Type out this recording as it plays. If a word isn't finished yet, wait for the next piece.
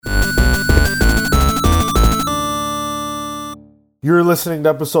You're listening to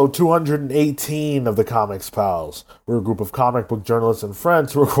episode 218 of the Comics Pals. We're a group of comic book journalists and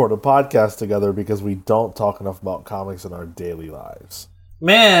friends who record a podcast together because we don't talk enough about comics in our daily lives.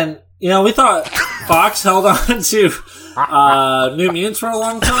 Man, we thought Fox held on to New Mutants for a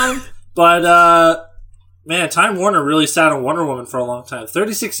long time, but man, Time Warner really sat on Wonder Woman for a long time.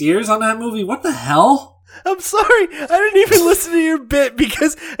 36 years on that movie? What the hell? I'm sorry, I didn't even listen to your bit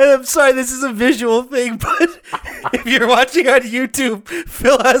because, and I'm sorry, this is a visual thing, but if you're watching on YouTube,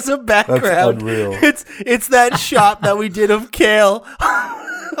 Phil has a background. That's unreal. It's that shot that we did of Kale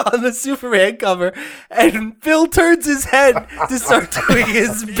on the Superman cover, and Phil turns his head to start doing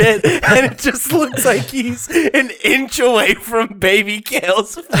his bit, and it just looks like he's an inch away from baby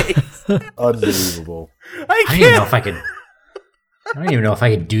Kale's face. Unbelievable. I don't even know if I could. I don't even know if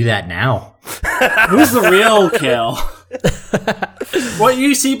I could do that now. Who's the real Kale? What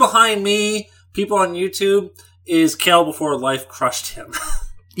you see behind me, people on YouTube, is Kale before life crushed him.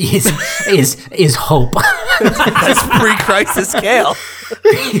 is hope. That's pre-crisis Kale.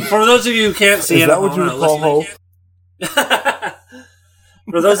 For those of you who can't see Is it, that what you would call hope?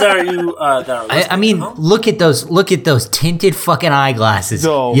 For those that are listening, I mean, look at those tinted fucking eyeglasses.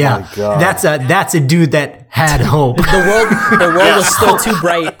 Oh yeah, my God. That's a dude that had hope. The world was still too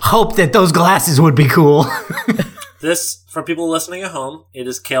bright. Hope that those glasses would be cool. This, for people listening at home, it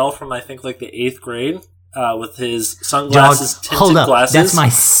is Kale from, I think, like the 8th grade, with his sunglasses, tinted hold up. glasses. That's my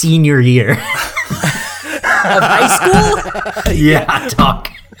senior year. Of high school? Yeah, dog.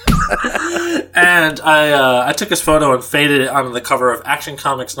 And I took his photo and faded it onto the cover of Action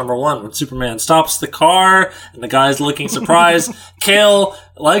Comics #1 when Superman stops the car and the guy's looking surprised. Kale,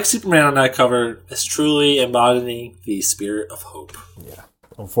 like Superman on that cover, is truly embodying the spirit of hope. Yeah.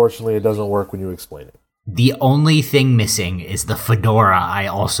 Unfortunately, it doesn't work when you explain it. The only thing missing is the fedora I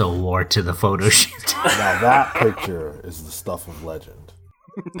also wore to the photo shoot. Now that picture is the stuff of legend.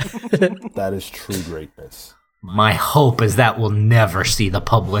 That is true greatness. My hope is that will never see the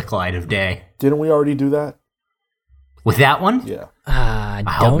public light of day. Didn't we already do that? With that one? Yeah. I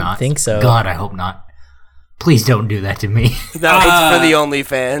I hope don't not. think so. God, I hope not. Please don't do that to me. No, it's for the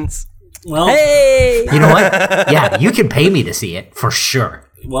OnlyFans. Well, Hey! You know what? Yeah, you can pay me to see it, for sure.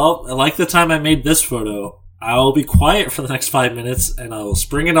 well, like the time I made this photo, I'll be quiet for the next 5 minutes and I will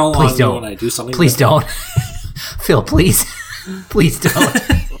spring it all Please on don't. you when I do something. Please different. don't. Phil, please. Please don't.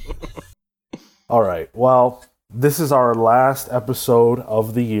 All right. Well, this is our last episode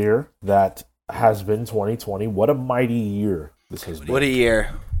of the year that has been 2020. What a mighty year this has been. What a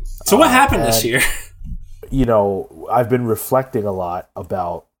year. So what happened this year? I've been reflecting a lot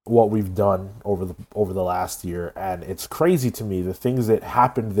about what we've done over the last year, and it's crazy to me the things that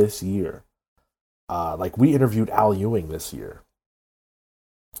happened this year. Like we interviewed Al Ewing this year.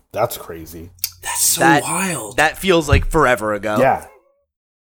 That's crazy. That's so That- wild. That feels like forever ago. Yeah.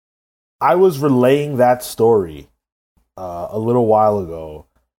 I was relaying that story a little while ago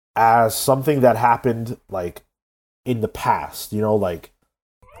as something that happened like in the past, like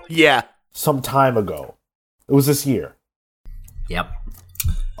Yeah. some time ago. It was this year. Yep.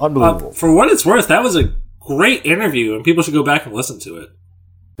 Unbelievable. For what it's worth, that was a great interview, and people should go back and listen to it.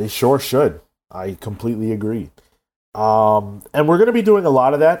 They sure should. I completely agree. And we're going to be doing a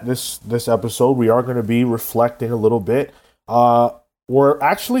lot of that this episode. We are going to be reflecting a little bit. We're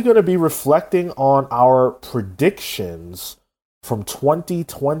actually going to be reflecting on our predictions from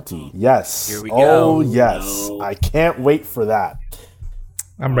 2020. Yes. Here we Oh, go. yes. No. I can't wait for that.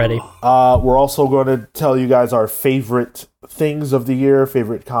 I'm ready. We're also going to tell you guys our favorite things of the year,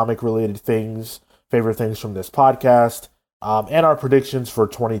 favorite comic-related things, favorite things from this podcast, and our predictions for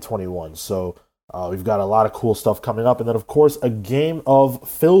 2021. So we've got a lot of cool stuff coming up. And then, of course, a game of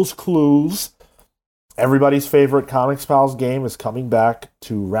Phil's Clues. Everybody's favorite Comics Pals game is coming back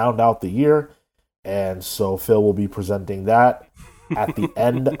to round out the year. And so Phil will be presenting that at the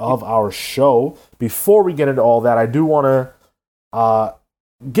end of our show. Before we get into all that, I do want to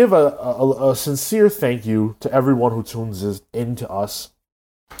give a sincere thank you to everyone who tunes into us,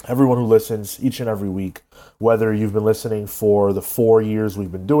 everyone who listens each and every week, whether you've been listening for the 4 years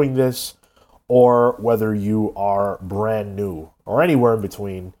we've been doing this, or whether you are brand new, or anywhere in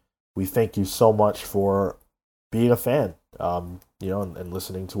between. We thank you so much for being a fan, and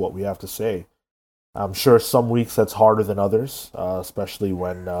listening to what we have to say. I'm sure some weeks that's harder than others, especially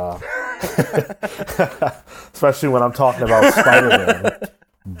when I'm talking about Spider-Man.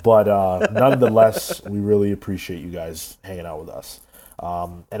 But nonetheless, we really appreciate you guys hanging out with us.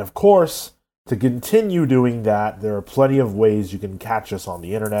 And of course, to continue doing that, there are plenty of ways you can catch us on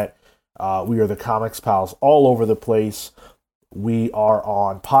the internet. We are the Comics Pals all over the place. We are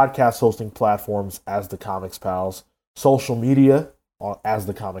on podcast hosting platforms as the Comics Pals. social media as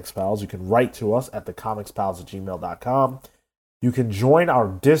the Comics Pals. You can write to us at thecomicspals@gmail.com. You can join our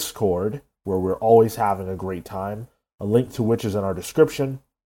Discord, where we're always having a great time, a link to which is in our description.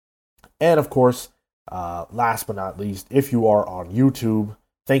 And of course, last but not least, if you are on YouTube,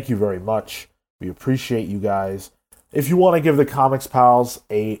 thank you very much. We appreciate you guys. If you want to give the Comics Pals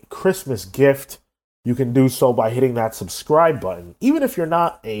a Christmas gift, you can do so by hitting that subscribe button. Even if you're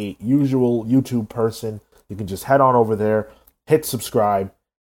not a usual YouTube person, you can just head on over there, hit subscribe.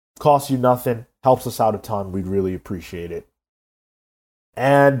 Costs you nothing, helps us out a ton. We'd really appreciate it.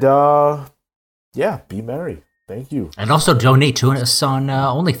 And, yeah, be merry. Thank you. And also donate to us on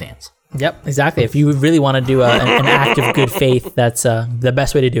OnlyFans. Yep, exactly. If you really want to do an act of good faith, that's the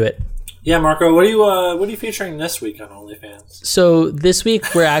best way to do it. Yeah, Marco, what are you featuring this week on OnlyFans? So this week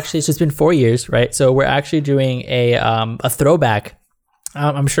we're actually, so it's been 4 years, right? So we're actually doing a throwback.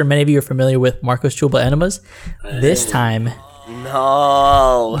 I'm sure many of you are familiar with Marco's Chewable Enemas. This time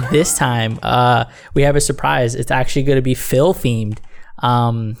we have a surprise. It's actually going to be Phil themed.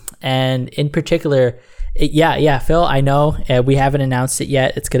 And in particular, Phil, I know we haven't announced it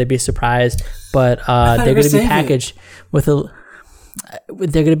yet. It's going to be a surprise, but they're going to be packaged with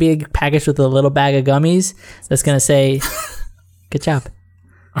a little bag of gummies that's going to say, "Good job."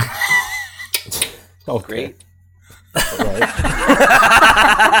 Oh, great.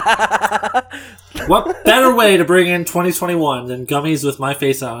 What better way to bring in 2021 than gummies with my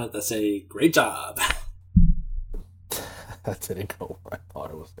face on it that say, "Great job." That didn't go where I thought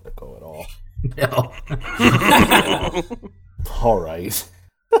it was going to go at all. No. All right.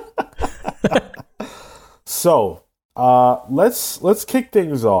 So, let's kick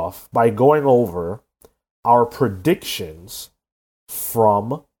things off by going over our predictions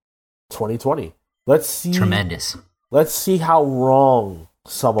from 2020. Let's see. Tremendous. Let's see how wrong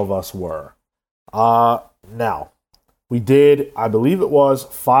some of us were. Now, we did, I believe it was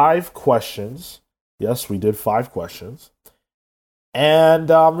 5 questions. Yes, we did 5 questions. And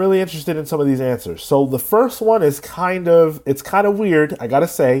I'm really interested in some of these answers. So the first one is kind of weird. I gotta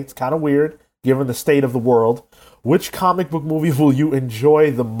say, it's kind of weird given the state of the world. Which comic book movie will you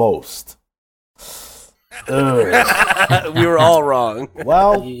enjoy the most? We were all wrong.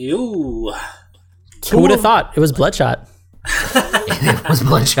 Well, You. Who would have thought? It was Bloodshot. It was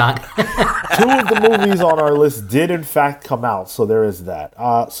Bloodshot. 2 of the movies on our list did in fact come out, so there is that.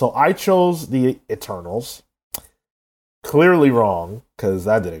 So I chose the Eternals. Clearly wrong, because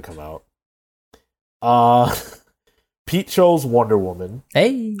that didn't come out. Pete chose Wonder Woman.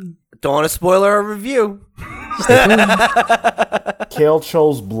 Hey. Don't want to spoil our review. Kale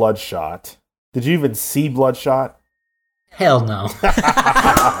chose Bloodshot. Did you even see Bloodshot? Hell no.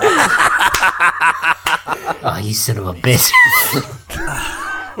 Oh, you son of a bitch.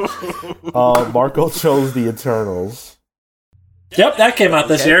 Marco chose the Eternals. Yep, that came out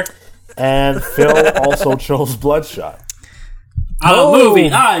this year. And Phil also chose Bloodshot. A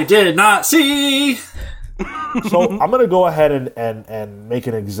movie I did not see. So I'm going to go ahead and make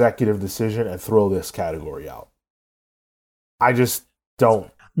an executive decision and throw this category out. I just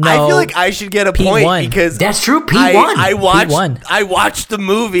don't. No, I feel like I should get a Pete point won. because That's true. Pete I won. I watched the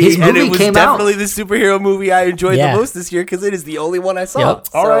movie, His and movie it was came out. definitely the superhero movie I enjoyed Yeah. the most this year because it is the only one I saw. Yep.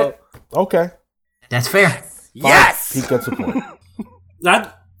 All right. Okay. That's fair. Fine. Yes. Pete gets a point.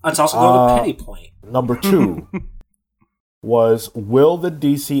 That's also called a pity point. Number 2 was, will the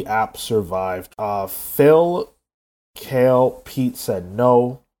DC app survive? Phil, Kale, Pete said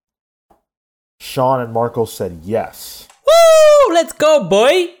no. Sean and Marco said yes. woo, let's go,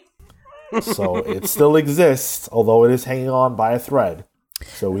 boy. So it still exists, although it is hanging on by a thread.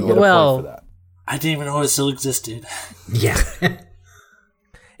 So we get a point for that. I didn't even know it still existed. Yeah.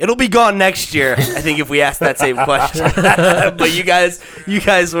 It'll be gone next year. I think if we asked that same question, but you guys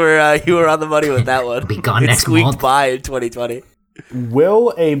were you were on the money with that one. Be gone It next squeaked month. by in 2020.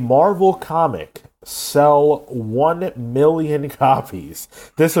 Will a Marvel comic sell 1 million copies?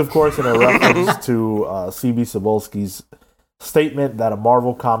 This, of course, in a reference to C.B. Cebulski's statement that a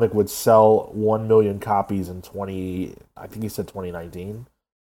Marvel comic would sell 1 million copies in I think he said 2019.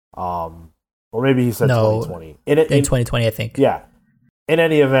 Or maybe he said No, 2020. In 2020, I think. Yeah. In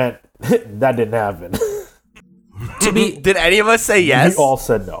any event, that didn't happen. Did any of us say yes? We all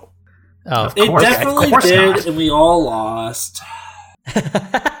said no. Oh, It course- definitely of course did, not. and we all lost.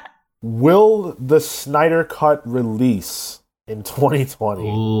 Will the Snyder Cut release in 2020?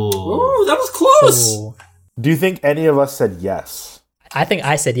 Ooh. Ooh, that was close. Ooh. Do you think any of us said yes? I think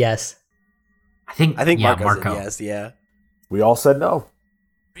I said yes. I think yeah, Marco said yes. Yeah. We all said no.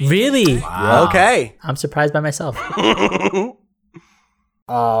 Really? Wow. Okay. I'm surprised by myself.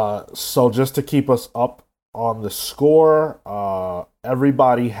 So just to keep us up on the score,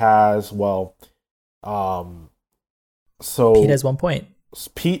 everybody has so Pete has 1 point.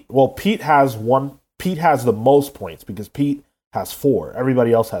 Pete has one. Pete has the most points because Pete has 4.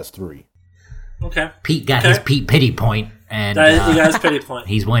 Everybody else has 3. Okay. Pete got his Pete pity point, and You guys pity point.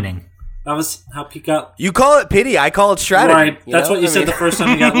 he's winning. That was how Pete got. You call it pity, I call it strategy. Right. That's what you said the first time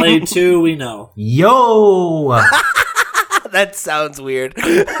you got laid too. We know. Yo! That sounds weird.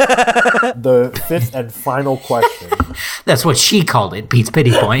 The 5th and final question. That's what she called it, Pete's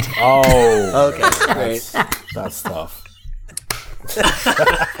pity point. Oh, Okay, great. that's tough.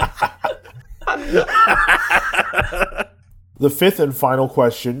 The 5th and final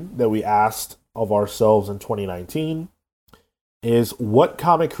question that we asked of ourselves in 2019 is, what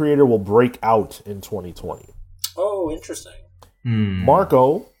comic creator will break out in 2020? Oh, interesting.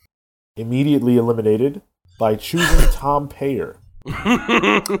 Marco immediately eliminated by choosing Tom Payer.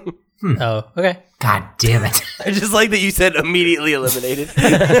 Oh, okay. God damn it. I just like that you said immediately eliminated.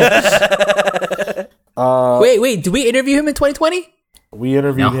 Wait. Did we interview him in 2020? We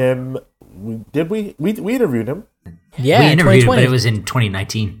interviewed No. him. We interviewed him. Yeah, We in interviewed him, 2020. but it was in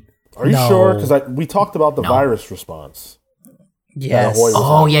 2019. Are you No. sure? Because we talked about the No. virus response. Yes. Ahoy was Oh,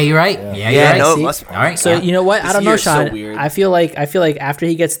 on. yeah, you're right. Yeah. Yeah, Yeah, you're no, right. it See? must. All right. So yeah. you know what? I This don't know, year's so Sean. weird. I feel like after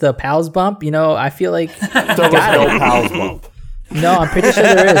he gets the pals bump, I feel like There was no pals bump. no, I'm pretty sure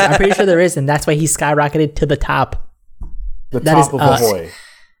there is. I'm pretty sure there is, and that's why he skyrocketed to the top. The That top is of us. Ahoy.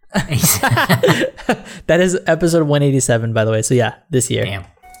 That is episode 187, by the way. So yeah, this year. Damn.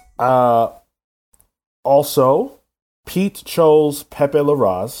 Also, Pete chose Pepe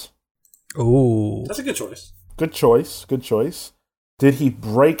Larraz. Ooh. That's a good choice. Good choice. Good choice. Did he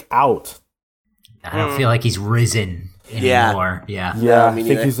break out? I don't feel like he's risen Yeah. anymore. Yeah. Yeah, I me think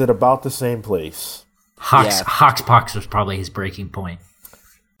neither. he's at about the same place. Yeah. Hoxpox was probably his breaking point.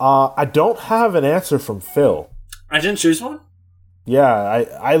 I don't have an answer from Phil. I didn't choose one. Yeah,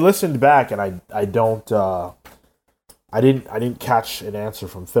 I listened back and I didn't catch an answer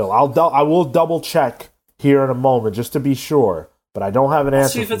from Phil. I will double check here in a moment just to be sure, but I don't have an Let's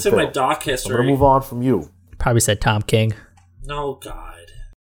answer see if from it's in Phil. my doc I'm gonna history. move on from you. Probably said Tom King. No, God.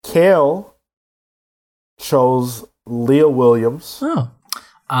 Kale chose Leah Williams. Oh.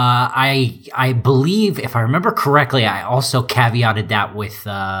 I believe, if I remember correctly, I also caveated that with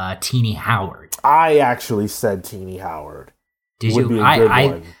Teenie Howard. I actually said Teenie Howard Did would you? be a good I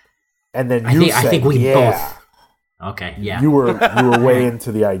one, and then I you think- said I think we yeah. both- Okay, yeah. You were way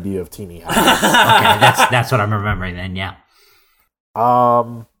into the idea of Teenie Howard. Okay, that's what I'm remembering then. Yeah.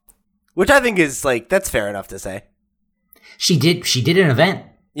 Which I think is that's fair enough to say. She did an event.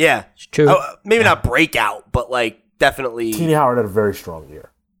 Yeah, True. maybe not breakout, but definitely. Teenie Howard had a very strong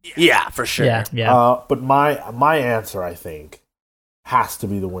year. Yeah, for sure. Yeah. But my answer, I think, has to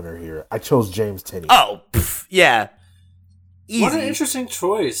be the winner here. I chose James Tinney. Oh, pff, yeah. Easy. What an interesting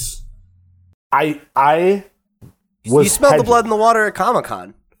choice. I was You smelled the hedging. blood in the water at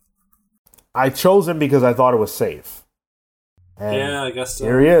Comic-Con. I chose him because I thought it was safe. And Yeah, I guess so.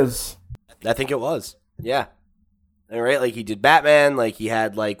 here he is. I think it was. Yeah. All right, he did Batman. He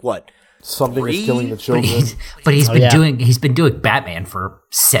had what? Something is killing the But children. he's Oh, been yeah. he's been doing Batman for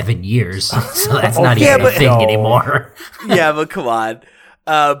 7 years, so that's Oh, not yeah, even a but- thing No. anymore. Yeah, but come on.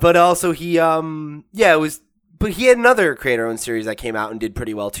 But also he it was. But he had another creator-owned series that came out and did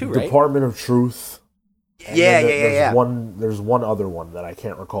pretty well too, right? Department of Truth. And Yeah, then yeah, there's yeah. There's one other one that I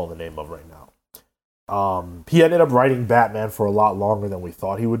can't recall the name of right now. He ended up writing Batman for a lot longer than we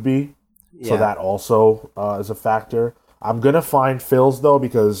thought he would be. So Yeah. that also is a factor. I'm going to find Phil's, though,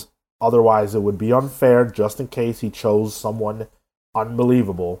 because otherwise it would be unfair just in case he chose someone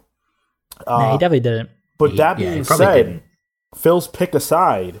unbelievable. Nah, he definitely didn't. But that Yeah, he being probably said, didn't. Phil's pick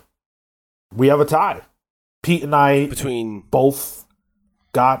aside, we have a tie. Pete and I Between, both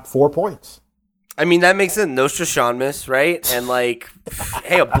got 4 points. I mean, that makes sense. Nostradamus, right? And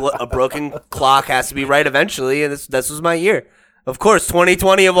hey, a broken clock has to be right eventually, and this was my year. Of course,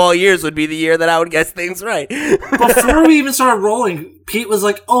 2020 of all years would be the year that I would guess things right. Before we even started rolling, Pete was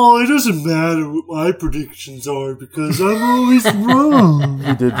like, "Oh, it doesn't matter what my predictions are because I'm always wrong."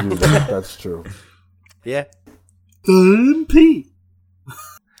 He did do that. That's true. Yeah. Pete.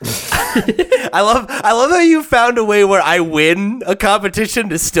 I love how you found a way where I win a competition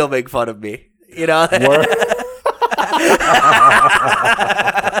to still make fun of me. You know? Word.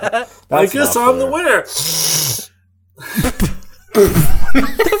 I guess I'm the winner.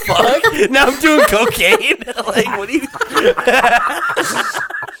 Fuck. Now I'm doing cocaine. What do you?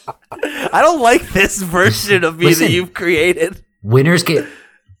 I don't like this version of me Listen. that you've created. Winners get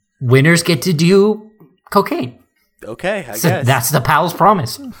to do cocaine. Okay, I So guess. that's the pal's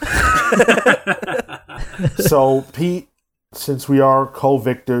promise. So, Pete, since we are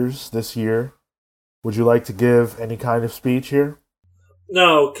co-victors this year, would you like to give any kind of speech here?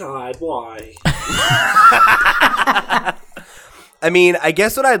 No, God, why? I mean, I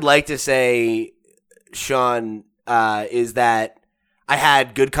guess what I'd like to say, Sean, is that I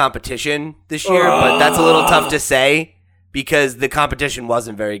had good competition this year, but that's a little tough to say because the competition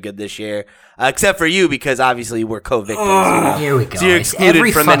wasn't very good this year, except for you because obviously we're co-victims. Here we go. So you're It's excluded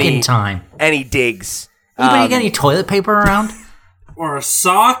every from fucking time. any digs. Anybody got any toilet paper around? Or a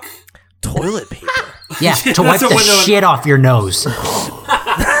sock? Toilet paper. Yeah, to wipe That's a the window. shit off your nose. All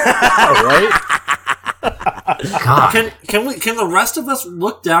right. God. Can the rest of us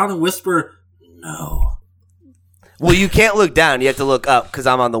look down and whisper, no? Well, you can't look down. You have to look up because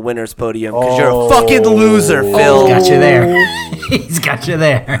I'm on the winner's podium because you're a Oh. fucking loser, Phil. Got you there. He's got you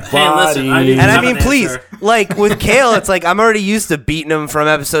there. Hey, listen, I didn't And I have mean, an please, answer. like with Kale, it's like I'm already used to beating him from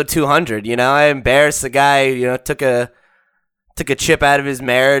episode 200. You know, I embarrassed the guy. You know, took a chip out of his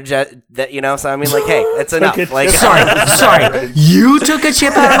marriage. That you know, so I mean, like, hey, it's enough. Like, Sorry. You took a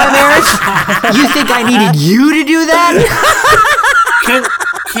chip out of my marriage? You think I needed you to do that?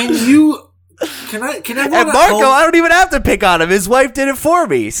 Can you? Can everyone and at Marco, home- I don't even have to pick on him. His wife did it for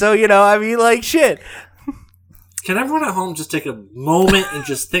me. So you know, I mean, like, shit. Can everyone at home just take a moment and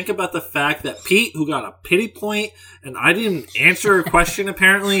just think about the fact that Pete, who got a pity point, and I didn't answer a question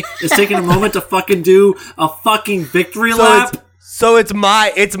apparently, is taking a moment to fucking do a fucking victory lap? So it's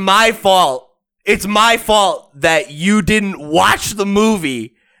my fault. It's my fault that you didn't watch the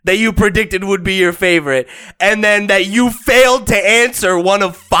movie that you predicted would be your favorite, and then that you failed to answer one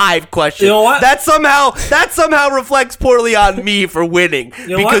of 5 questions. You know what? That somehow reflects poorly on me for winning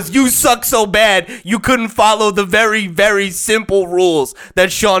know because what? you suck so bad you couldn't follow the very, very simple rules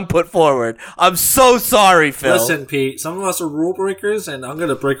that Sean put forward. I'm so sorry, Phil. Listen, Pete, some of us are rule breakers, and I'm going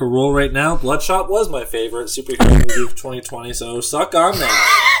to break a rule right now. Bloodshot was my favorite superhero movie of 2020, so suck on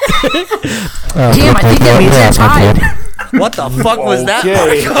that. Damn, I think that means it's tied. What the fuck was that,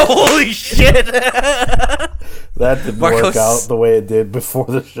 Okay. Marco? Holy shit. That didn't Marcos- work out the way it did before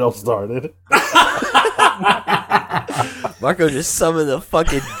the show started. Marco just summoned the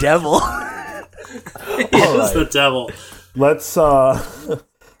fucking devil. It's the devil.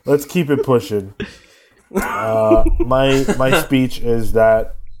 Let's keep it pushing. My speech is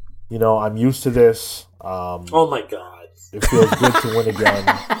that, you know, I'm used to this. Oh my god. It feels good to win again.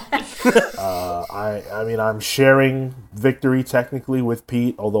 I mean, I'm sharing victory technically with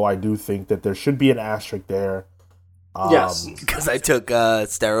Pete, although I do think that there should be an asterisk there. Yes. Because I took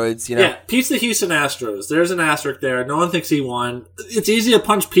steroids, you know? Yeah, Pete's the Houston Astros. There's an asterisk there. No one thinks he won. It's easy to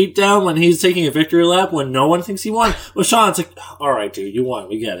punch Pete down when he's taking a victory lap when no one thinks he won. With Sean, it's like, all right, dude, you won.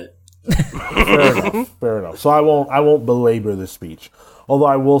 We get it. Fair enough. So I won't belabor the speech. Although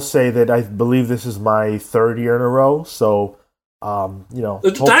I will say that I believe this is my 3rd year in a row. So, you know,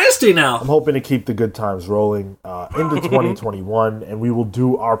 It's a dynasty now. I'm hoping to keep the good times rolling into 2021, and we will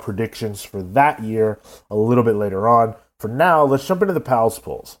do our predictions for that year a little bit later on. For now, let's jump into the Pals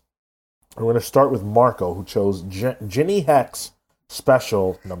polls. I'm going to start with Marco, who chose Ginny Hex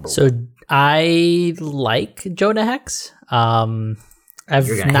Special number 1. So I like Jonah Hex. I've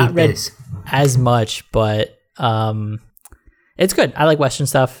You're gonna not hate read this. as much, but it's good. I like Western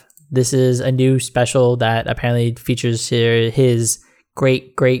stuff. This is a new special that apparently features his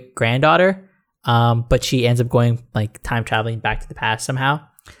great great granddaughter, but she ends up going like time traveling back to the past somehow.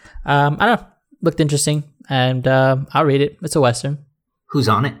 I don't know. Looked interesting, and I'll read it. It's a Western. Who's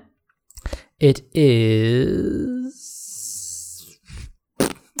on it? It is.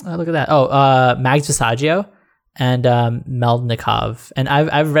 Look at that. Oh, Mags Visaggio and Melnikov. And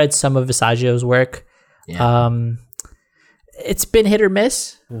I've read some of Visaggio's work. Yeah. It's been hit or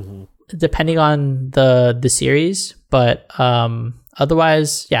miss, depending on the series. But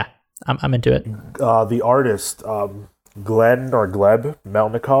otherwise, yeah, I'm into it. The artist, Glenn or Gleb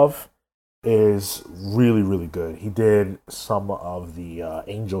Melnikov, is really, really good. He did some of the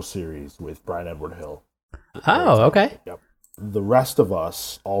Angel series with Brian Edward Hill. Oh, okay. Yep. The rest of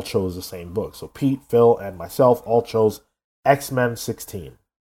us all chose the same book. So Pete, Phil, and myself all chose X-Men 16.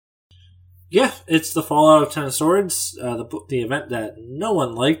 Yeah, it's the Fallout of Ten of Swords, the event that no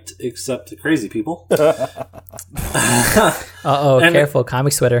one liked except the crazy people. And- Careful,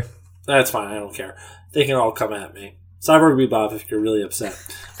 comic sweater. That's fine, I don't care. They can all come at me. Cyborg Bebop if you're really upset.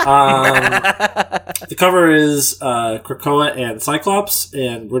 The cover is Krakoa and Cyclops,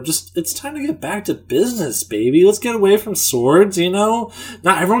 and it's time to get back to business, baby. Let's get away from swords, you know?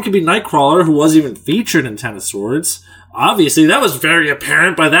 Not everyone can be Nightcrawler, who wasn't even featured in Ten of Swords. Obviously, that was very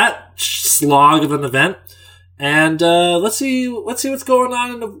apparent by that slog of an event. And let's see what's going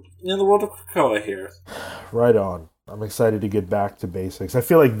on in the world of Krakoa here. Right on. I'm excited to get back to basics. I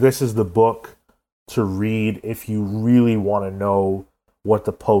feel like this is the book to read if you really want to know what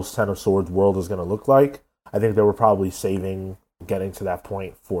the post Ten of Swords world is going to look like. I think they were probably saving getting to that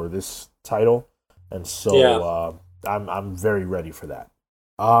point for this title, and so I'm very ready for that.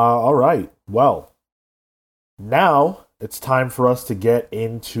 All right. Well, now it's time for us to get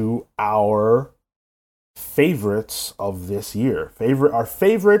into our favorites of this year. Our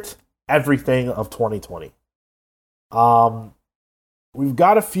favorite everything of 2020. We've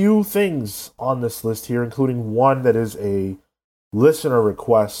got a few things on this list here, including one that is a listener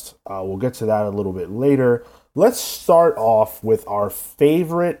request. We'll get to that a little bit later. Let's start off with our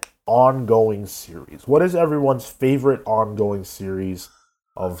favorite ongoing series. What is everyone's favorite ongoing series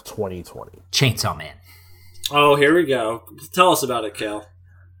of 2020? Chainsaw Man. Oh, here we go. Tell us about it, Kale.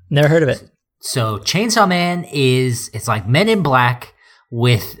 Never heard of it. So Chainsaw Man it's like Men in Black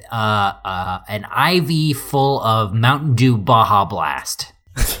with an IV full of Mountain Dew Baja Blast.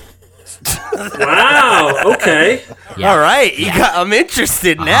 Wow. Okay. Yeah. All right, I'm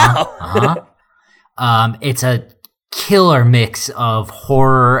interested now. It's a killer mix of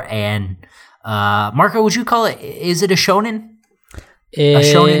horror and Marco, would you call it? Is it a shonen? A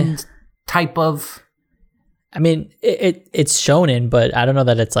shonen type of. I mean, it's shonen, but I don't know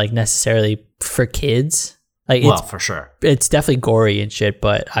that it's like necessarily for kids. Like, Well, for sure. It's definitely gory and shit,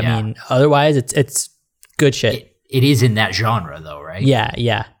 but I mean, otherwise, it's good shit. It is in that genre, though, right?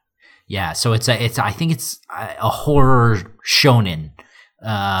 Yeah. Yeah. So I think it's a horror shonen.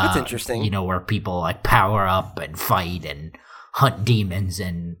 That's interesting. You know, where people like power up and fight and hunt demons,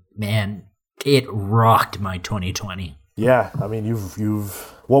 and man, it rocked my 2020. Yeah, I mean,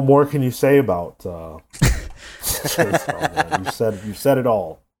 you've. What more can you say about? You've said it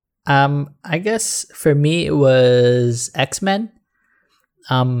all. I guess for me it was X-Men.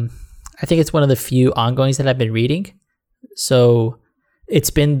 I think it's one of the few ongoings that I've been reading, so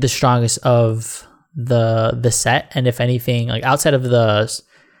it's been the strongest of the set. And if anything, like outside of the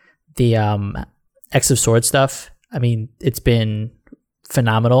X of Swords stuff, I mean, it's been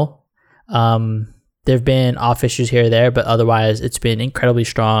phenomenal. There've been off issues here or there, but otherwise it's been incredibly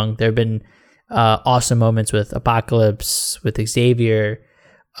strong. There've been awesome moments with Apocalypse, with Xavier.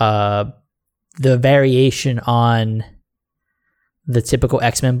 The variation on the typical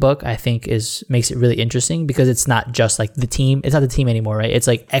X-Men book, I think, makes it really interesting, because it's not just like the team. It's not the team anymore, right? It's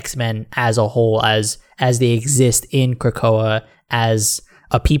like X-Men as a whole, as they exist in Krakoa as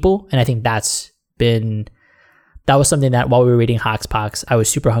a people. And I think that was something that while we were reading Hoxpox, I was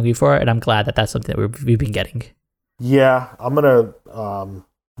super hungry for, and I'm glad that that's something that we've been getting. Yeah, I'm gonna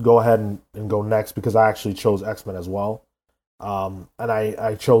go ahead and go next, because I actually chose X-Men as well. And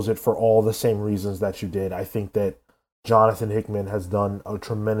I chose it for all the same reasons that you did. I think that Jonathan Hickman has done a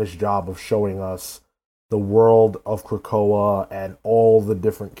tremendous job of showing us the world of Krakoa and all the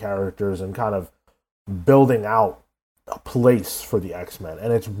different characters, and kind of building out a place for the X-Men.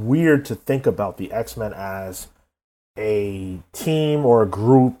 And it's weird to think about the X-Men as a team or a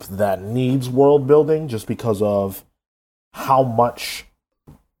group that needs world building, just because of how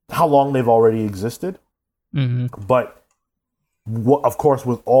long they've already existed. Mm-hmm. But of course,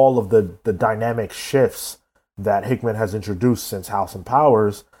 with all of the dynamic shifts that Hickman has introduced since House and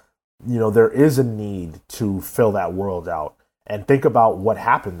Powers, you know, there is a need to fill that world out. And think about what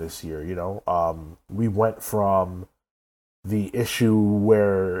happened this year. You know, we went from the issue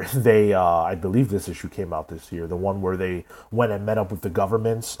where they, I believe this issue came out this year, the one where they went and met up with the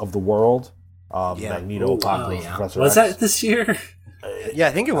governments of the world, Magneto, Apocalypse, Professor Was X. that this year? Yeah,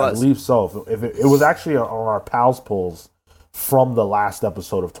 I think it was. I believe so. If it was actually on our pals polls from the last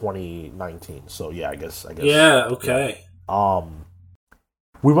episode of 2019. So yeah, I guess. Yeah. Okay.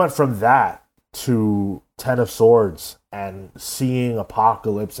 We went from that to Ten of Swords and seeing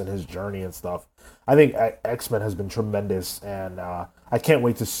Apocalypse and his journey and stuff. I think X-Men has been tremendous, and I can't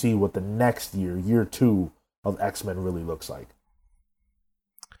wait to see what the next year 2 of X-Men really looks like.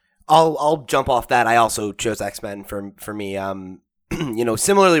 I'll jump off that. I also chose X-Men for me. You know,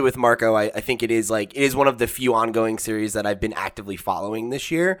 similarly with Marco, I think it is one of the few ongoing series that I've been actively following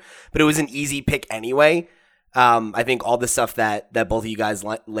this year, but it was an easy pick anyway. I think all the stuff that both of you guys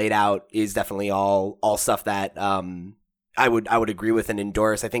laid out is definitely all stuff that I would agree with and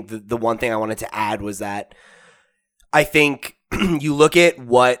endorse. I think the one thing I wanted to add was that I think you look at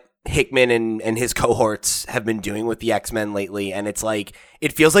what Hickman and his cohorts have been doing with the X-Men lately, and it's like,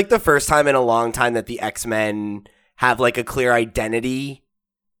 it feels like the first time in a long time that the X-Men have like a clear identity,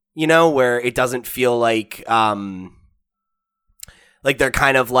 you know, where it doesn't feel like they're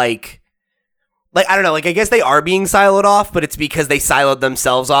kind of like like, I don't know, like, I guess they are being siloed off, but it's because they siloed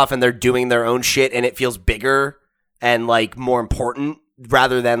themselves off and they're doing their own shit and it feels bigger and, like, more important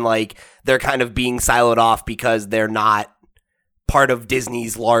rather than, like, they're kind of being siloed off because they're not part of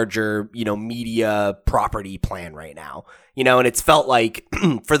Disney's larger, you know, media property plan right now. You know, and it's felt like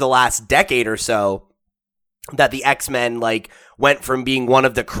for the last decade or so that the X-Men, like, went from being one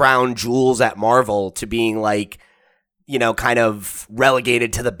of the crown jewels at Marvel to being, like, you know, kind of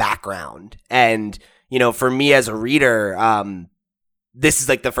relegated to the background. And, you know, for me as a reader, this is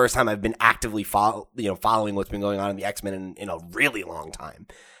like the first time I've been actively following what's been going on in the X-Men in a really long time.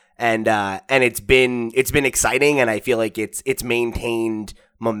 And it's been exciting, and I feel like it's maintained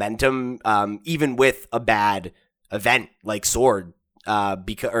momentum, even with a bad event like Sword,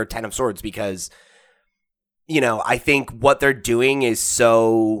 or Ten of Swords, because, you know, I think what they're doing is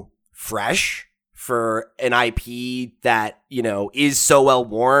so fresh for an IP that, you know, is so well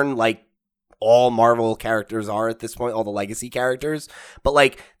worn, like all Marvel characters are at this point, all the legacy characters. But,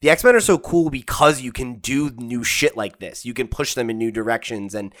 like, the X-Men are so cool because you can do new shit like this. You can push them in new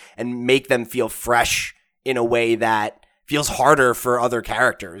directions and make them feel fresh in a way that feels harder for other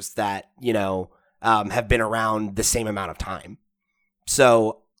characters that, you know, have been around the same amount of time.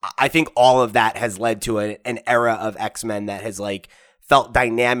 So I think all of that has led to an era of X-Men that has, like, felt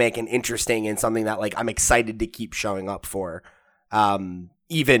dynamic and interesting and something that, like, I'm excited to keep showing up for,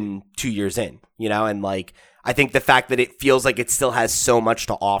 even 2 years in, you know? And, like, I think the fact that it feels like it still has so much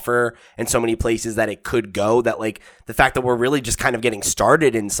to offer and so many places that it could go, that, like, the fact that we're really just kind of getting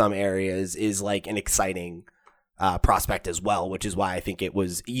started in some areas is, like, an exciting prospect as well, which is why I think it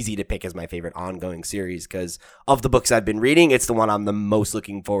was easy to pick as my favorite ongoing series, because of the books I've been reading, it's the one I'm the most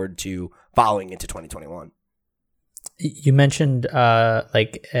looking forward to following into 2021. You mentioned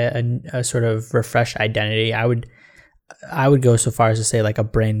like a sort of refreshed identity. I would go so far as to say like a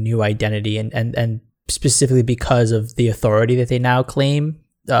brand new identity, and specifically because of the authority that they now claim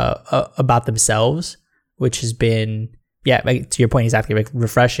about themselves, which has been, yeah, like, to your point, exactly, like,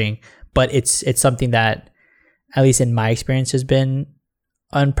 refreshing. But it's something that, at least in my experience, has been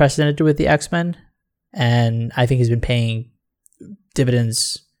unprecedented with the X-Men, and I think has been paying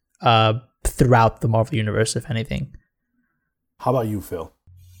dividends throughout the Marvel universe, if anything. How about you, Phil?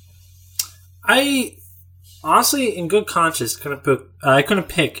 I honestly, in good conscience, I couldn't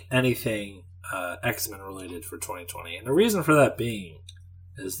pick anything X-Men related for 2020, and the reason for that being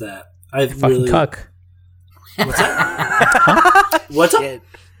is that I fucking cuck. What's that? Huh? What's up?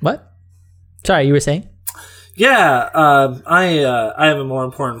 What? Sorry, you were saying? Yeah, I have a more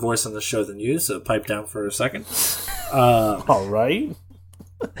important voice on the show than you, so pipe down for a second. All right.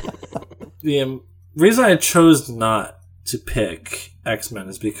 The reason I chose not to pick X-Men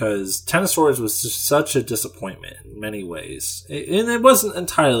is because Ten of Swords was just such a disappointment in many ways. And it wasn't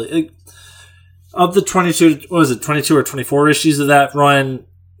entirely... of the 22 or 24 issues of that run,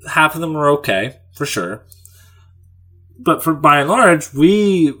 half of them were okay, for sure. But by and large,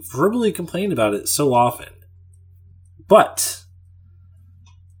 we verbally complained about it so often. But,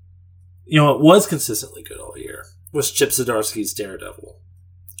 you know, it was consistently good all year, was Chip Zdarsky's Daredevil.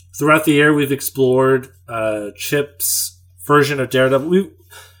 Throughout the year, we've explored Chip's version of Daredevil.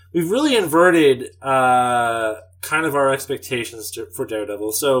 We've really inverted kind of our expectations for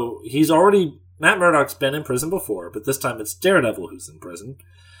Daredevil. So Matt Murdock's been in prison before, but this time it's Daredevil who's in prison.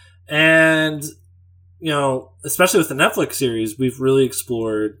 And, you know, especially with the Netflix series, we've really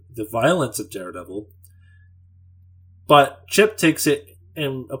explored the violence of Daredevil. But Chip takes it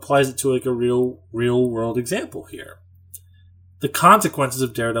and applies it to, like, a real world example here. The consequences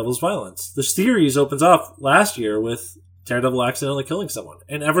of Daredevil's violence. The series opens up last year with Daredevil accidentally killing someone.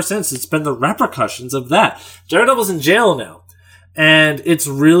 And ever since, it's been the repercussions of that. Daredevil's in jail now. And it's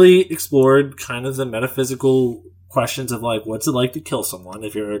really explored kind of the metaphysical questions of, like, what's it like to kill someone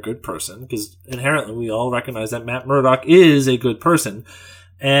if you're a good person? Because inherently we all recognize that Matt Murdock is a good person.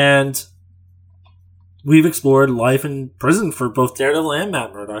 And we've explored life in prison for both Daredevil and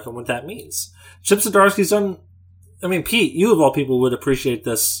Matt Murdock and what that means. Chip Zdarsky's done... I mean, Pete, you of all people would appreciate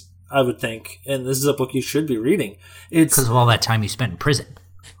this, I would think, and this is a book you should be reading. It's because of all that time you spent in prison.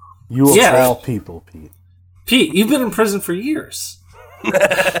 You of all people, Pete. Pete, you've been in prison for years.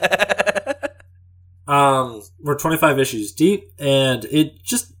 We're 25 issues deep, and it's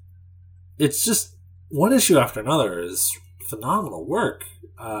just one issue after another is phenomenal work.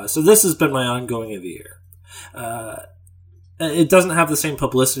 So this has been my ongoing of the year. It doesn't have the same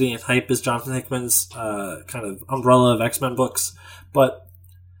publicity and hype as Jonathan Hickman's kind of umbrella of X-Men books, but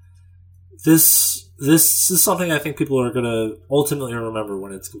this is something I think people are going to ultimately remember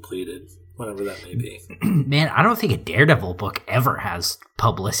when it's completed. whatever that may be. Man, I don't think a Daredevil book ever has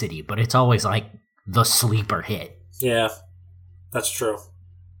publicity, but it's always like the sleeper hit. Yeah, that's true.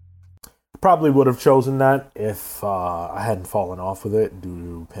 Probably would have chosen that if I hadn't fallen off with it due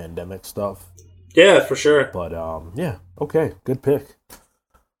to pandemic stuff. Yeah, for sure. But yeah, okay, good pick.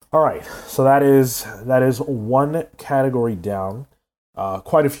 All right, so that is one category down.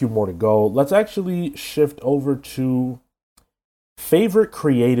 Quite a few more to go. Let's actually shift over to favorite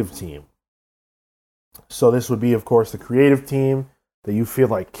creative team. So this would be, of course, the creative team that you feel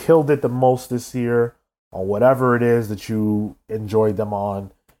like killed it the most this year on whatever it is that you enjoyed them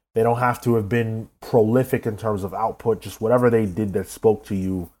on. They don't have to have been prolific in terms of output, just whatever they did that spoke to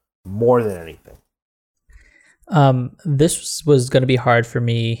you more than anything. This was going to be hard for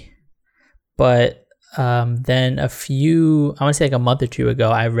me, but then I want to say like a month or two ago,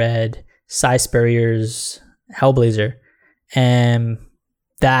 I read Cy Spurrier's Hellblazer, and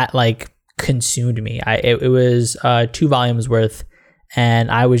that like consumed me. It was 2 volumes worth,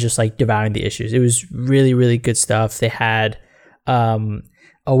 and I was just like devouring the issues. It was really, really good stuff. They had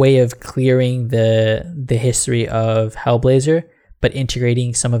a way of clearing the history of Hellblazer, but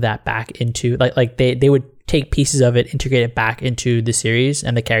integrating some of that back into like they would take pieces of it, integrate it back into the series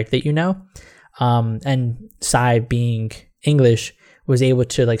and the character that you know. And Cy, being English, was able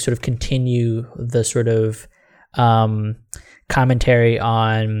to like sort of continue the sort of commentary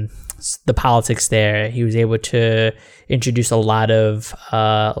on the politics there. He was able to introduce a lot of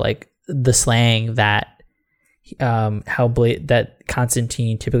like the slang that that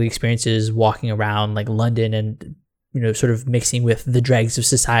Constantine typically experiences walking around like London, and sort of mixing with the dregs of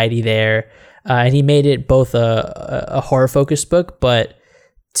society there. And he made it both a horror focused book, but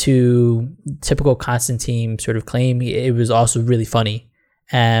to typical Constantine sort of claim, it was also really funny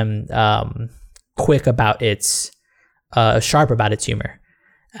and quick about its sharp about its humor.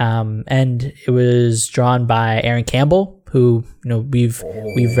 And it was drawn by Aaron Campbell, who we've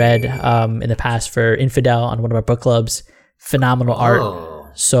read in the past for Infidel on one of our book clubs. Phenomenal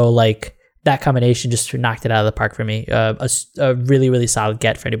art. So like that combination just knocked it out of the park for me. A really, really solid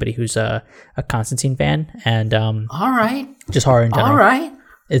get for anybody who's a Constantine fan. And all right, just horror in general. All right,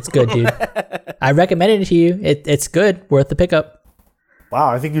 it's good, dude. I recommend it to you. It's good, worth the pickup. Wow,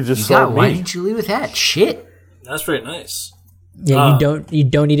 I think you just sold why me. didn't you leave with that shit? That's pretty nice. Yeah, you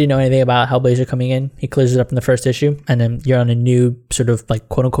don't need to know anything about Hellblazer coming in. He clears it up in the first issue, and then you're on a new sort of like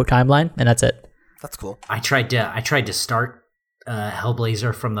quote unquote timeline, and that's it. That's cool. I tried to start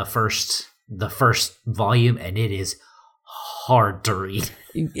Hellblazer from the first volume, and it is hard to read.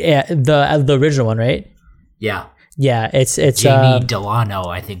 Yeah, the original one, right? Yeah. Yeah, it's Jamie Delano,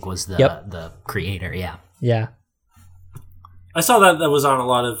 I think, was the creator. Yeah. Yeah. I saw that was on a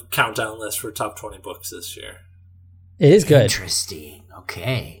lot of countdown lists for top 20 books this year. It is good. Interesting.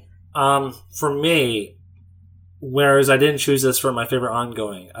 Okay. For me, whereas I didn't choose this for my favorite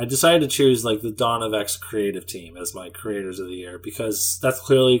ongoing, I decided to choose like the Dawn of X creative team as my creators of the year, because that's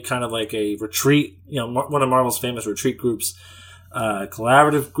clearly kind of like a retreat, one of Marvel's famous retreat groups,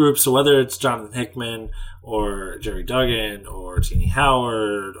 collaborative groups. So whether it's Jonathan Hickman or Jerry Duggan or Tini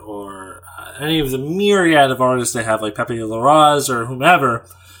Howard or any of the myriad of artists they have, like Pepe Larraz or whomever,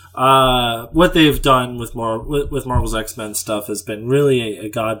 what they've done with Marvel's X-Men stuff has been really a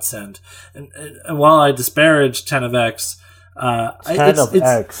godsend. And while I disparage 10 of X, 10 of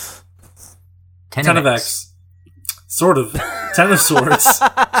X. Sort of. 10 of Swords.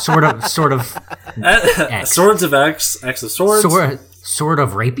 sort of. X. Swords of X. X of Swords. Sword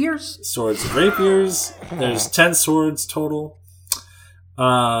of Rapiers? Swords of Rapiers. There's 10 swords total.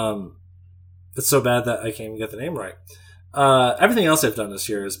 It's so bad that I can't even get the name right. Everything else I've done this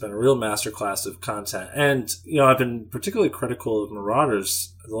year has been a real masterclass of content. And, I've been particularly critical of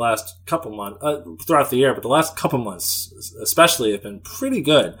Marauders the last couple months, throughout the year, but the last couple months especially have been pretty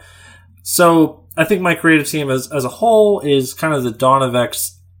good. So I think my creative team as a whole is kind of the Dawn of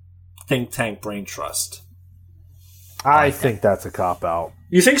X think tank brain trust. I think that's a cop-out.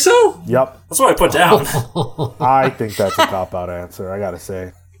 You think so? Yep. That's what I put down. I think that's a cop-out answer, I gotta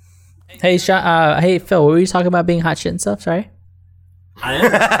say. Hey, hey Phil, what were you talking about being hot shit and stuff? Sorry.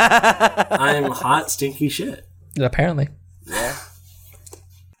 I am hot, stinky shit. Apparently. Yeah.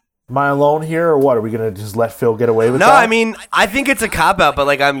 Am I alone here, or what? Are we gonna just let Phil get away with that? No, I mean, I think it's a cop-out, but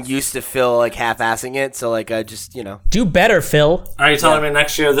like I'm used to Phil like half-assing it, so like I just, Do better, Phil. Are you telling me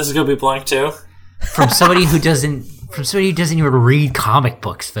next year this is gonna be blank too? From somebody who doesn't even read comic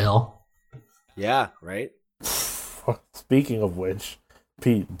books, Phil. Yeah, right? Speaking of which,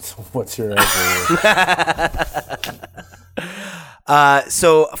 Pete, what's your answer?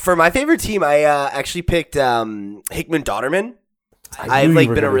 So for my favorite team, I actually picked Hickman Daughterman. I've like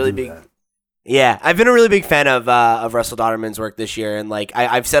been a really big Yeah, I've been a really big fan of Russell Dauterman's work this year, and like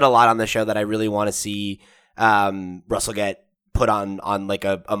I've said a lot on the show that I really want to see Russell get put on like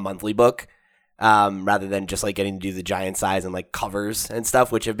a monthly book, rather than just like getting to do the giant size and like covers and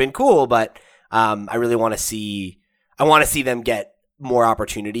stuff, which have been cool. But I really want to see them get more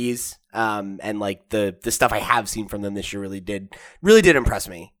opportunities, and like the stuff I have seen from them this year really did impress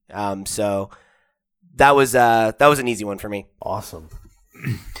me. So that was an easy one for me. Awesome.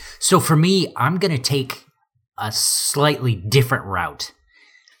 So for me, I'm going to take a slightly different route.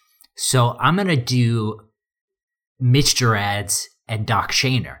 So I'm going to do Mitch Gerads and Doc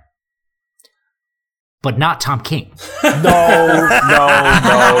Shaner, but not Tom King. No.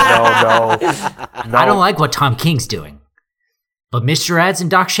 I don't like what Tom King's doing. But Mitch Gerads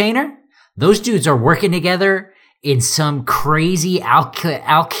and Doc Shaner, those dudes are working together in some crazy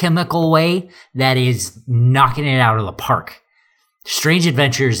alchemical way that is knocking it out of the park. Strange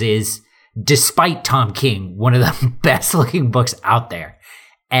Adventures is, despite Tom King, one of the best looking books out there.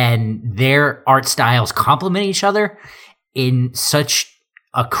 And their art styles complement each other in such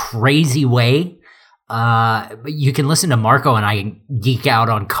a crazy way. You can listen to Marco and I geek out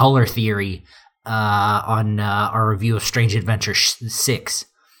on color theory on our review of Strange Adventure 6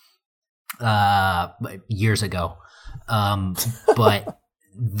 years ago. But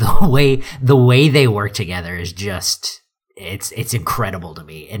the way they work together is just... It's incredible to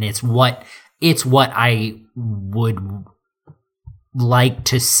me, and it's what I would like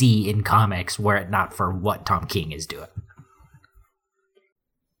to see in comics were it not for what Tom King is doing.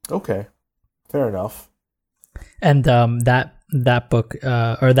 Okay, fair enough. And that book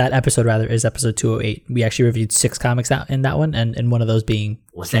or that episode rather is episode 208. We actually reviewed 6 comics out in that one, and one of those being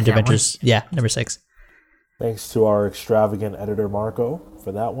Strange Adventures. Yeah, number 6. Thanks to our extravagant editor Marco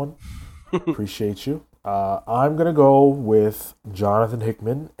for that one. Appreciate you. I'm going to go with Jonathan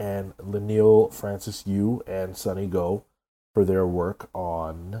Hickman and Leinil Francis Yu and Sunny Go for their work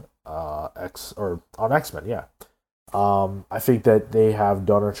on X-Men, yeah. I think that they have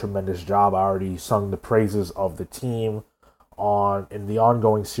done a tremendous job. I already sung the praises of the team in the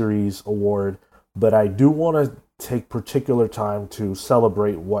ongoing series award, but I do want to take particular time to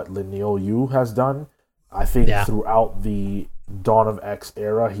celebrate what Leinil Yu has done. I think throughout the Dawn of X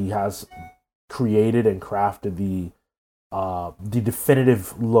era, he has created and crafted the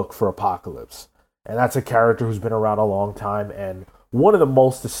definitive look for Apocalypse. And that's a character who's been around a long time, and one of the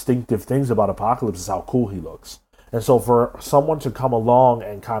most distinctive things about Apocalypse is how cool he looks. And so for someone to come along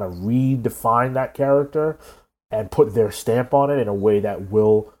and kind of redefine that character and put their stamp on it in a way that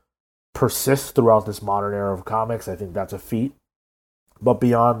will persist throughout this modern era of comics, I think that's a feat. But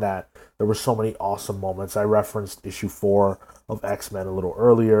beyond that, there were so many awesome moments. I referenced issue 4 of X-Men a little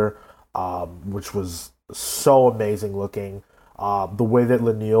earlier, which was so amazing looking. The way that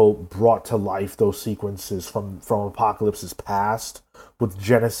Leinil brought to life those sequences from Apocalypse's past with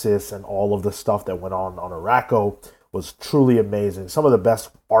Genesis and all of the stuff that went on Arakko was truly amazing. Some of the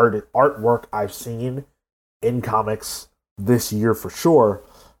best artwork I've seen in comics this year for sure,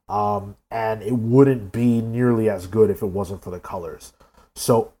 and it wouldn't be nearly as good if it wasn't for the colors.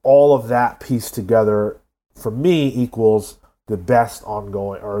 So all of that pieced together for me equals the best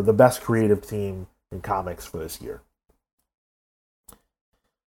ongoing or the best creative team in comics for this year.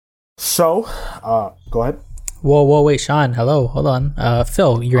 So, go ahead. Whoa, wait, Sean. Hello, hold on.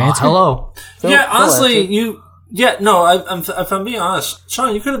 Phil, your answer. Hello. Phil, honestly, if I'm being honest,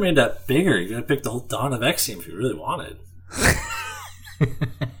 Sean, you could have made that bigger. You could have picked the whole Dawn of X team if you really wanted.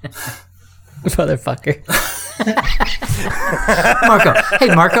 Motherfucker.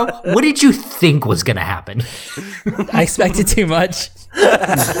 Marco, what did you think was going to happen? I expected too much.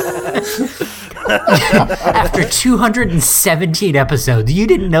 After 217 episodes, you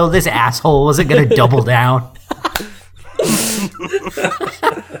didn't know this asshole wasn't going to double down.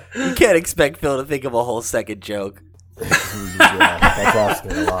 You can't expect Phil to think of a whole second joke. Yeah, that's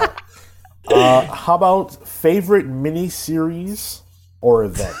asking a lot. How about favorite miniseries or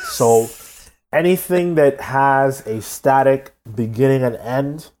event? So anything that has a static beginning and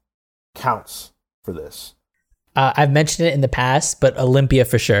end counts for this. I've mentioned it in the past, but Olympia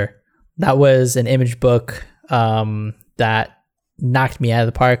for sure. That was an Image book that knocked me out of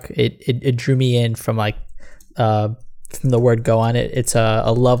the park. It drew me in from from the word go on it. It's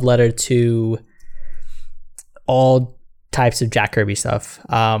a love letter to all types of Jack Kirby stuff,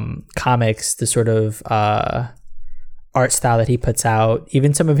 comics, the sort of art style that he puts out,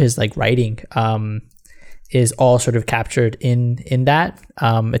 even some of his writing is all sort of captured in that.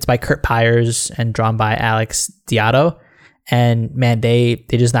 It's by Kurt Pyers and drawn by Alex Diato. And man, they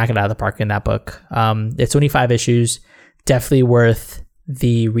just knock it out of the park in that book. It's only 5 issues, definitely worth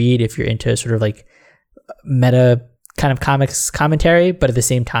the read if you're into sort of like meta kind of comics commentary, but at the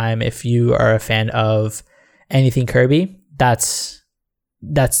same time, if you are a fan of anything Kirby, that's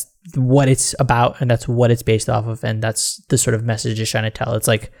what it's about, and that's what it's based off of, and that's the sort of message it's trying to tell. It's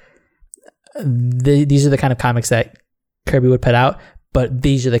like these are the kind of comics that Kirby would put out, but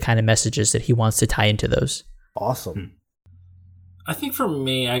these are the kind of messages that he wants to tie into those. Awesome. I think for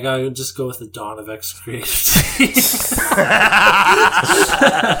me, I gotta just go with the Dawn of X creative team.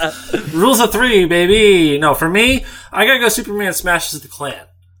 Rules of 3, baby. No, for me, I gotta go Superman Smashes the Klan.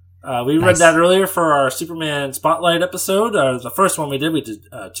 We read that earlier for our Superman Spotlight episode. The first one we did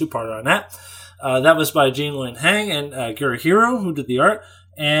a 2-parter on that. That was by Jean Lin Hang and Gary Hiro, who did the art.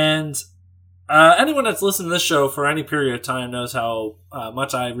 And anyone that's listened to this show for any period of time knows how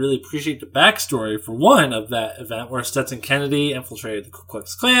much I really appreciate the backstory for one of that event where Stetson Kennedy infiltrated the Ku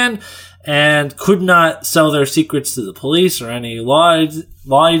Klux Klan and could not sell their secrets to the police or any law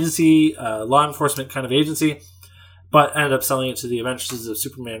enforcement kind of agency, but ended up selling it to the Adventures of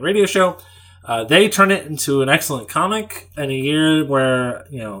Superman radio show. They turned it into an excellent comic in a year where,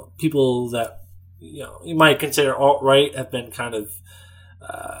 people that, you might consider alt-right have been kind of,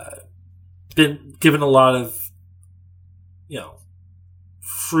 been given a lot of,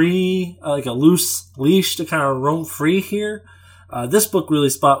 free, like a loose leash to kind of roam free here. This book really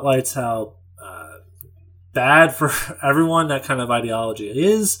spotlights how bad for everyone that kind of ideology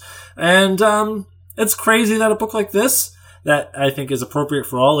is. And it's crazy that a book like this, that I think is appropriate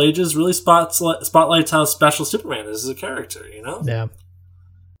for all ages, really spotlights how special Superman is as a character, Yeah.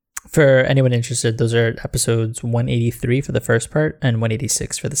 For anyone interested, those are episodes 183 for the first part and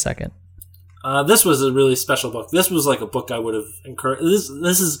 186 for the second. This was a really special book. This was like a book I would have encouraged.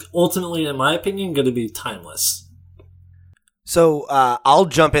 This is ultimately, in my opinion, going to be timeless. So I'll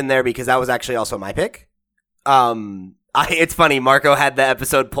jump in there because that was actually also my pick. It's funny, Marco had the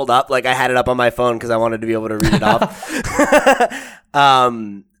episode pulled up. Like I had it up on my phone because I wanted to be able to read it off.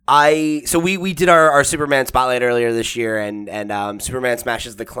 We did our Superman Spotlight earlier this year, and Superman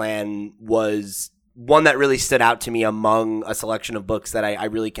Smashes the Klan was one that really stood out to me among a selection of books that I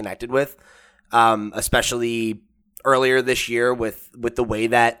really connected with. Especially earlier this year with the way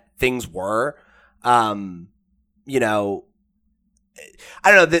that things were. I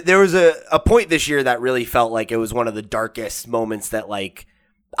don't know, there was a point this year that really felt like it was one of the darkest moments that like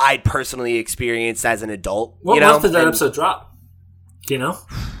I'd personally experienced as an adult. What month did that episode drop? Do you know?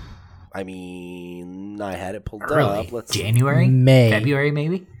 I mean, I had it pulled Early. up. January? May. February,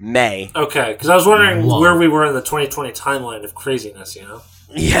 maybe? May. Okay, because I was wondering Whoa. where we were in the 2020 timeline of craziness,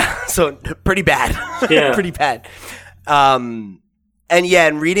 Yeah, so pretty bad. Yeah. Pretty bad. And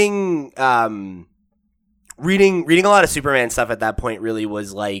reading a lot of Superman stuff at that point really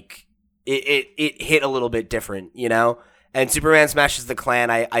was like it hit a little bit different, And Superman Smashes the Klan,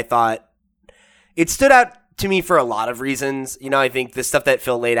 I thought it stood out to me for a lot of reasons. I think the stuff that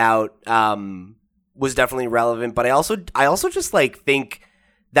Phil laid out was definitely relevant, but I also just like think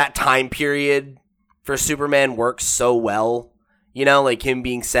that time period for Superman works so well. Like him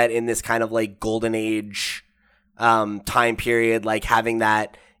being set in this kind of like golden age time period, like having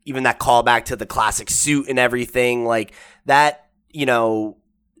that, even that callback to the classic suit and everything, like that,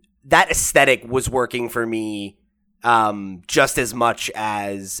 that aesthetic was working for me just as much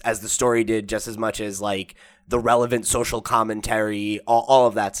as the story did, just as much as like the relevant social commentary, all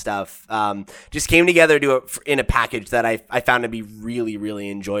of that stuff just came together in a package that I found to be really, really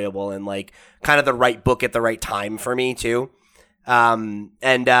enjoyable and like kind of the right book at the right time for me too.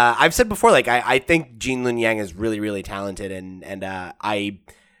 I've said before, like I think Jean Lin Yang is really, really talented, and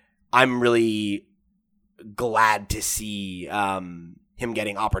I'm really glad to see him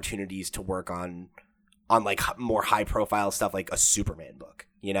getting opportunities to work on like more high profile stuff, like a Superman book.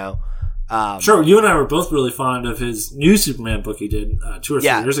 Sure, you and I were both really fond of his new Superman book he did 2 or 3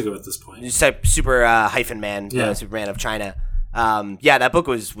 years ago at this point. Super hyphen man, Superman of China. That book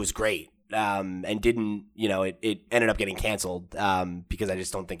was great. And didn't, it ended up getting canceled because I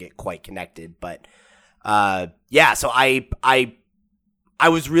just don't think it quite connected. But so I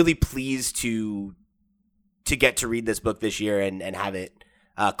was really pleased to get to read this book this year and have it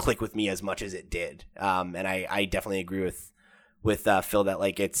click with me as much as it did. And I definitely agree with Phil that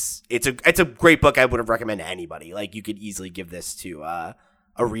like it's a great book. I would have recommended to anybody. Like you could easily give this to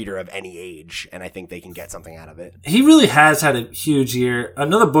a reader of any age, and I think they can get something out of it. He really has had a huge year.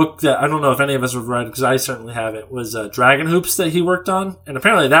 Another book that I don't know if any of us have read, because I certainly haven't, was Dragon Hoops that he worked on, and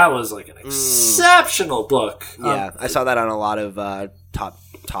apparently that was like an exceptional book. Yeah, I saw that on a lot of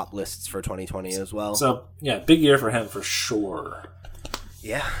top lists for 2020 as well. So yeah, big year for him for sure.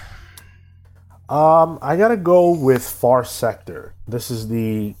 Yeah. I gotta go with Far Sector. This is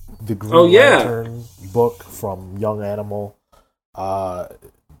the Green Oh, yeah. Lantern book from Young Animal.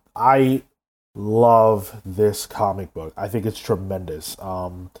 I love this comic book. I think it's tremendous.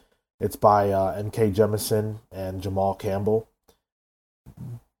 It's by N.K. Jemisin and Jamal Campbell.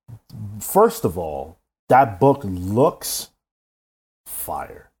 First of all, that book looks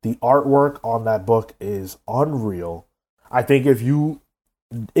fire. The artwork on that book is unreal. I think if you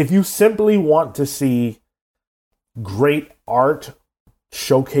simply want to see great art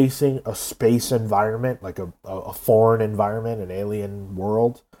showcasing a space environment, like a foreign environment, an alien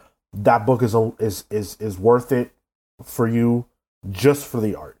world, that book is worth it for you just for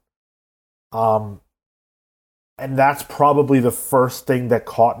the art. And that's probably the first thing that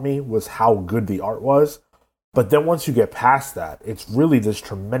caught me, was how good the art was. But then once you get past that, it's really this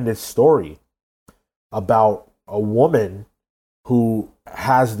tremendous story about a woman who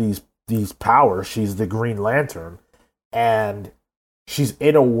has these powers. She's the Green Lantern, and she's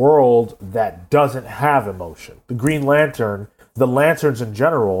in a world that doesn't have emotion. The Green Lantern, the lanterns in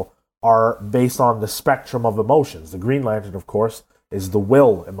general, are based on the spectrum of emotions. The Green Lantern, of course, is the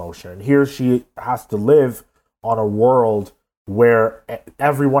will emotion. And here she has to live on a world where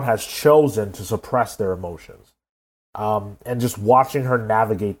everyone has chosen to suppress their emotions. And just watching her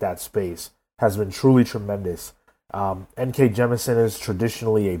navigate that space has been truly tremendous. N.K. Jemisin is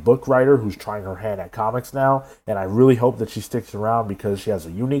traditionally a book writer who's trying her hand at comics now, and I really hope that she sticks around because she has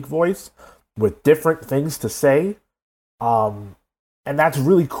a unique voice with different things to say. And that's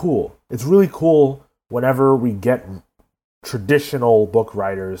really cool. It's really cool whenever we get traditional book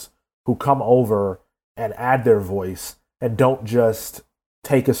writers who come over and add their voice and don't just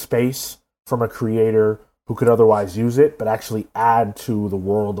take a space from a creator who could otherwise use it, but actually add to the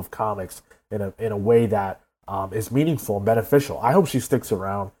world of comics in a way that is meaningful and beneficial. I hope she sticks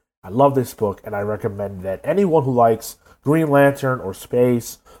around. I love this book, and I recommend that anyone who likes Green Lantern or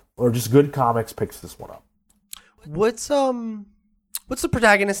space or just good comics picks this one up. What's the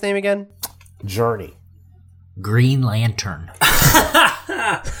protagonist's name again? Journey. Green Lantern.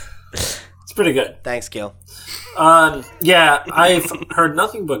 It's pretty good. Thanks, Gil. Yeah, I've heard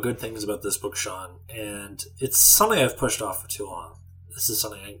nothing but good things about this book, Sean, and it's something I've pushed off for too long. This is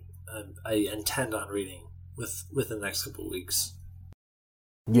something I intend on reading within the next couple of weeks.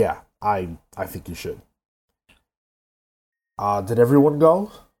 Yeah, I think you should. Did everyone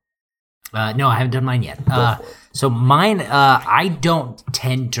go? No, I haven't done mine yet. So mine, I don't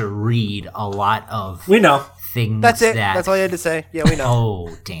tend to read a lot of We know. things. That's it. That's all you had to say. Yeah, we know.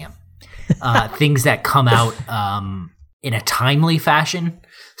 Oh, damn. Things that come out in a timely fashion.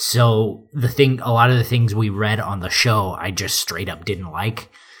 So a lot of the things we read on the show, I just straight up didn't like.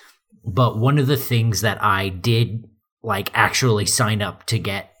 But one of the things that I did actually sign up to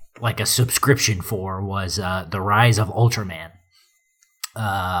get a subscription for was The Rise of Ultraman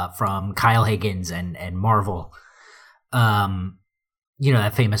from Kyle Higgins and Marvel.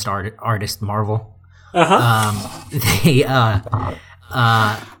 That famous artist Marvel.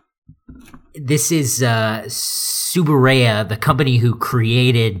 This is Subaraya, the company who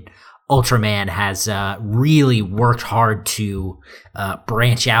created Ultraman, has really worked hard to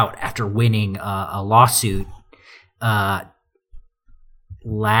branch out after winning a lawsuit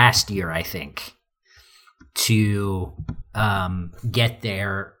last year, I think, to get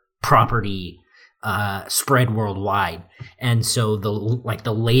their property spread worldwide. And so the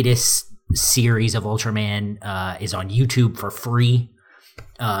latest series of Ultraman is on YouTube for free.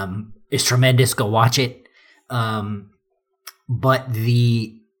 It's tremendous. Go watch it. But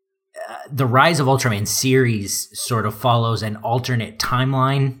the Rise of Ultraman series sort of follows an alternate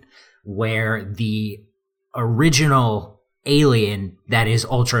timeline where the original alien that is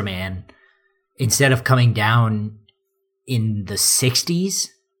Ultraman, instead of coming down in the 60s,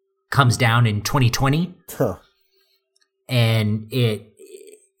 comes down in 2020. Huh. And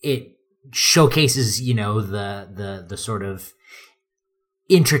it showcases, the sort of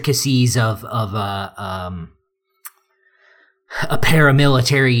intricacies of a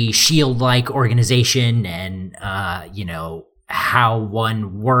paramilitary shield-like organization, and how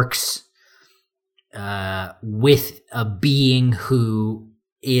one works with a being who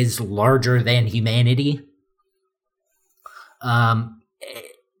is larger than humanity.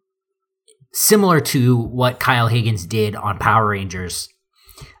 Similar to what Kyle Higgins did on Power Rangers,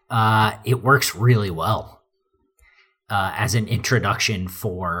 it works really well as an introduction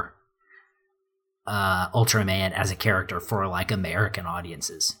for Ultraman as a character for American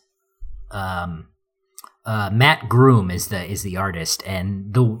audiences. Matt Groom is the artist,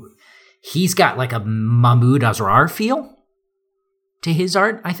 and he's got a Mahmoud Asrar feel to his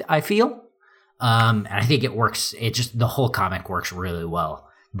art. I feel And I think it works. The whole comic works really well.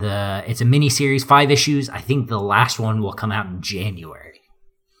 It's a mini series, 5 issues. I think the last one will come out in January.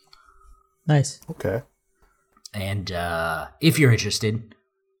 Nice. Okay. And if you're interested,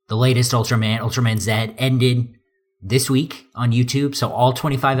 the latest Ultraman Z, ended this week on YouTube. So all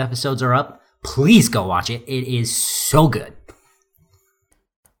 25 episodes are up. Please go watch it. It is so good.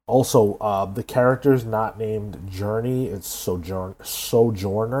 Also, the character's not named Journey. It's Sojourner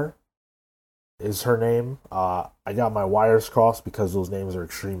is her name. I got my wires crossed because those names are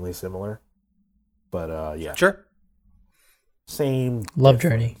extremely similar. But yeah. Sure. Same. Love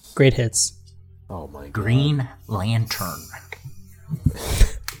difference. Journey. Great hits. Oh my god. Green Lantern.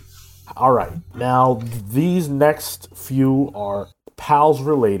 All right. Now, these next few are pals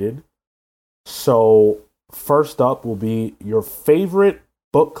related. So, first up will be your favorite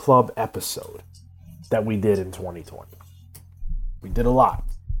book club episode that we did in 2020. We did a lot.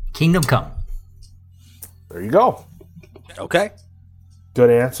 Kingdom Come. There you go. Okay. Good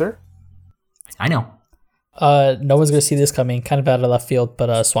answer. I know. No one's gonna see this coming. Kind of out of left field,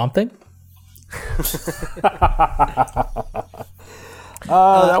 but Swamp Thing.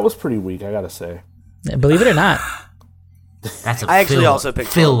 That was pretty weak, I gotta say. Believe it or not. That's a I actually Phil, also picked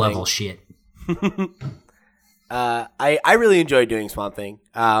Phil Swamp Thing. level shit. I really enjoyed doing Swamp Thing.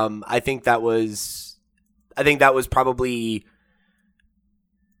 I think that was probably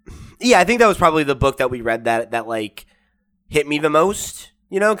the book that we read that like hit me the most,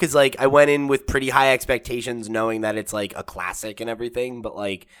 you know, because like I went in with pretty high expectations knowing that it's like a classic and everything, but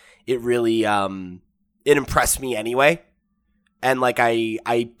like it really it impressed me anyway. And like I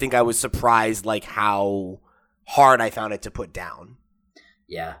think I was surprised like how hard I found it to put down.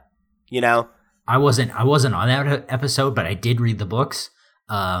 Yeah. You know? I wasn't on that episode, but I did read the books.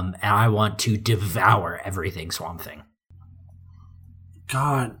 And I want to devour everything Swamp Thing.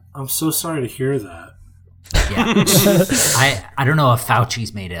 God, I'm so sorry to hear that. Yeah. I don't know if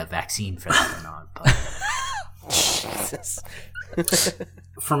Fauci's made a vaccine for that or not, but Jesus.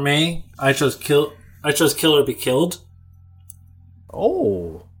 For me, I chose Kill or Be Killed.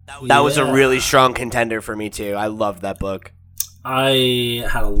 Oh. That was a really strong contender for me too. I loved that book. I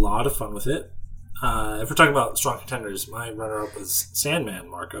had a lot of fun with it. If we're talking about strong contenders, my runner-up was Sandman,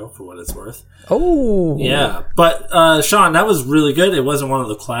 Marco, for what it's worth. Oh. Yeah, but Sean, that was really good. It wasn't one of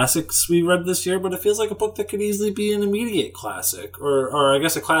the classics we read this year, but it feels like a book that could easily be an immediate classic, or I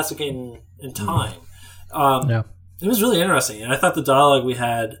guess a classic in time. Yeah. It was really interesting, and I thought the dialogue we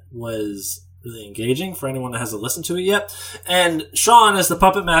had was really engaging for anyone that hasn't listened to it yet. And Sean, as the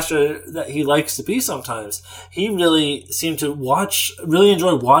puppet master that he likes to be sometimes, he really seemed to really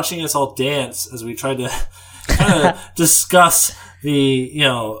enjoy watching us all dance as we tried to kind of discuss the,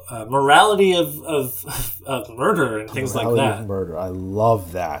 morality of murder and things like Morality that. of Murder. I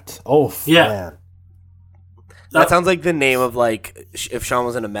love that. Oh, Yeah. man. That sounds like the name of like if Sean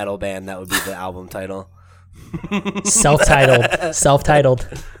was in a metal band, that would be the album title. Self-titled.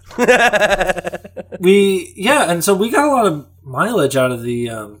 And so we got a lot of mileage out of the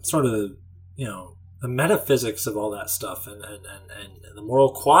sort of the metaphysics of all that stuff and the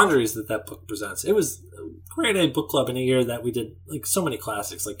moral quandaries that book presents. It was a grade A book club in a year that we did like so many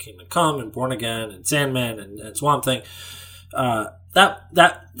classics like Kingdom Come and Born Again and Sandman and Swamp Thing.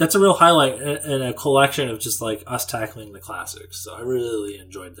 That's a real highlight in a collection of just like us tackling the classics. So I really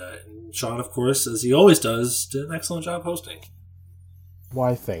enjoyed that. And Sean, of course, as he always does, did an excellent job hosting.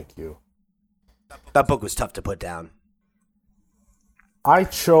 Why, thank you. That book was tough to put down. I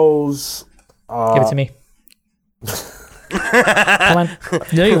chose... Give it to me. Come on.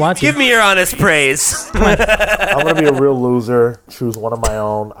 No, you want to. Give me your honest praise. I'm going to be a real loser. Choose one of my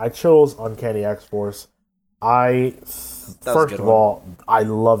own. I chose Uncanny X-Force. First of all, I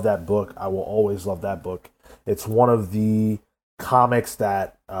love that book. I will always love that book. It's one of the comics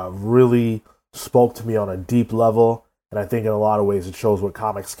that really spoke to me on a deep level, and I think in a lot of ways it shows what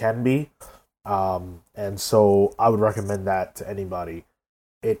comics can be. And so I would recommend that to anybody.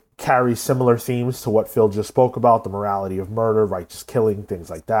 It carries similar themes to what Phil just spoke about, the morality of murder, righteous killing, things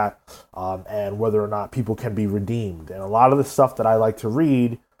like that, and whether or not people can be redeemed. And a lot of the stuff that I like to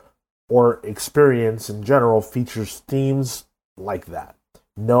read or experience in general features themes like that.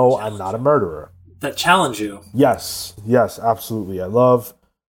 No, I'm not a murderer. That challenge you. Yes, absolutely. I love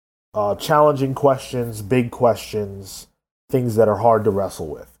challenging questions, big questions, things that are hard to wrestle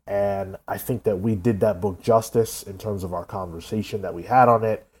with. And I think that we did that book justice in terms of our conversation that we had on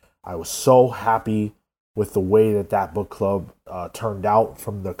it. I was so happy with the way that book club turned out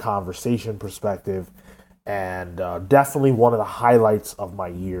from the conversation perspective, and definitely one of the highlights of my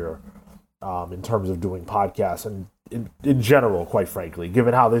year in terms of doing podcasts. And in general, quite frankly.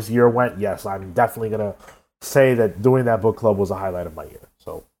 Given how this year went, yes, I'm definitely going to say that doing that book club was a highlight of my year.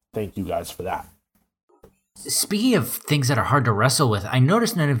 So thank you guys for that. Speaking of things that are hard to wrestle with, I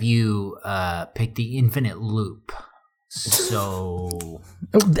noticed none of you picked the Infinite Loop. So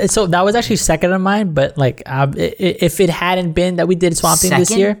that was actually second on mine, but like if it hadn't been that we did Swamp Thing this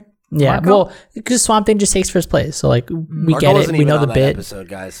Second? year, yeah, Marco? well, because Swamp Thing just takes first place, so like we Marco get it, wasn't we even know on the that bit. episode,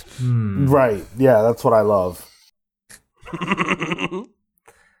 guys. Right. Yeah, that's what I love.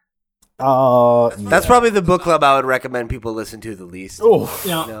 That's probably the book club I would recommend people listen to the least. Oh, You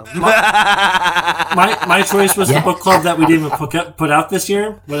know, No. my choice was Yeah. the book club that we didn't even put out this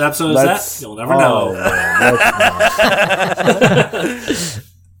year. What episode is Let's- that? You'll never know. man, let's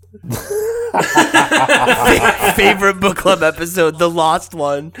not. Favorite book club episode, the lost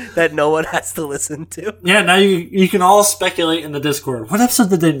one that no one has to listen to. Yeah, now you can all speculate in the Discord. What episode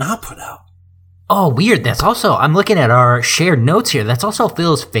did they not put out? Oh, weird. That's also, I'm looking at our shared notes here. That's also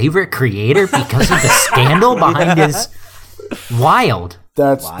Phil's favorite creator because of the scandal behind his wild.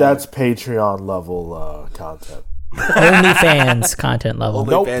 That's Patreon level content. OnlyFans content level.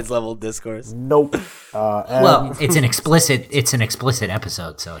 Nope. OnlyFans level discourse. Nope. And Well, it's an explicit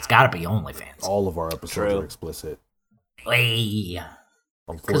episode, so it's got to be OnlyFans. all of our episodes True. are explicit.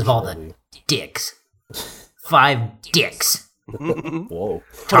 Because of all the Unfortunately. dicks. 5 dicks. Whoa.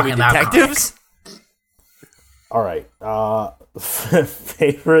 Talking about detectives? All right.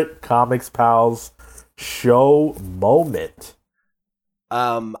 Favorite Comics Pals show moment.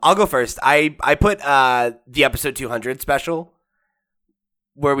 I'll go first. I put the episode 200 special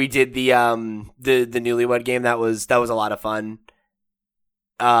where we did the Newlywed Game. That was a lot of fun.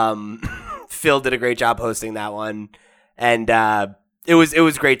 Phil did a great job hosting that one, and it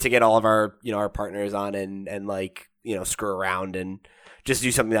was great to get all of our our partners on and like screw around and just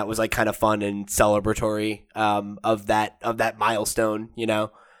do something that was like kind of fun and celebratory of that milestone.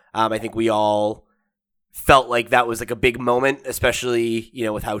 I think we all felt like that was like a big moment, especially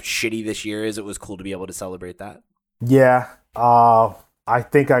with how shitty this year is. It was cool to be able to celebrate that. Yeah. I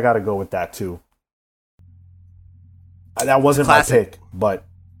think I got to go with that too. That wasn't my Classic. pick, but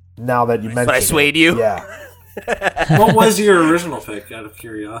now that you mentioned But I swayed it, you? Yeah. What was your original pick, out of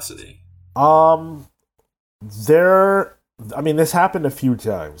curiosity? This happened a few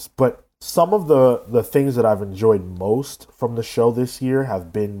times, but some of the things that I've enjoyed most from the show this year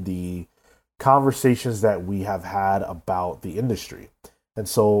have been the conversations that we have had about the industry. And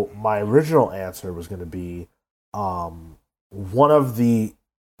so my original answer was going to be one of the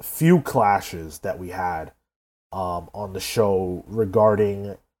few clashes that we had on the show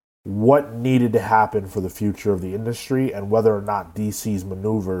regarding what needed to happen for the future of the industry and whether or not DC's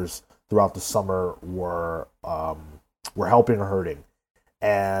maneuvers throughout the summer were helping or hurting.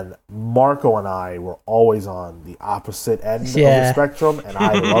 And Marco and I were always on the opposite end of the spectrum, and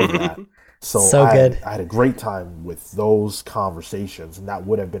I love that. So good. I had a great time with those conversations, and that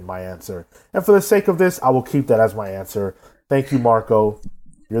would have been my answer. And for the sake of this, I will keep that as my answer. Thank you, Marco.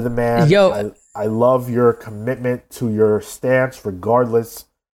 You're the man. Yo. I love your commitment to your stance, regardless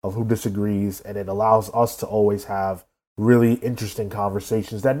of who disagrees, and it allows us to always have really interesting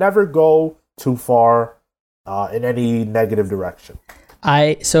conversations that never go too far in any negative direction.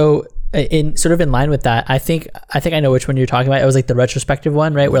 In sort of in line with that, I think I know which one you're talking about. It was like the retrospective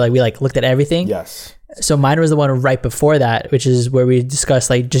one, right? Where like we like looked at everything. Yes. So mine was the one right before that, which is where we discussed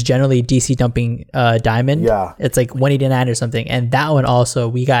like just generally DC dumping Diamond. Yeah. It's like 189 or something. And that one also,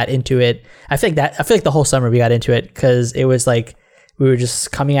 we got into it. I feel like the whole summer we got into it because it was like we were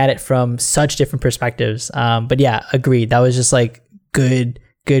just coming at it from such different perspectives. But yeah, agreed. That was just like good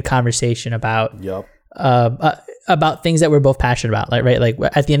conversation about Yep. about things that we're both passionate about, like, right? Like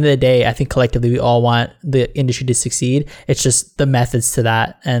at the end of the day, I think collectively we all want the industry to succeed. It's just the methods to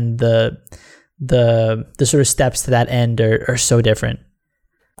that and the sort of steps to that end are so different.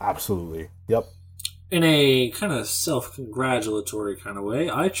 Absolutely. Yep. In a kind of self-congratulatory kind of way,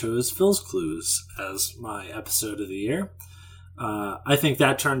 I chose Phil's Clues as my episode of the year. I think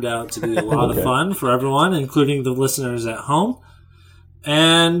that turned out to be a lot of fun for everyone, including the listeners at home.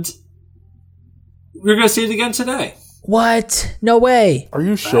 And we're going to see it again today. What? No way. Are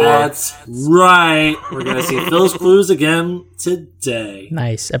you sure? That's right. We're going to see Phil's Clues again today.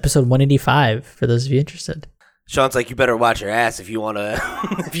 Nice. Episode 185 for those of you interested. Sean's like, you better watch your ass if you want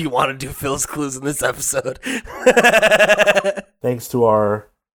to do Phil's Clues in this episode. Thanks to our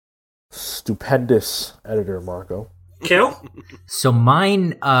stupendous editor, Marco. Kale? So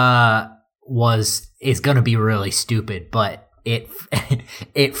mine is going to be really stupid, but it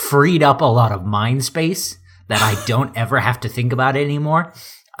freed up a lot of mind space that I don't ever have to think about it anymore.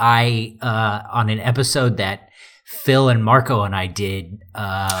 On an episode that Phil and Marco and I did,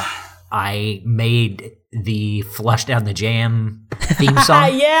 I made the Flush Down the Jam theme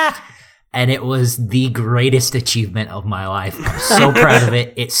song. Yeah. And it was the greatest achievement of my life. I'm so proud of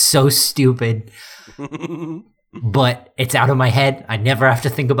it. It's so stupid. But it's out of my head. I never have to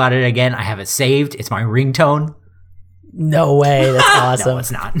think about it again. I have it saved. It's my ringtone. No way. That's awesome. No,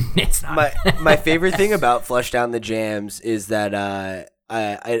 it's not. It's not. My favorite thing about Flush Down the Jams is that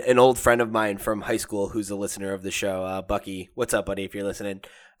an old friend of mine from high school who's a listener of the show, Bucky. What's up, buddy? If you're listening,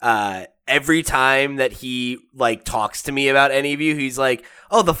 every time that he like talks to me about any of you, he's like,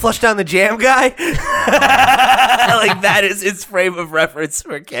 "Oh, the Flush Down the Jam guy." Like that is his frame of reference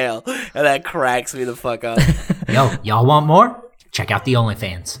for Kale, and that cracks me the fuck up. Yo, y'all want more? Check out the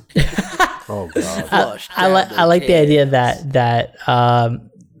OnlyFans. Oh god. I like the idea that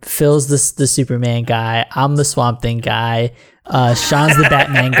Phil's the Superman guy, I'm the Swamp Thing guy, Sean's the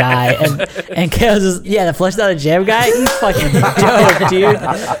Batman guy, and Kale's just, the Flush Down the Jam guy. He's fucking dope,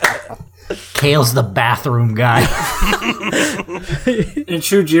 dude. Kale's the bathroom guy. In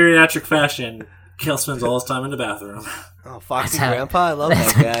true geriatric fashion, Kale spends all his time in the bathroom. Oh, Foxy Grandpa, I love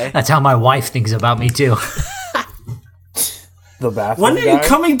that guy. That's how my wife thinks about me too. The bathroom When are you guy?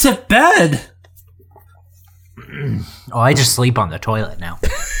 coming to bed? Oh, I just sleep on the toilet now.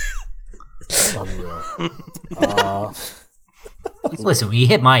 Unreal. Listen, when you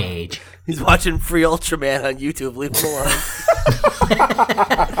hit my age, He's watching Free Ultraman on YouTube. Leave him alone.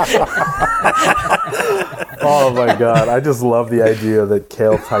 Oh my god, I just love the idea that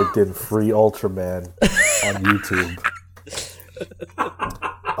Kale typed in free Ultraman on YouTube.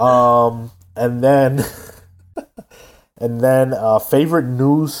 And then favorite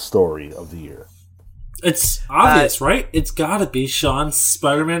news story of the year. It's obvious, right? It's gotta be Sean's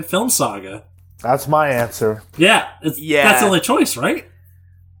Spider-Man film saga. That's my answer. Yeah, Yeah. That's the only choice, right?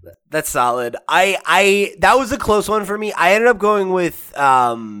 That's solid. I that was a close one for me. I ended up going with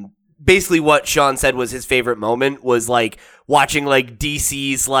basically what Sean said was his favorite moment was like watching like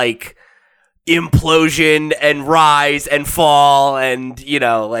DC's like implosion and rise and fall and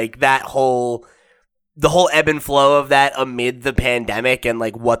like the whole ebb and flow of that amid the pandemic and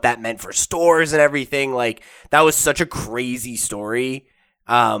like what that meant for stores and everything. Like that was such a crazy story.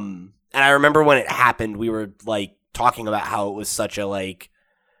 And I remember when it happened, we were like talking about how it was such a like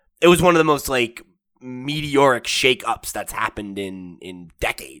it was one of the most like meteoric shakeups that's happened in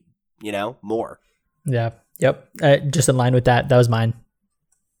decade, more. Yeah. Yep. Just in line with that. That was mine.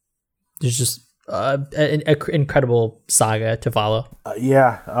 There's just an incredible saga to follow.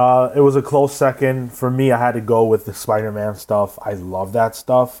 It was a close second. For me, I had to go with the Spider-Man stuff. I love that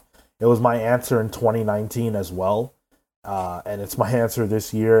stuff. It was my answer in 2019 as well. And it's my answer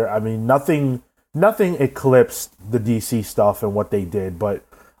this year. I mean, nothing eclipsed the DC stuff and what they did, but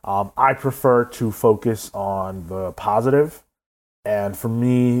I prefer to focus on the positive. And for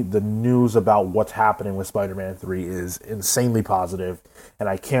me, the news about what's happening with Spider-Man 3 is insanely positive, and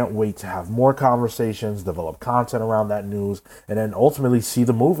I can't wait to have more conversations, develop content around that news, and then ultimately see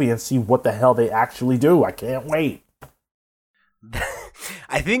the movie and see what the hell they actually do. I can't wait.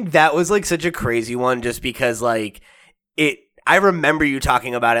 I think that was like such a crazy one just because like I remember you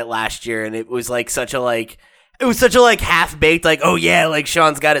talking about it last year and it was such a half-baked, like, oh yeah, like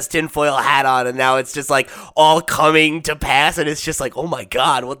Sean's got his tinfoil hat on and now it's just like all coming to pass and it's just like, oh my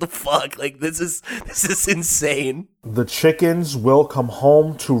god, what the fuck? Like this is insane. The chickens will come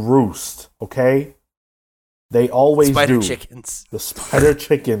home to roost, okay? They always Spider do. chickens. The spider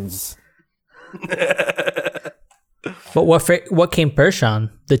chickens. But what came first, Sean?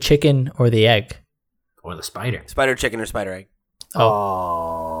 The chicken or the egg? or the spider. Spider chicken or spider egg?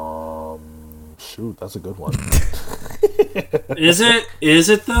 Shoot, that's a good one. Is it? Is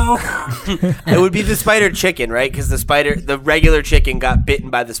it though? It would be the spider chicken, right? Because the regular chicken got bitten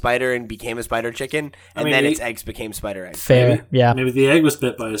by the spider and became a spider chicken, and then its eggs became spider eggs. Fair, yeah. Maybe the egg was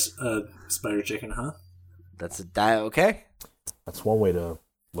bit by a spider chicken, huh? That's a okay. That's one way to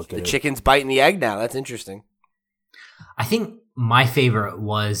look at The it. chicken's biting the egg now. That's interesting. I think my favorite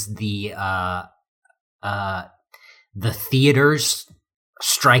was the theaters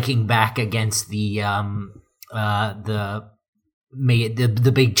striking back against the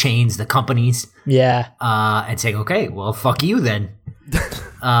big chains, the companies, Yeah. and saying, okay, well, fuck you then.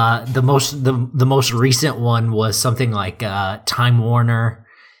 The most recent one was something like Time Warner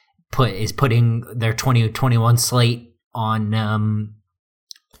is putting their 2021 slate on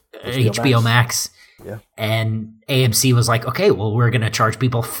HBO Max. Yeah. And AMC was like, okay, well, we're going to charge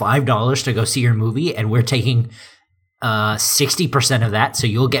people $5 to go see your movie, and we're taking 60% of that, so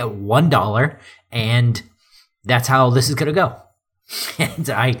you'll get $1, and that's how this is going to go. And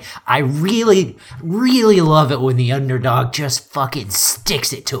I really, really love it when the underdog just fucking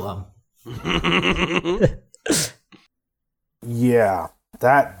sticks it to him. Yeah,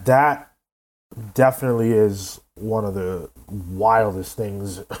 that definitely is one of the wildest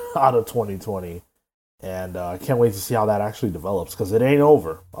things out of 2020. And I can't wait to see how that actually develops, because it ain't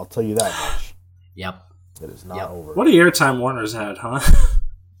over. I'll tell you that much. Yep. It is not over. What a airtime Warner's had, huh?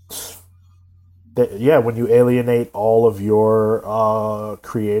 Yeah, when you alienate all of your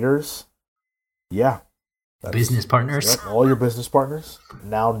creators, yeah. Business partners. Yep, all your business partners.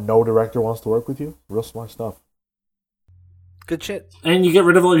 Now no director wants to work with you. Real smart stuff. Good shit. And you get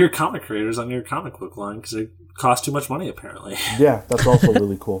rid of all your comic creators on your comic book line because it costs too much money, apparently. Yeah, that's also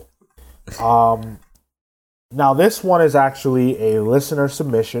really cool. Now this one is actually a listener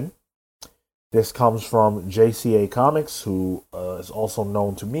submission. This comes from JCA Comics, who is also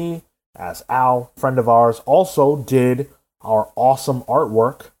known to me as Al, friend of ours. Also did our awesome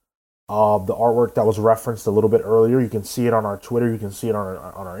artwork. The artwork that was referenced a little bit earlier. You can see it on our Twitter. You can see it on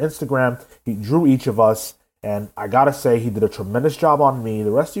our Instagram. He drew each of us. And I gotta say, he did a tremendous job on me.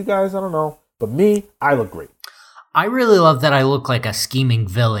 The rest of you guys, I don't know. But me, I look great. I really love that I look like a scheming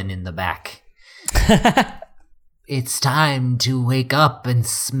villain in the back. It's time to wake up and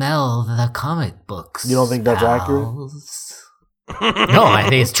smell the comic books. You don't think that's accurate? No, I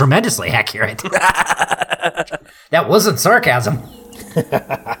think it's tremendously accurate. That wasn't sarcasm.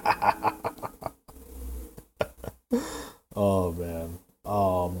 Oh, man.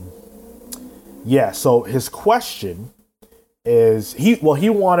 Yeah, so his question is, he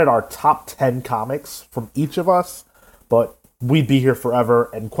wanted our top 10 comics from each of us, but we'd be here forever,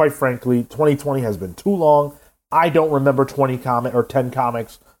 and quite frankly, 2020 has been too long. I don't remember 10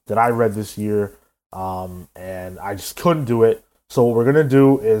 comics that I read this year, and I just couldn't do it. So what we're going to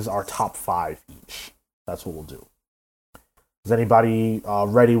do is our top 5 each. That's what we'll do. Is anybody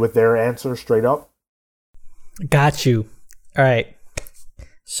ready with their answer straight up? Got you. All right.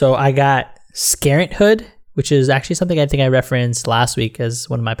 So I got Scarenthood, which is actually something I think I referenced last week as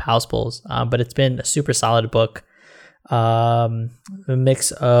one of my Pals pulls, but it's been a super solid book. A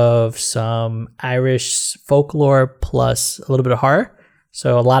mix of some Irish folklore plus a little bit of horror.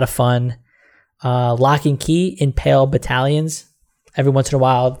 So a lot of fun. Lock and Key in Pale Battalions. Every once in a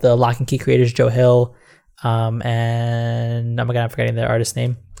while, the Lock and Key creators, Joe Hill, and oh my god, I'm forgetting the artist's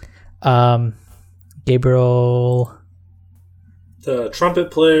name. Gabriel. The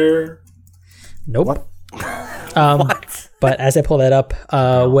trumpet player. Nope. What? What? But as I pull that up,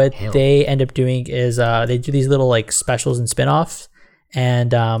 what Hill. they end up doing is they do these little like specials and spin-offs,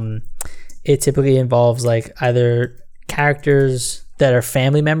 and it typically involves like either characters that are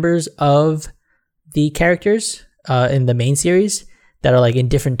family members of the characters in the main series that are like in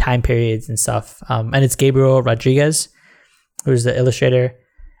different time periods and stuff. And it's Gabriel Rodriguez, who's the illustrator.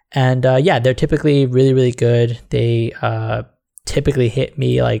 And yeah, they're typically really, really good. They typically hit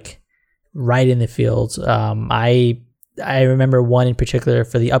me like right in the fields. I remember one in particular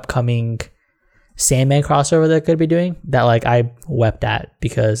for the upcoming Sandman crossover that I could be doing that like I wept at,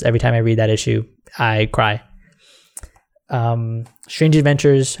 because every time I read that issue, I cry. Strange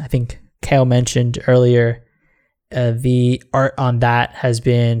Adventures, I think Kale mentioned earlier, the art on that has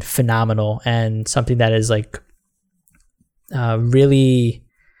been phenomenal and something that is like really,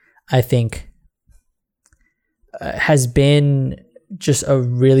 I think, has been just a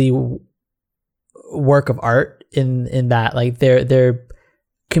really work of art in that like they're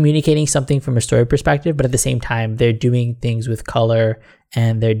communicating something from a story perspective, but at the same time they're doing things with color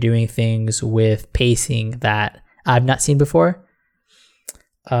and they're doing things with pacing that I've not seen before.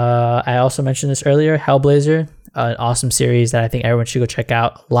 I also mentioned this earlier, Hellblazer, an awesome series that I think everyone should go check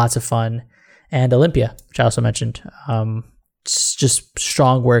out. Lots of fun. And Olympia, which I also mentioned. It's just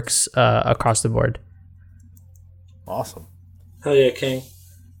strong works across the board. Awesome. Hell yeah, King.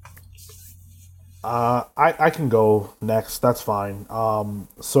 I can go next. That's fine.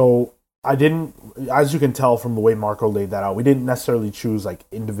 So I didn't, as you can tell from the way Marco laid that out, we didn't necessarily choose like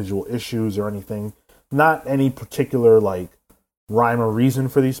individual issues or anything. Not any particular like rhyme or reason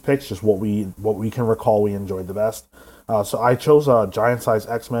for these picks. Just what we can recall we enjoyed the best. So I chose Giant Size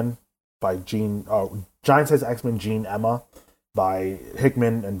X-Men by Giant Size X-Men Gene Emma by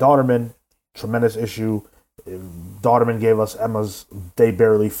Hickman and Dauterman. Tremendous issue. Dauterman gave us Emma's They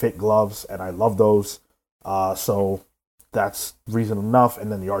Barely Fit gloves, and I love those. So that's reason enough.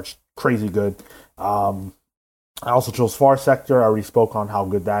 And then the art's crazy good. I also chose Far Sector. I already spoke on how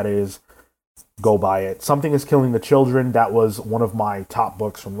good that is. Go buy it. Something is Killing the Children. That was one of my top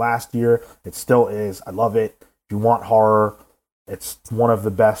books from last year. It still is. I love it. If you want horror, it's one of the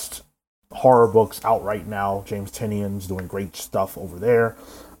best horror books out right now. James Tinian's doing great stuff over there.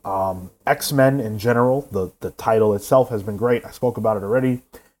 X-Men in general, the title itself has been great. I spoke about it already.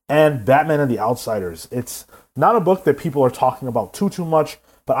 And Batman and the Outsiders. It's not a book that people are talking about too much,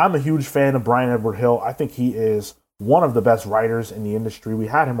 but I'm a huge fan of Brian Edward Hill. I think he is one of the best writers in the industry. We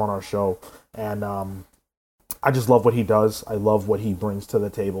had him on our show, and I just love what he does. I love what he brings to the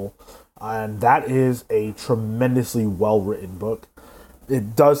table. And that is a tremendously well-written book.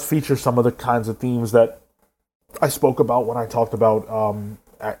 It does feature some of the kinds of themes that I spoke about when I talked about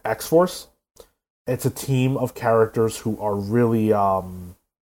X-Force. It's a team of characters who are really,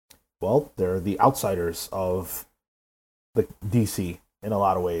 they're the outsiders of the DC in a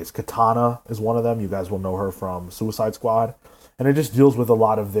lot of ways. Katana is one of them. You guys will know her from Suicide Squad. And it just deals with a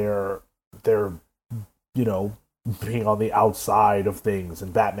lot of their being on the outside of things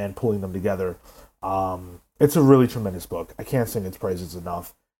and Batman pulling them together. It's a really tremendous book. I can't sing its praises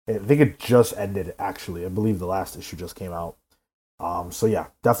enough. I think it just ended, actually. I believe the last issue just came out. So yeah,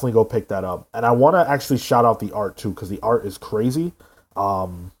 definitely go pick that up. And I want to actually shout out the art too, because the art is crazy.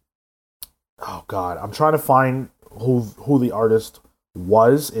 Oh God, I'm trying to find who the artist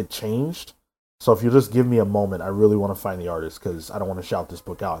was. It changed. So if you just give me a moment, I really want to find the artist, because I don't want to shout this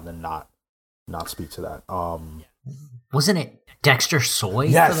book out and then not speak to that. Wasn't it Dexter Soy?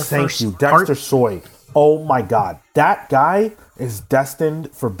 Yes, thank you, Dexter Soy. Oh my God, that guy is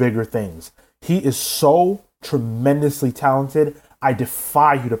destined for bigger things. He is so tremendously talented. I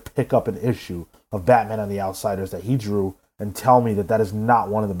defy you to pick up an issue of Batman and the Outsiders that he drew and tell me that is not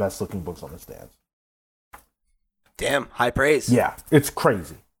one of the best looking books on the stands. Damn, high praise. Yeah, it's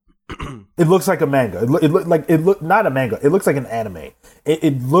crazy. It looks like a manga. Not a manga. It looks like an anime.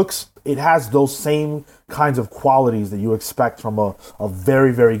 It has those same kinds of qualities that you expect from a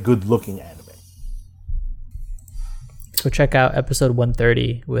very, very good looking anime. Go check out episode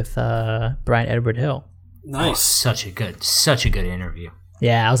 130 with Brian Edward Hill. Nice. Oh, such a good interview.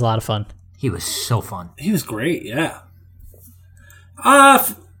 Yeah, that was a lot of fun. He was so fun. He was great, yeah.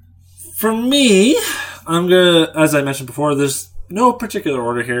 For me, I'm gonna, as I mentioned before, there's no particular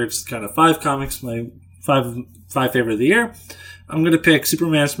order here. It's kind of 5 comics, my five favorite of the year. I'm gonna pick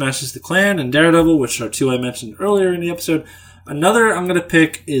Superman Smashes the Klan and Daredevil, which are 2 I mentioned earlier in the episode. Another I'm gonna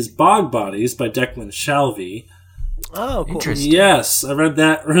pick is Bog Bodies by Declan Shalvey. Oh, cool. Interesting. Yes, I read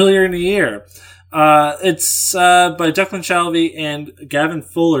that earlier in the year. It's by Declan Shalvey and Gavin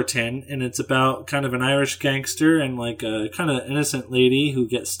Fullerton, and it's about kind of an Irish gangster and like a kind of innocent lady who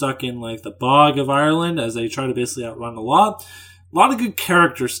gets stuck in like the bog of Ireland as they try to basically outrun the law. A lot of good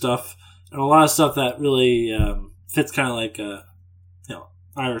character stuff and a lot of stuff that really fits kind of like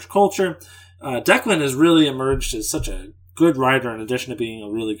Irish culture. Declan has really emerged as such a good writer in addition to being a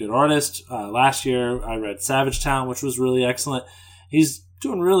really good artist. Last year I read Savage Town, which was really excellent. He's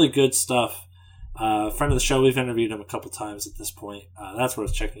doing really good stuff. Friend of the show, we've interviewed him a couple times at this point. That's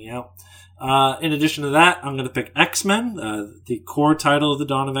worth checking out. In addition to that, I'm going to pick X-Men, the core title of the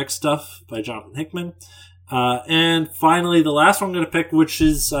Dawn of X stuff by Jonathan Hickman. And finally, the last one I'm going to pick, which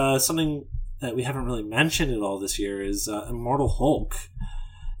is something that we haven't really mentioned at all this year, is Immortal Hulk.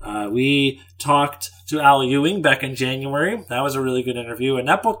 We talked to Al Ewing back in January. That was a really good interview. And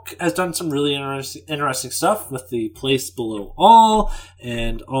that book has done some really interesting stuff with the place below all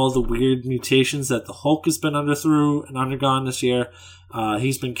and all the weird mutations that the Hulk has been undergone this year.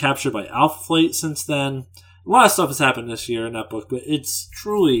 He's been captured by Alpha Flight since then. A lot of stuff has happened this year in that book, but it's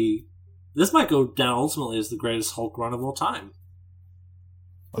truly, this might go down ultimately as the greatest Hulk run of all time.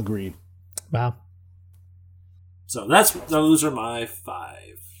 Agreed. Wow. So those are my 5.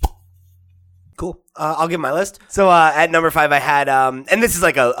 Cool. I'll give my list. So at number 5, I had, and this is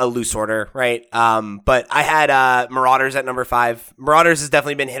like a loose order, right? But I had Marauders at number 5. Marauders has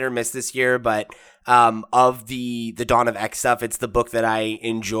definitely been hit or miss this year, but of the Dawn of X stuff, it's the book that I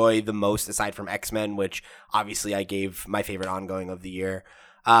enjoy the most aside from X-Men, which obviously I gave my favorite ongoing of the year.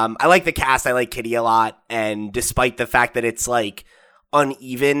 I like the cast. I like Kitty a lot. And despite the fact that it's like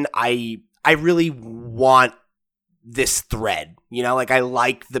uneven, I really want this thread, like I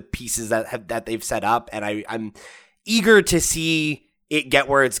like the pieces that they've set up, and I'm eager to see it get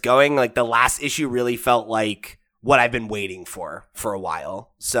where it's going. Like the last issue really felt like what I've been waiting for a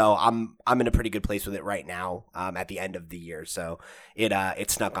while. So I'm in a pretty good place with it right now at the end of the year. So it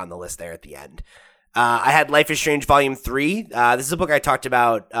snuck on the list there at the end. I had Life is Strange Volume 3. This is a book I talked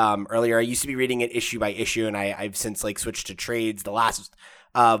about earlier. I used to be reading it issue by issue, and I've since like switched to trades. The last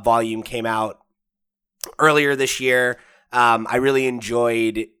volume came out earlier this year. I really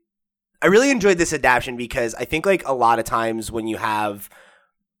enjoyed this adaptation because I think like a lot of times when you have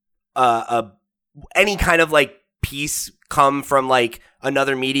any kind of like piece come from like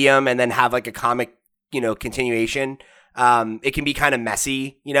another medium and then have like a comic, continuation. It can be kind of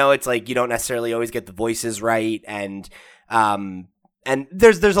messy, it's like you don't necessarily always get the voices right. And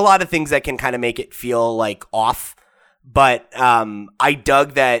there's a lot of things that can kind of make it feel like off. But I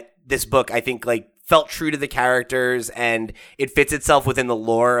dug that this book, I think, like felt true to the characters and it fits itself within the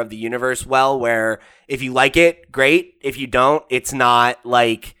lore of the universe well, where if you like it, great. If you don't, it's not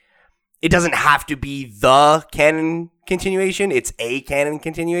like, it doesn't have to be the canon continuation. It's a canon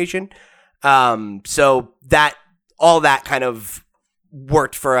continuation. So that, all that kind of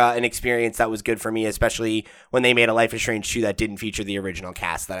worked for an experience that was good for me, especially when they made a Life is Strange 2 that didn't feature the original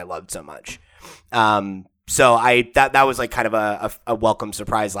cast that I loved so much. So that was like kind of a welcome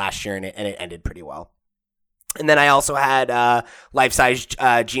surprise last year, and it ended pretty well. And then I also had giant-size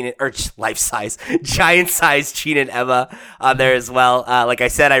Gene and Emma on there as well. Like I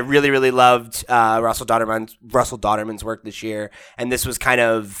said, I really loved Russell Dauterman's work this year, and this was kind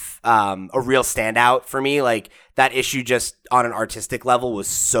of a real standout for me. Like that issue, just on an artistic level, was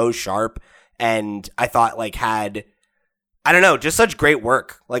so sharp, and I thought like had, I don't know, just such great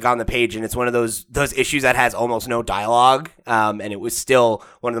work like on the page. And it's one of those issues that has almost no dialogue, and it was still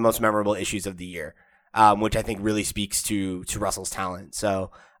one of the most memorable issues of the year. Which I think really speaks to Russell's talent.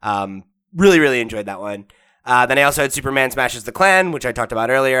 So, really enjoyed that one. Then I also had Superman Smashes the Klan, which I talked about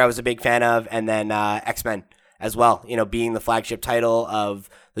earlier. I was a big fan of, and then X-Men as well. Being the flagship title of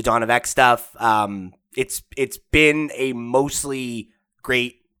the Dawn of X stuff. It's been a mostly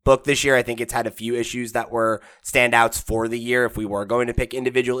great book this year. I think it's had a few issues that were standouts for the year. If we were going to pick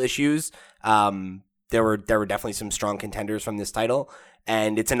individual issues, there were definitely some strong contenders from this title.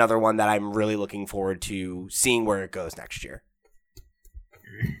 And it's another one that I'm really looking forward to seeing where it goes next year.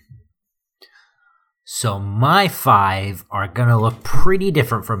 So my 5 are gonna look pretty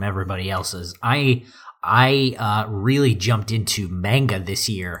different from everybody else's. I really jumped into manga this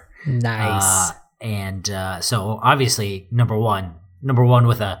year. Nice. So obviously number one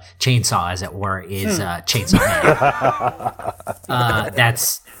with a chainsaw, as it were, is Chainsaw Man.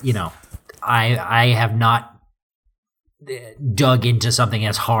 That's, I have not dug into something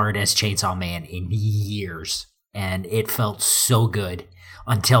as hard as Chainsaw Man in years, and it felt so good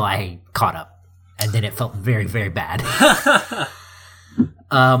until I caught up, and then it felt very, very bad.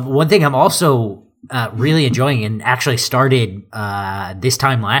 One thing I'm also really enjoying, and actually started this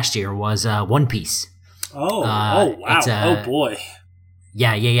time last year, was One Piece. Oh wow! Oh boy!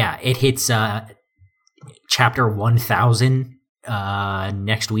 Yeah. It hits chapter 1000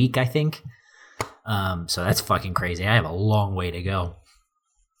 next week, I think. So that's fucking crazy. I have a long way to go.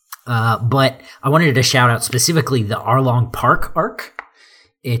 But I wanted to shout out specifically the Arlong Park arc.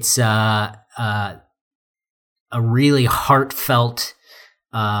 It's a really heartfelt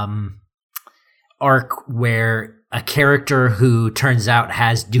arc where a character who turns out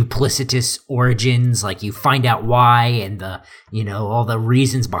has duplicitous origins, like you find out why and the, all the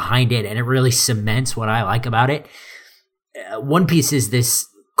reasons behind it, and it really cements what I like about it. One Piece is this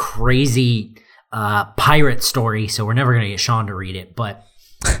crazy pirate story, so we're never going to get Sean to read it, but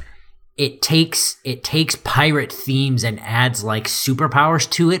it takes pirate themes and adds like superpowers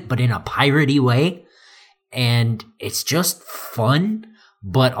to it, but in a piratey way, and it's just fun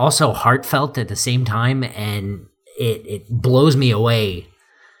but also heartfelt at the same time, and it blows me away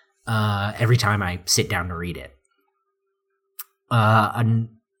every time I sit down to read it.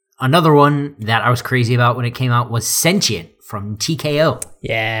 Another one that I was crazy about when it came out was Sentient from TKO.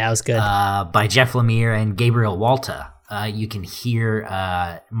 Yeah, that was good. By Jeff Lemire and Gabriel Walta. You can hear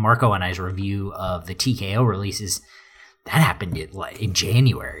Marco and I's review of the TKO releases. That happened in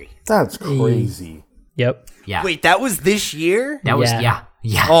January. That's crazy. Yep. Yeah. Wait, that was this year? That was yeah.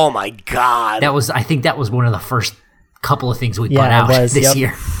 Oh my god. I think that was one of the first couple of things we put out this year.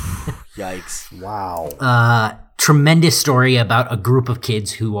 Yikes. Wow. Tremendous story about a group of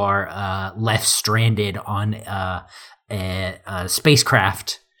kids who are left stranded on a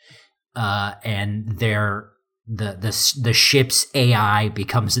spacecraft, and the ship's AI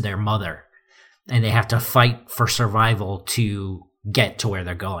becomes their mother, and they have to fight for survival to get to where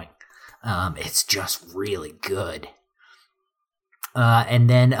they're going. It's just really good. And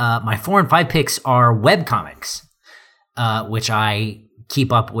then my 4 and 5 picks are webcomics, which I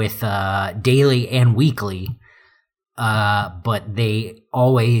keep up with daily and weekly, but they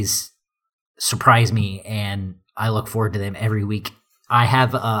always surprise me, and I look forward to them every week. I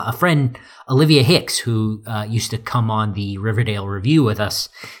have a friend, Olivia Hicks, who used to come on the Riverdale Review with us.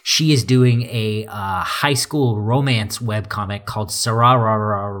 She is doing a high school romance webcomic called Sarah.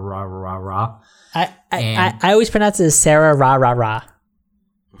 I always pronounce it as Sarah Ra Ra Ra.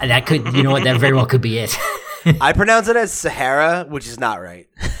 That could, that very well could be it. I pronounce it as Sahara, which is not right.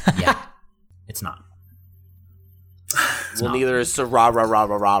 Yeah, it's not. Well, neither is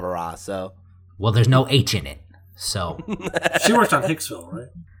Sarah, so. Well, there's no H in it, so. She worked on Hicksville, right?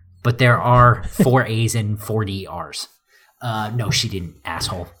 But there are 4 A's and 40 R's. No, she didn't,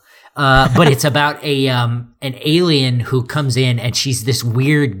 asshole. But it's about an alien who comes in, and she's this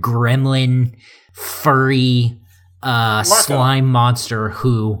weird gremlin, furry slime monster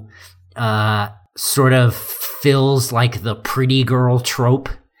who sort of fills like the pretty girl trope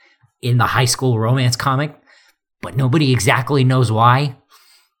in the high school romance comic, but nobody exactly knows why.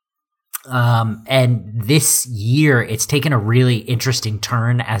 And this year, it's taken a really interesting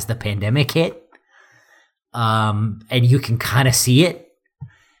turn as the pandemic hit. And you can kind of see it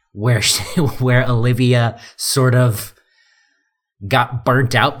where Olivia sort of got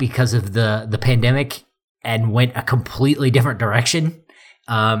burnt out because of the pandemic and went a completely different direction.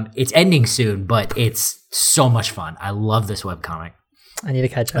 It's ending soon, but it's so much fun. I love this webcomic. I need to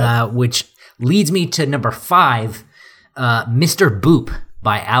catch up. Which leads me to number 5, Mr. Boop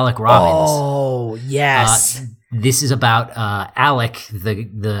by Alec Robbins. Oh, yes. This is about Alec,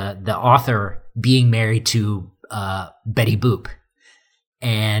 the author, being married to Betty Boop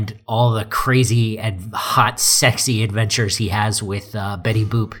and all the crazy and hot, sexy adventures he has with Betty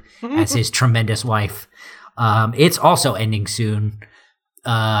Boop as his tremendous wife. It's also ending soon.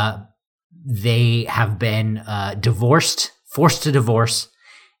 They have been forced to divorce,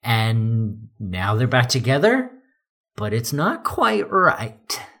 and now they're back together, but it's not quite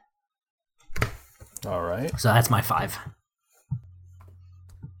right. All right. So that's my 5.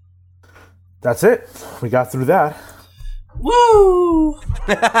 That's it. We got through that. Woo!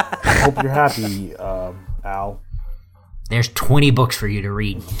 I hope you're happy, Al. There's 20 books for you to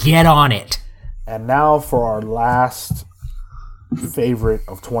read. Get on it. And now for our last favorite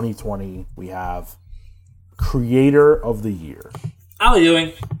of 2020, we have Creator of the Year. Al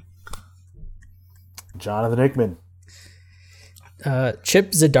Ewing. Jonathan Hickman.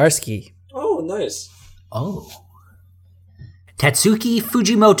 Chip Zdarsky. Oh, nice. Oh. Tatsuki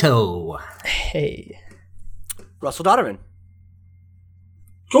Fujimoto. Hey. Russell Donovan.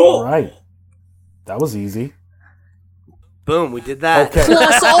 Cool. All right. That was easy. Boom, we did that. Okay.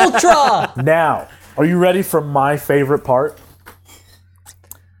 Plus Ultra. Now, are you ready for my favorite part?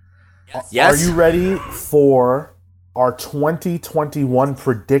 Yes. Are you ready for our 2021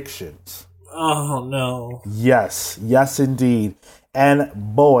 predictions? Oh, no. Yes. Yes, indeed. And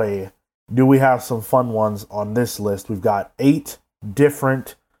boy, do we have some fun ones on this list. We've got 8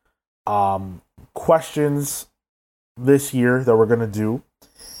 different questions this year that we're going to do.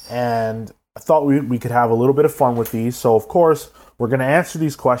 And I thought we could have a little bit of fun with these. So, of course, we're going to answer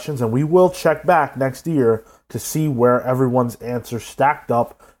these questions, and we will check back next year to see where everyone's answers stacked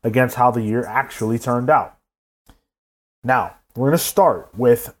up against how the year actually turned out. Now, we're going to start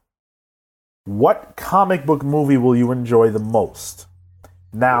with, what comic book movie will you enjoy the most?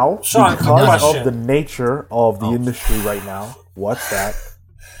 Now, Sean, because question. of the nature of the industry right now, what's that?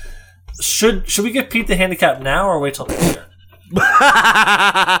 Should we get Pete the handicap now or wait till next year?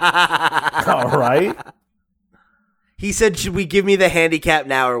 All right. He said, should we give me the handicap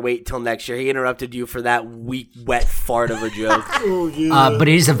now or wait till next year? He interrupted you for that weak, wet fart of a joke. But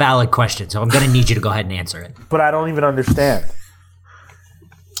it is a valid question, so I'm going to need you to go ahead and answer it. But I don't even understand.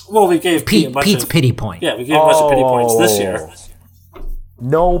 Well, we gave Pete a bunch Pete's of pity point. Yeah, we gave a bunch of pity points this year.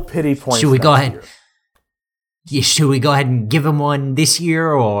 No pity points. Should we go next ahead? year. Yeah, should we go ahead and give him one this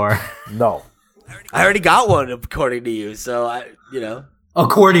year, or No. I already got one, according to you, so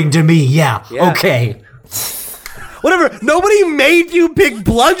according to me? Yeah. Yeah. Okay. Whatever. Nobody made you pick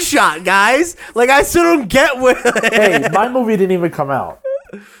Bloodshot, guys. Like, I still don't get what. Hey, my movie didn't even come out.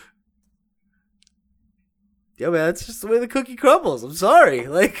 Yeah, man, that's just the way the cookie crumbles. I'm sorry.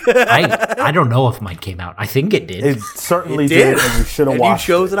 Like, I don't know if mine came out. I think it did. It certainly It did, did. and you should have and watched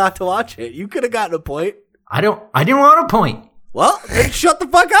you chose it. not to watch it. You could have gotten a point. I didn't want a point. Well, then shut the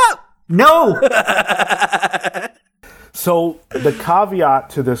fuck up. No. So the caveat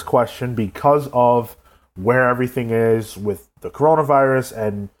to this question, because of where everything is with the coronavirus,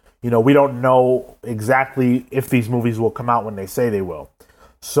 and we don't know exactly if these movies will come out when they say they will.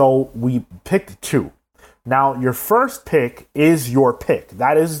 So we picked 2. Now, your first pick is your pick.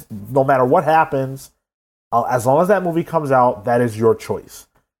 That is, no matter what happens, as long as that movie comes out, that is your choice.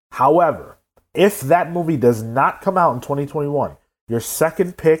 However, if that movie does not come out in 2021, your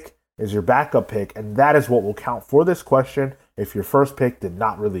second pick is your backup pick, and that is what will count for this question if your first pick did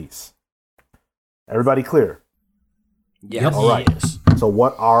not release. Everybody clear? Yes. All right. So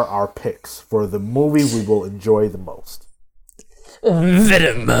what are our picks for the movie we will enjoy the most?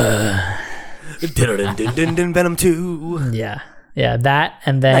 Venom. Venom 2. Yeah. Yeah, that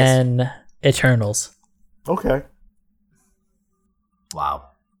and then Eternals. Okay. Wow.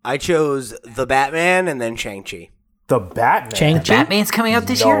 I chose The Batman and then Shang-Chi. The Batman. Shang-Chi? Batman's coming out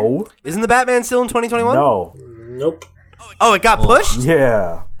this year? No. Isn't The Batman still in 2021? No. Nope. Oh, it got pushed?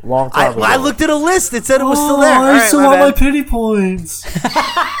 Yeah. Long time ago. I looked at a list. It said it was still there. Oh, All I right, still my want my bad. pity points.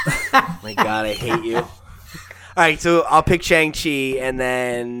 My God, I hate you. All right, so I'll pick Shang-Chi and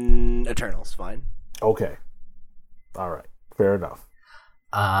then Eternals. Fine. Okay. All right. Fair enough.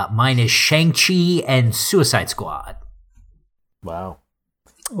 Mine is Shang-Chi and Suicide Squad. Wow.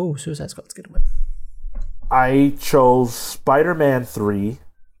 Oh, Suicide Squad's a good one. I chose Spider-Man 3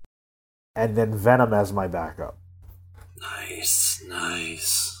 and then Venom as my backup.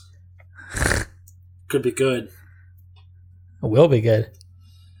 Nice. Could be good. It will be good.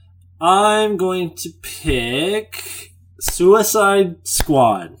 I'm going to pick Suicide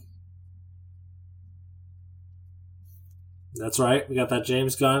Squad. That's right. We got that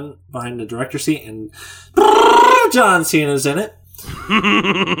James Gunn behind the director's seat, and John Cena's in it.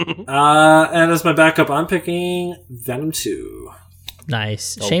 And as my backup, I'm picking Venom 2.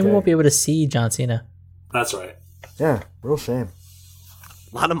 Nice. Shame we Okay. won't be able to see John Cena. That's right. Yeah, real shame.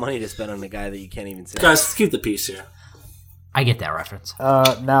 A lot of money to spend on a guy that you can't even see. Guys, let's keep the peace here. I get that reference.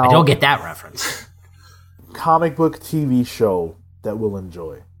 Now, I don't get that reference. comic book TV show that we'll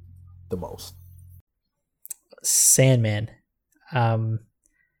enjoy the most. Sandman. I'm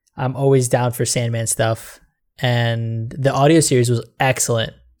always down for Sandman stuff. And the audio series was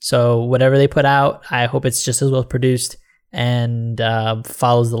excellent. So whatever they put out, I hope it's just as well produced and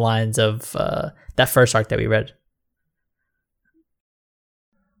follows the lines of that first arc that we read.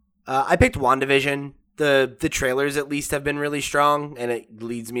 I picked WandaVision. The trailers at least have been really strong, and it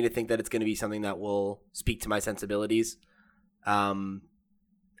leads me to think that it's going to be something that will speak to my sensibilities. And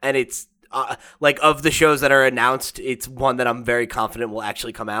it's like, of the shows that are announced, it's one that I'm very confident will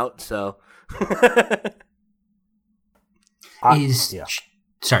actually come out. So Yeah.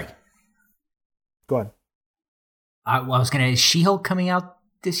 Sorry. Go ahead. I was gonna. Is She-Hulk coming out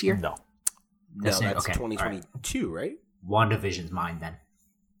this year? No. no, That's that's okay. 2022, right? WandaVision's mine then.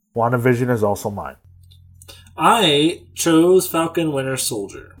 WandaVision is also mine. I chose Falcon Winter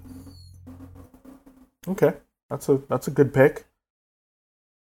Soldier. Okay. That's a good pick.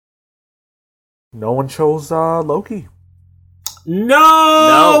 No one chose Loki.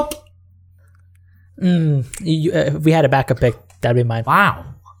 No. If we had a backup pick, that'd be mine. Wow.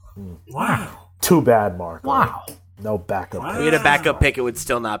 Wow. Too bad, Mark. Wow. No backup If pick. we had a backup pick, it would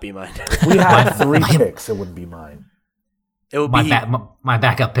still not be mine. We had 3 picks. It wouldn't be mine. It would My be. my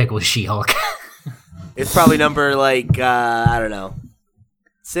backup pick was She-Hulk. It's probably number like I don't know,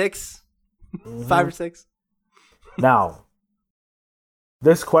 6, 5 or 6. Now,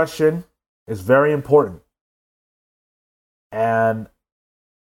 this question is very important. And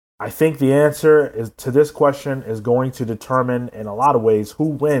I think the answer to this question is going to determine, in a lot of ways, who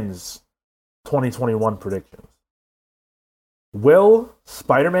wins 2021 predictions. Will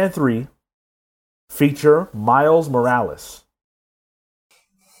Spider-Man 3 feature Miles Morales?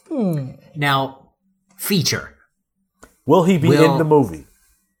 Now, feature. Will he be in the movie?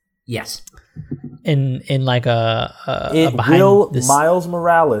 Yes. In like a Will behind this. Miles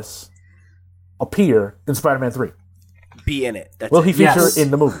Morales appear in Spider-Man 3? Be in it. That's Will it. he feature Yes.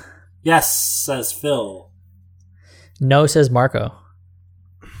 in the movie? Yes, says Phil. No, says Marco.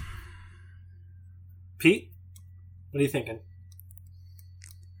 Pete, what are you thinking?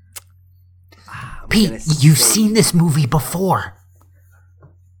 Pete, gonna you've say- seen this movie before.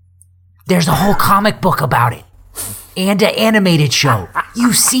 There's a whole comic book about it. And an animated show.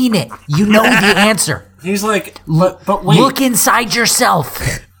 You've seen it. You know the answer. He's like, but wait. Look inside yourself.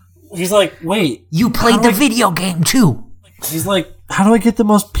 He's like, wait. You played the video game too. He's like, how do I get the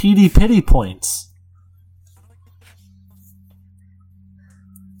most PD pity points?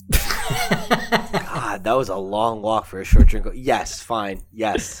 God, that was a long walk for a short drink. Yes, fine.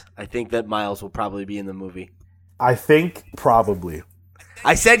 Yes, I think that Miles will probably be in the movie. I think probably.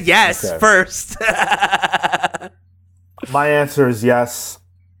 I said yes Okay. first. My answer is yes.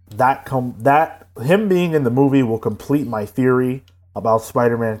 That him being in the movie will complete my theory about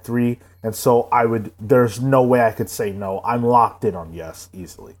Spider-Man 3, and so there's no way I could say no. I'm locked in on yes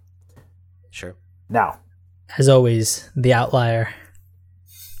easily. Sure. Now, As always, the outlier.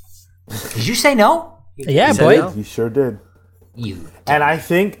 Did you say no? Yeah, said boy. no? he sure did. You. And I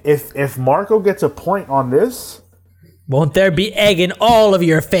think if Marco gets a point on this, Won't there be egg in all of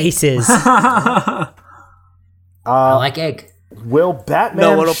your faces? I like egg. will Batman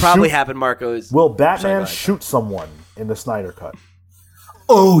No, what'll probably shoot, happen, Marco, is will Sorry, Batman go ahead. shoot someone in the Snyder Cut?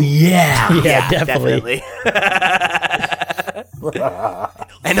 Oh yeah. Yeah, definitely.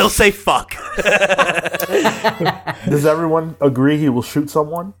 And he'll say fuck. Does everyone agree he will shoot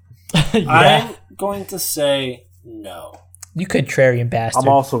someone? I'm going to say no. You contrarian bastard. I'm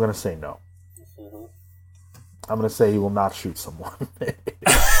also going to say no. I'm going to say he will not shoot someone.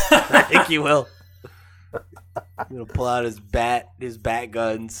 I think he will. He's gonna pull out his bat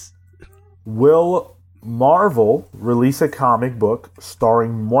guns. Will Marvel release a comic book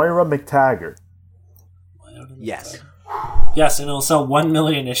starring Moira McTaggart? Yes. Yes, and it'll sell 1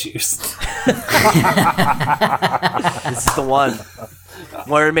 million issues. This is the one.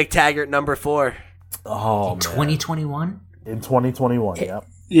 Moira McTaggart #4. Oh, man. 2021. In 2021, yep.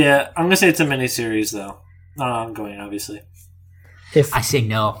 Yeah, I'm gonna say it's a miniseries though, not ongoing, obviously. If I say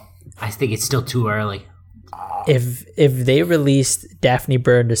no. I think it's still too early. if they released Daphne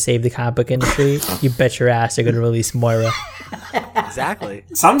Byrne to save the comic book industry, you bet your ass they're going to release Moira. Exactly.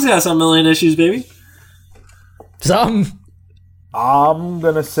 Someone's got some million issues, baby. Some. I'm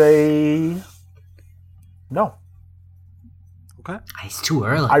going to say no. Okay. It's too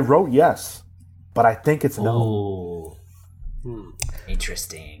early. I wrote yes, but I think it's no. Oh.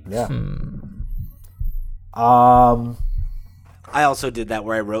 Interesting. Yeah. I also did that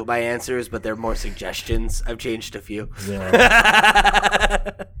where I wrote my answers, but they're more suggestions. I've changed a few.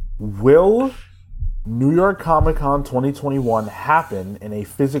 Yeah. Will New York Comic Con 2021 happen in a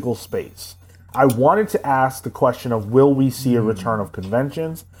physical space? I wanted to ask the question of will we see a return of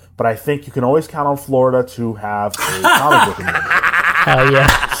conventions, but I think you can always count on Florida to have a comic book convention. Hell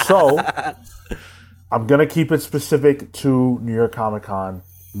yeah. So I'm going to keep it specific to New York Comic Con.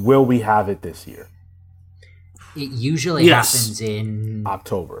 Will we have it this year? It usually happens in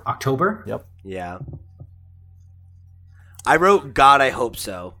October. October? Yep. Yeah. I wrote God, I hope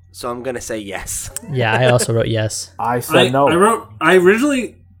so. So I'm going to say yes. Yeah, I also wrote yes. I said no. I wrote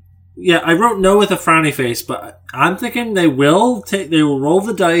no with a frowny face, but I'm thinking they will roll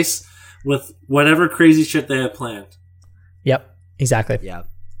the dice with whatever crazy shit they have planned. Yep, exactly. Yeah.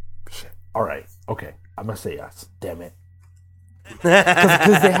 All right. Okay. I'm going to say yes. Damn it.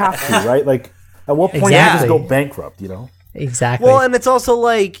 Because they have to, right? Like, at what point do you just go bankrupt, you know? Exactly. Well, and it's also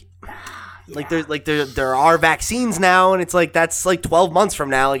like there are vaccines now, and it's like that's like 12 months from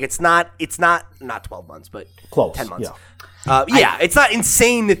now. Like it's not 12 months, but Close. 10 months. Yeah. It's not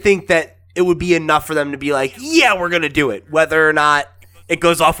insane to think that it would be enough for them to be like, yeah, we're gonna do it. Whether or not it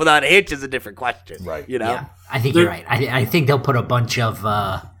goes off without a hitch is a different question, Right. You know. Yeah, I think you're right. I think they'll put a bunch of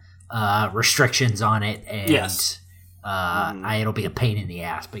restrictions on it, and it'll be a pain in the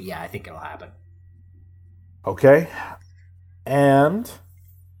ass. But yeah, I think it'll happen. Okay. And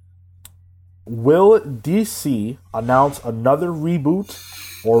will DC announce another reboot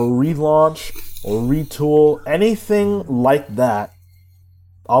or relaunch or retool, anything like that,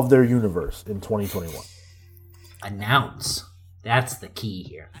 of their universe in 2021? Announce. That's the key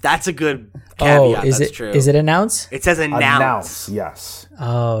here. That's a good caveat. is That's it true. is it announce? It says announce. Yes.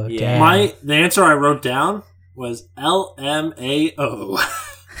 Oh, Yeah. damn. The answer I wrote down was LMAO.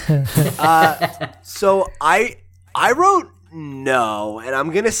 So I wrote no, and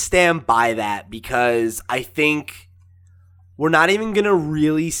I'm gonna stand by that because I think we're not even gonna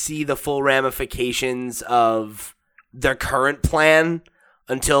really see the full ramifications of their current plan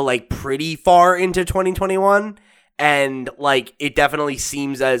until like pretty far into 2021. And like it definitely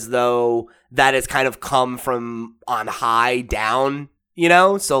seems as though that has kind of come from on high down, you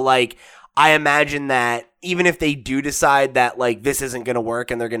know? So like I imagine that even if they do decide that like this isn't going to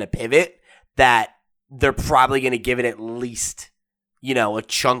work and they're going to pivot, that they're probably going to give it at least, you know, a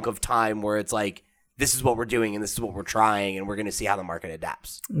chunk of time where it's like this is what we're doing and this is what we're trying and we're going to see how the market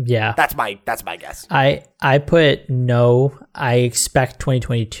adapts. Yeah. That's my guess. I put no. I expect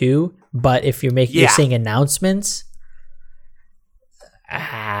 2022, but if you're you're saying announcements,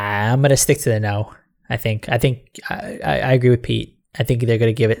 I'm gonna stick to the no. I think I agree with Pete. I think they're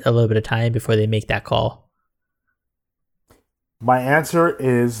gonna give it a little bit of time before they make that call. My answer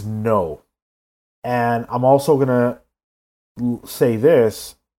is no. And I'm also gonna say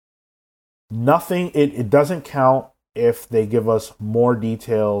this. Nothing, it doesn't count if they give us more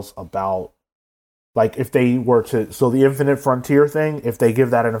details about, like if they were to, so the Infinite Frontier thing, if they give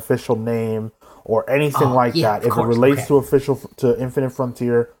that an official name or anything that, if it relates to Infinite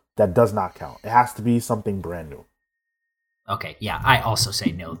Frontier, that does not count. It has to be something brand new. Okay, yeah, I also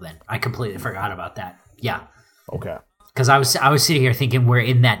say no then. I completely forgot about that. Yeah. Okay. Because I was sitting here thinking we're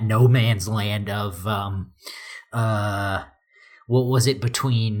in that no man's land of what was it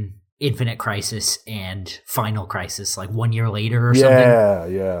between Infinite Crisis and Final Crisis, like 1 year later or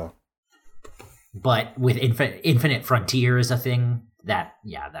something? Yeah. But with Infinite Frontier is a thing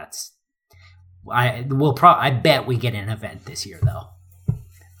that's. I bet we get an event this year though.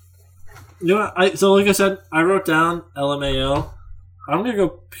 You know what? So like I said, I wrote down LMAO. I'm gonna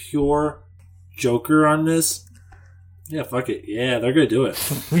go pure Joker on this. Yeah, fuck it. Yeah, they're gonna do it.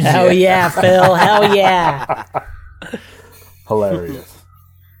 Hell yeah, Phil. Hell yeah. Hilarious.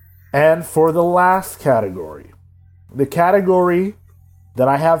 And for the last category, the category that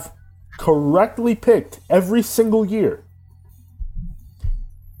I have correctly picked every single year.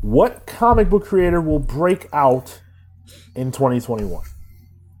 What comic book creator will break out in 2021?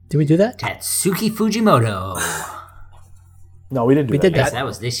 Did we do that? Tatsuki Fujimoto. No, we didn't do We that. did yet. that. That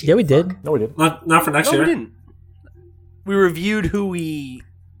was this year. Yeah, we did. No, we didn't. Not for next No, year. we didn't. We reviewed who we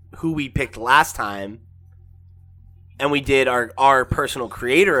picked last time, and we did our personal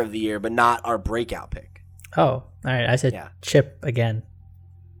creator of the year, but not our breakout pick. Oh, all right. I said Yeah. Chip again.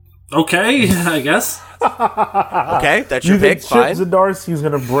 Okay, I guess. Okay, that's You your think pick. Chip Fine. Zdarsky's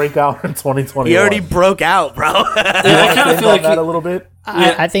going to break out in 2021? He already broke out, bro. Yeah, I kind of feel like that a little bit.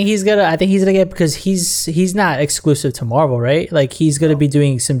 I think he's gonna. I think he's gonna get because he's not exclusive to Marvel, right? Like he's gonna be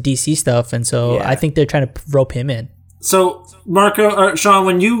doing some DC stuff, and so Yeah. I think they're trying to rope him in. So, Marco, or Sean,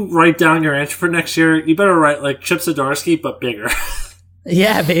 when you write down your answer for next year, you better write like Chip Zdarsky, but bigger.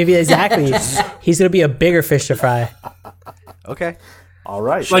 Yeah, baby, exactly. He's gonna be a bigger fish to fry. Okay. All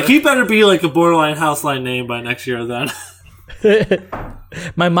right. Like, he better be like a borderline house line name by next year then.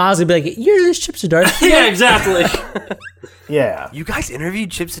 My mom's gonna be like, "You're this Chip Zdarsky." Yeah, exactly. Yeah. You guys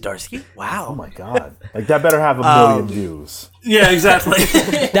interviewed Chip Zdarsky? Wow. Oh my God. Like, that better have a million views. Yeah, exactly.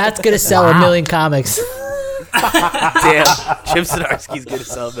 That's gonna sell a million comics. Damn. Chip Zdarsky's going to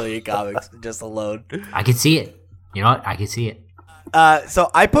sell a million comics just alone. I could see it. You know what? I could see it. So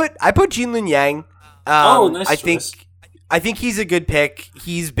I put Jinlin Yang. Nice choice. I think he's a good pick.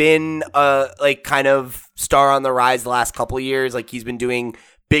 He's been like kind of star on the rise the last couple of years. Like he's been doing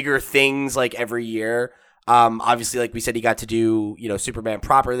bigger things like every year. Obviously, like we said, he got to do Superman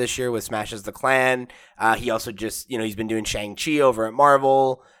proper this year with Smashes the Clan. He also just he's been doing Shang-Chi over at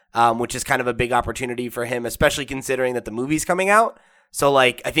Marvel, which is kind of a big opportunity for him, especially considering that the movie's coming out. So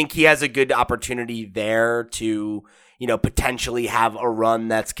like I think he has a good opportunity there to potentially have a run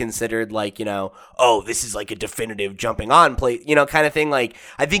that's considered like, oh, this is like a definitive jumping on play, kind of thing. Like,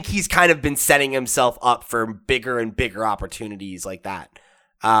 I think he's kind of been setting himself up for bigger and bigger opportunities like that.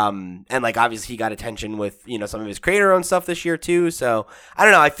 And like, obviously he got attention with, some of his creator owned stuff this year too. So I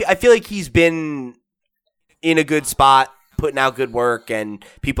don't know. I feel like he's been in a good spot, putting out good work, and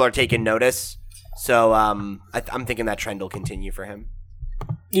people are taking notice. So, I'm thinking that trend will continue for him.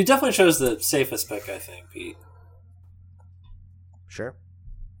 You definitely chose the safest pick, I think, Pete. Sure.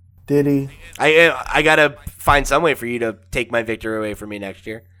 Did he? I gotta find some way for you to take my victory away from me next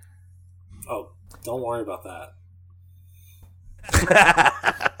year. Oh, don't worry about that.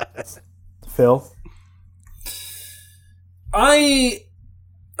 Phil? I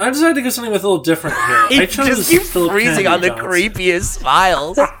decided to go something with a little different here. He I chose just keeps Philip freezing Kennedy on the Johnson. creepiest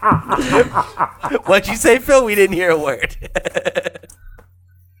smiles. What'd you say, Phil? We didn't hear a word.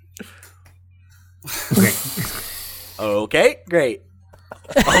 Okay, great.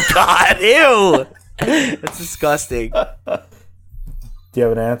 Oh, God, ew. That's disgusting. Do you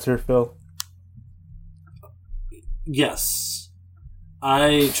have an answer, Phil? Yes.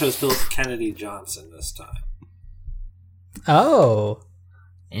 I chose Philip Kennedy Johnson this time. Oh,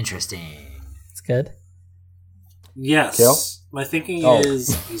 Interesting. that's good. Yes. Kale? My thinking Oh.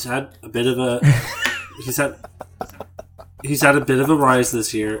 is he's had a bit of a he's had a bit of a rise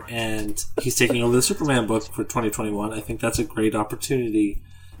this year, and he's taking over the Superman book for 2021. I think that's a great opportunity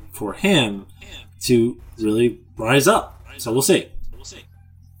for him to really rise up. So we'll see.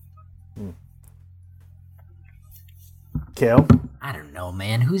 Kale? I don't know,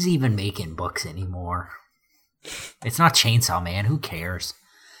 man. Who's even making books anymore? It's not Chainsaw Man. Who cares?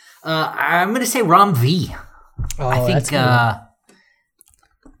 I'm gonna say Rom V. Oh, I that's think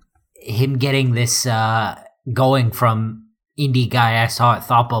him getting this going from indie guy I saw at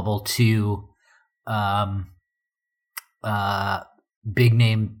Thought Bubble to big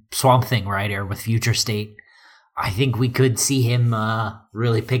name Swamp Thing writer with Future State. I think we could see him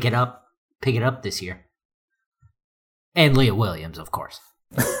really pick it up this year. And Leah Williams, of course.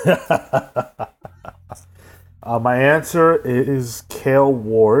 My answer is Kale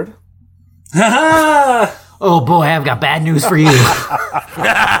Ward. Oh boy, I've got bad news for you.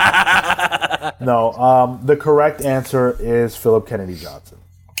 No, the correct answer is Philip Kennedy Johnson.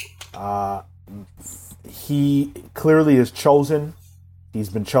 He clearly is chosen. He's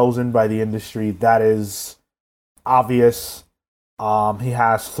been chosen by the industry. That is obvious. He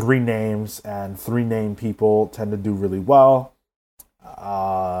has 3 names, and 3 named people tend to do really well.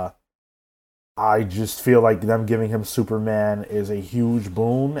 I just feel like them giving him Superman is a huge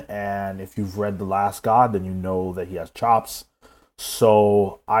boon, and if you've read The Last God, then you know that he has chops.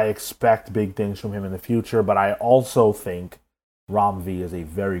 So I expect big things from him in the future, but I also think Ram V is a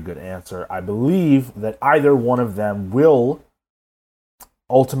very good answer. I believe that either one of them will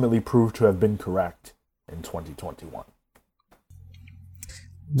ultimately prove to have been correct in 2021.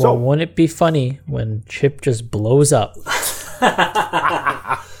 Well, wouldn't it be funny when Chip just blows up?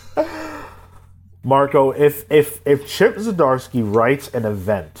 Marco, if Chip Zdarsky writes an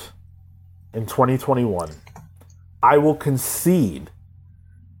event in 2021, I will concede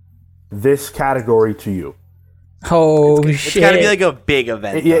this category to you. Oh, It's shit. got to be like a big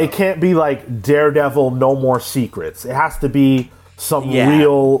event. It can't be like Daredevil, No More Secrets. It has to be some Yeah.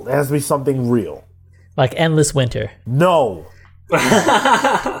 real. It has to be something real. Like Endless Winter. No,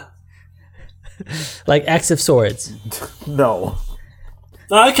 Like X of Swords. no.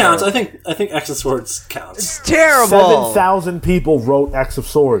 No, that counts. I think X of Swords counts. It's terrible. 7,000 people wrote X of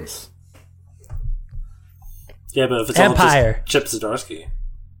Swords. Yeah, but if it's Empire. all just Chip Zdarsky.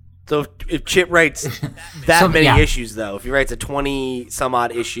 So if Chip writes that Some- many yeah. issues, though, if he writes a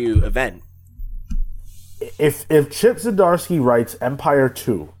 20-some-odd issue event, If Chip Zdarsky writes Empire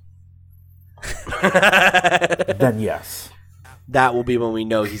 2, then yes. that will be when we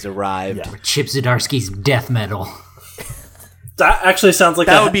know he's arrived. Yeah. Chip Zdarsky's death metal. That actually sounds like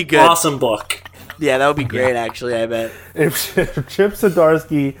That an would be good. awesome book. Yeah, that would be great, actually, I bet. If Chip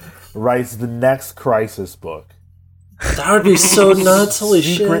Zdarsky writes the next Crisis book, That would be so nuts. Holy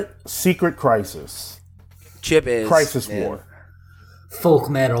shit. Secret Crisis, Chip is... Crisis man. War. Folk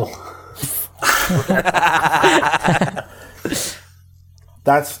metal.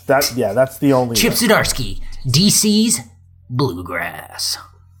 That's the only Chip one. Zdarsky. DC's Bluegrass.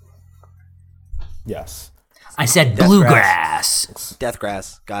 Yes. I said Bluegrass.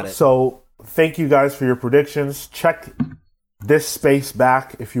 Deathgrass. Got it. So thank you guys for your predictions. Check this space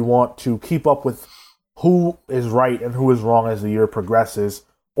back if you want to keep up with who is right and who is wrong as the year progresses,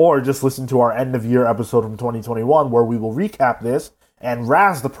 or just listen to our end of year episode from 2021 where we will recap this and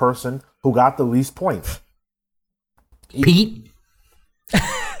razz the person who got the least points. Pete.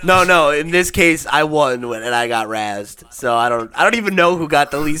 No. In this case, I won and I got razzed. So I don't even know who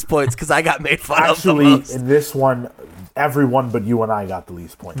got the least points because I got made fun of the Actually, most. in this one, everyone but you and I got the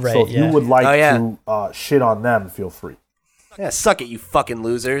least points. Right, so if yeah. you would like Oh, yeah. to shit on them, feel free. Yeah, suck it, you fucking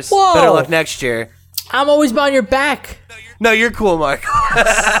losers. Whoa. Better luck next year. I'm always on your back. No, you're cool, Mark.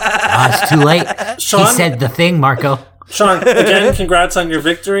 It's too late. Sean? He said the thing, Marco. Sean, again, congrats on your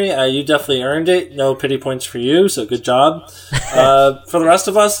victory. You definitely earned it. No pity points for you, so good job. For the rest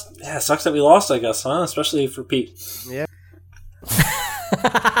of us, yeah, it sucks that we lost, I guess, huh? Especially for Pete.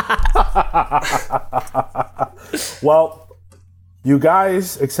 Well, you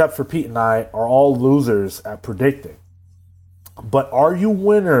guys, except for Pete and I, are all losers at predicting. But are you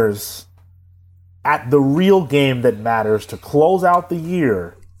winners at the real game that matters to close out the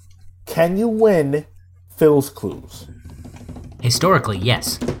year? Can you win Phil's Clues? Historically,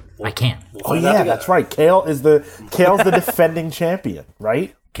 yes, I can. Oh yeah, that's right. Kale's the defending champion,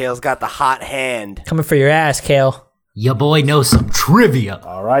 right? Kale's got the hot hand. Coming for your ass, Kale. Your boy knows some trivia.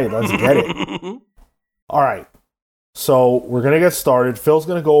 All right, let's get it. All right. So we're gonna get started. Phil's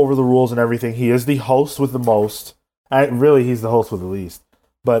gonna go over the rules and everything. He is the host with the most. Really, he's the host with the least.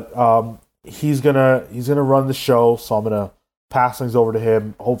 But he's gonna run the show. So I'm gonna pass things over to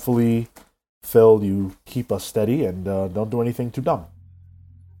him. Hopefully, Phil, you keep us steady and don't do anything too dumb.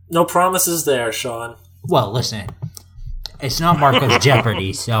 No promises there, Sean. Well, listen, it's not Marco's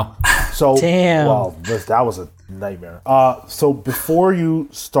Jeopardy, so So, Damn. well, that was a nightmare. So before you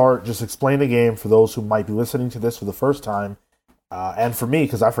start, just explain the game for those who might be listening to this for the first time, and for me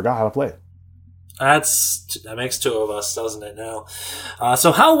because I forgot how to play it. That makes two of us, doesn't it now?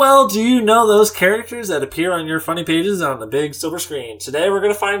 So how well do you know those characters that appear on your funny pages on the big silver screen? Today we're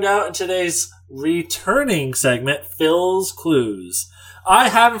going to find out in today's returning segment, Phil's Clues. I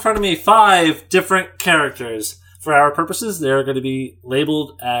have in front of me 5 different characters. For our purposes, they're going to be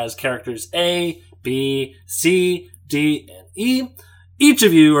labeled as characters A, B, C, D, and E. Each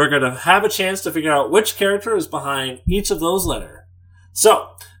of you are going to have a chance to figure out which character is behind each of those letters.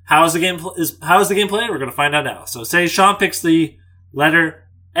 So, how is the game played? We're going to find out now. So, say Sean picks the letter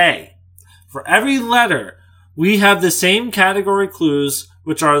A. For every letter, we have the same category clues,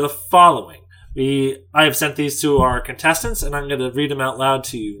 which are the following. I have sent these to our contestants, and I'm going to read them out loud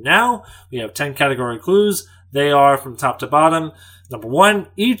to you now. We have 10 category clues. They are from top to bottom. Number 1,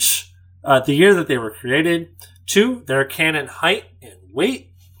 each the year that they were created. 2, their canon height and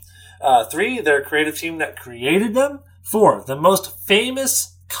weight. 3, their creative team that created them. 4, the most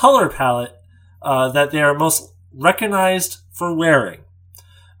famous color palette that they are most recognized for wearing.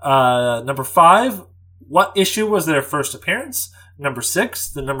 Number 5, what issue was their first appearance? Number 6,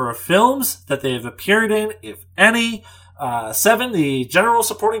 the number of films that they have appeared in, if any. 7, the general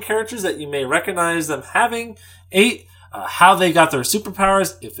supporting characters that you may recognize them having. 8, how they got their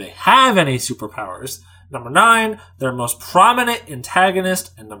superpowers, if they have any superpowers. Number 9, their most prominent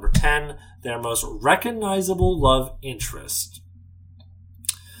antagonist. And number 10, their most recognizable love interest.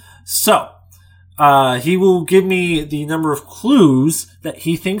 So, he will give me the number of clues that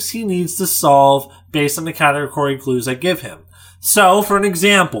he thinks he needs to solve based on the category clues I give him. So, for an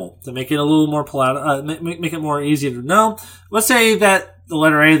example, to make it a little more make it more easy to know, let's say that the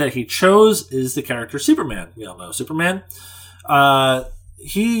letter A that he chose is the character Superman. We all know Superman.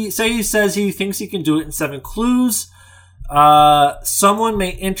 He says he thinks he can do it in 7 clues. Someone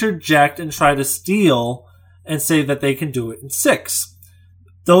may interject and try to steal and say that they can do it in 6.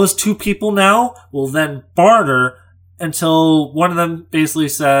 Those 2 people now will then barter until one of them basically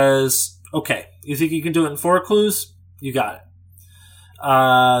says, okay, you think you can do it in 4 clues? You got it.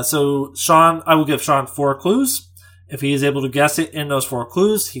 So Sean, I will give Sean 4 clues. If he is able to guess it in those 4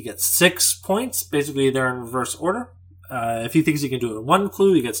 clues, he gets 6 points. Basically, they're in reverse order. If he thinks he can do it in 1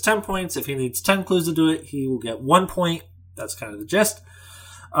 clue, he gets 10 points. If he needs 10 clues to do it, he will get 1 point. That's kind of the gist.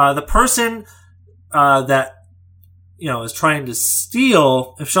 The person that is trying to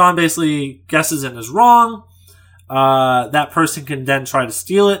steal, if Sean basically guesses and is wrong, that person can then try to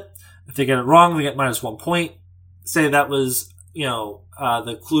steal it. If they get it wrong, they get minus 1 point. Say that was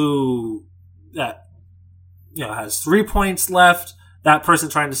the clue that has 3 points left. That person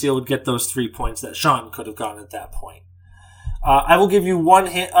trying to steal would get those 3 points that Sean could have gotten at that point. I will give you one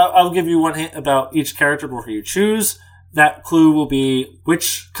hint. I'll give you one hint about each character before you choose. That clue will be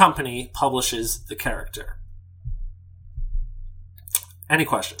which company publishes the character. Any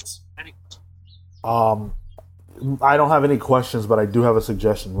questions? I don't have any questions, but I do have a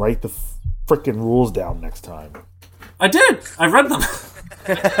suggestion. Write the freaking rules down next time. I did. I read them.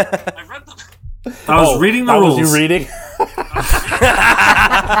 I was reading the rules. Was you reading?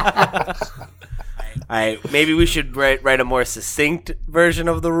 All right, maybe we should write a more succinct version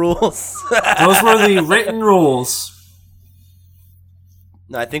of the rules. Those were the written rules.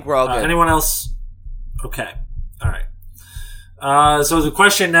 No, I think we're all good. Anyone else? Okay. All right. So the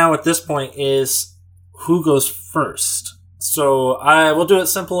question now at this point is, who goes first? So I will do it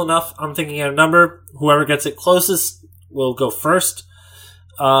simple enough. I'm thinking of a number. Whoever gets it closest will go first.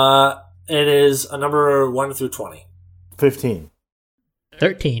 It is a number 1 through 20. 15.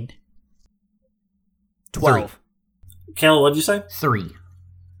 13. 12. Kale, what did you say? 3.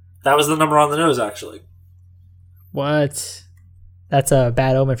 That was the number on the nose, actually. What? That's a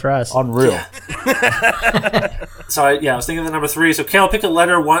bad omen for us. Unreal. So I was thinking of the number 3. So Kale, pick a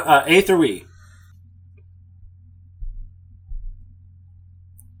letter A through E.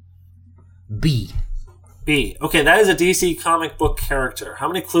 B. B. Okay, that is a DC comic book character. How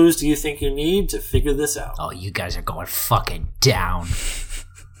many clues do you think you need to figure this out? Oh, you guys are going fucking down.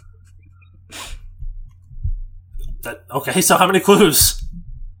 Okay, so how many clues?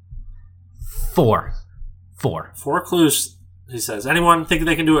 4. 4 clues, he says. Anyone think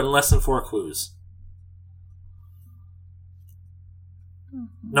they can do it in less than 4 clues?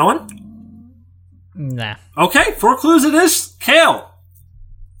 No one? Nah. Okay, 4 clues it is. Kale.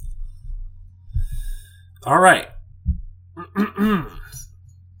 All right.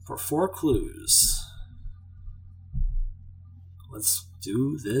 For 4 clues. Let's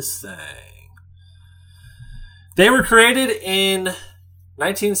do this thing. They were created in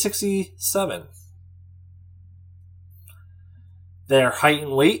 1967. Their height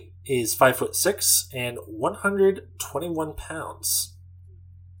and weight is 5'6" and 121 pounds.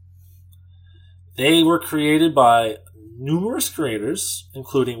 They were created by numerous creators,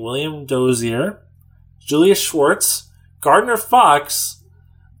 including William Dozier, Julius Schwartz, Gardner Fox,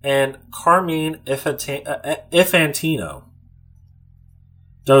 and Carmine Infantino.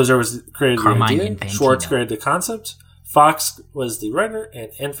 Dozier was created the idea, Schwartz created the concept, Fox was the writer,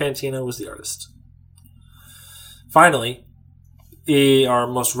 and Infantino was the artist. Finally, they are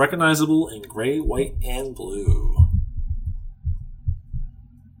most recognizable in gray, white, and blue.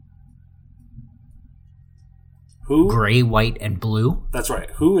 Who? Gray, white, and blue? That's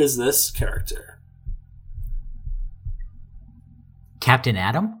right. Who is this character? Captain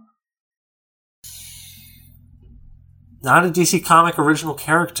Atom? Not a DC comic original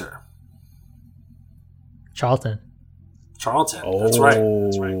character. Charlton. Charlton. That's right.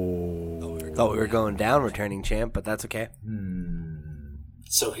 That's right. Thought we were going down, returning champ, but that's okay.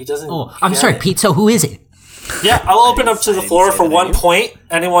 So he doesn't. Oh, I'm sorry, Pete. So who is it? Yeah, I'll open up to the didn't floor say for that, 1 you. point.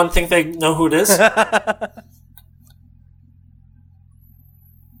 Anyone think they know who it is?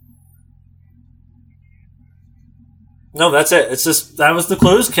 No, that's it. It's just, that was the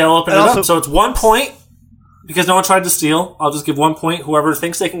clues. Kale opened And it also- up. So it's 1 point because no one tried to steal. I'll just give 1 point. Whoever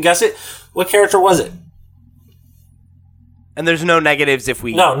thinks they can guess it. What character was it? And there's no negatives if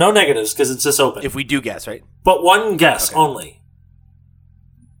we No negatives because it's just open. if we do guess, right? But one guess only.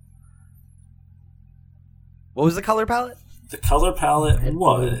 What was the color palette? The color palette Red,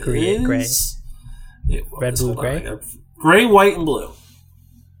 was blue, green, gray. It was, Red, blue, hold on, gray? I got gray, white, and blue.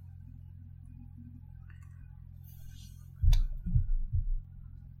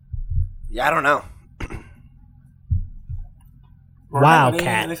 Yeah, I don't know.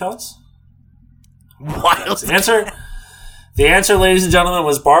 Wildcat. Any thoughts? Wild. The answer, ladies and gentlemen,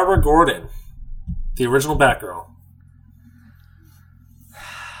 was Barbara Gordon, the original Batgirl.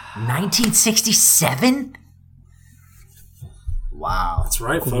 1967? Wow. That's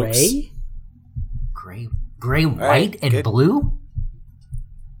right, folks. Gray? Gray, white, and good. blue?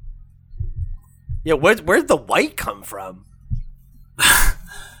 Yeah, where'd the white come from?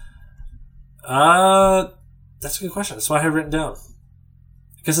 That's a good question. That's why I have it written down.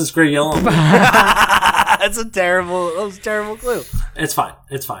 Because it's gray, yellow. and blue. That was a terrible clue. It's fine.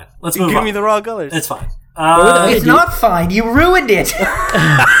 It's fine. Let's You move give on. me the wrong colors. It's fine. It's not fine. You ruined it.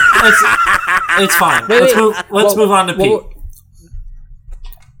 It's fine. Wait, let's wait. move on to Pete. Well,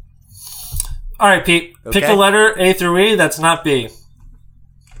 All right, Pete. Pick Okay. a letter A through E. That's not B.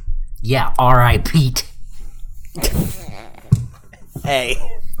 Yeah, R.I. Pete. Hey.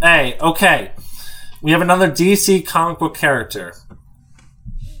 A. Okay. We have another DC comic book character.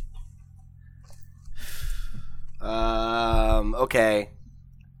 Okay.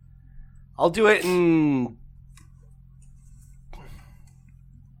 I'll do it in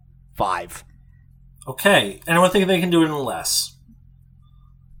 5. Okay. Anyone think they can do it in less?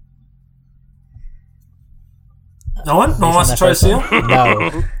 No one? No one wants to try to steal?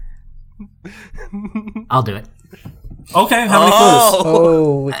 No. I'll do it. Okay. How many clues?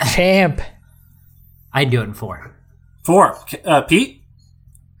 Oh, champ. I'd do it in 4. 4. Pete?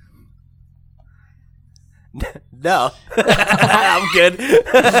 No. I'm good.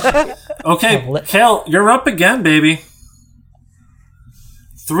 Okay. let- Kale, you're up again, baby.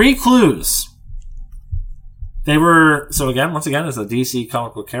 3 clues. They were, so again, once again, it's a DC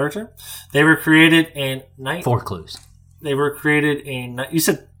comic book character. They were created in 4 clues. They were created in, you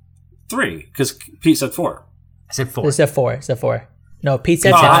said 3, because Pete said 4. I said 4. It's a 4. It's a 4. No, Pete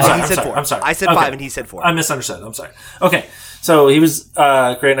said Oh, I'm 5. sorry, He I'm said sorry, 4. I'm sorry. I said Okay. 5 and he said 4. I misunderstood. I'm sorry. Okay, so he was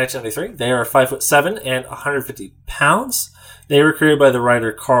created in 1993. They are 5'7" and 150 pounds. They were created by the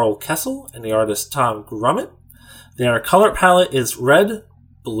writer Carl Kessel and the artist Tom Grummett. Their color palette is red,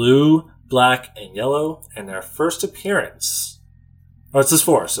 blue, black, and yellow. And their first appearance, it's just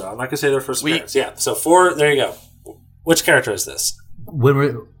 4. So I'm not gonna say their first appearance. Yeah, so 4. There you go. Which character is this? What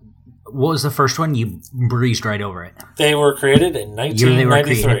was the first one? You breezed right over it. They were created in Year they were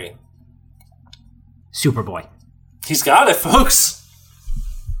 1993. created. Superboy. He's got it, folks.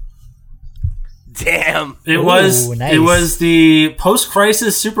 Damn. It Ooh, was nice. it was the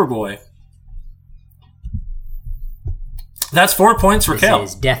post-crisis Superboy. That's 4 points for This Kale.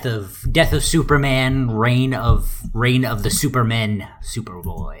 is Death of Superman, Reign of the Supermen,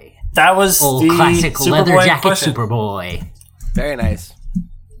 Superboy. That was Old the classic Superboy leather jacket question. Superboy. Very nice.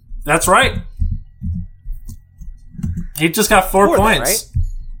 That's right. He just got 4 4 then, points. right?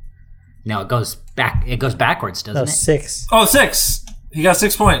 No, it goes back. It goes backwards, doesn't No, it? 6. Oh, 6. He got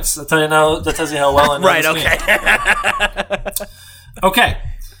 6 points. That tells you how well I know Right, this okay. game. Okay.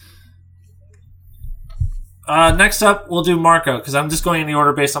 Next up, we'll do Marco, because I'm just going in the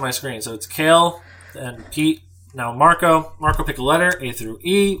order based on my screen. So it's Kale and Pete. Now Marco. Marco, pick a letter, A through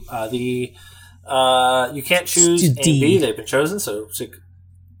E. You can't choose A and D. B. They've been chosen, so pick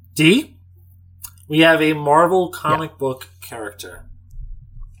D. We have a Marvel comic book character.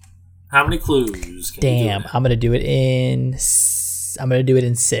 How many clues can you Damn. do? I'm going to do it in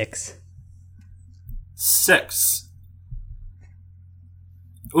 6. 6.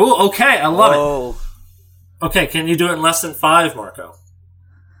 Ooh, okay, I love it. Oh. Okay, can you do it in less than 5, Marco?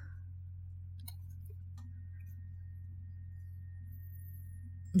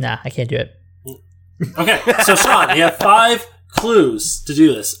 Nah, I can't do it. Okay, so Sean, you have 5 clues to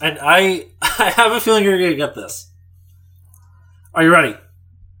do this, and I have a feeling you're going to get this. Are you ready?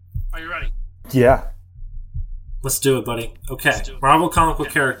 Yeah. Let's do it, buddy. Okay, Marvel comic book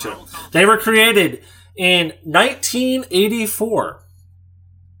character. They were created in 1984.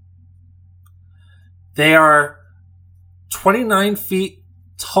 They are 29 feet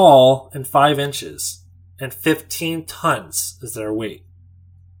tall and 5 inches. and 15 tons is their weight.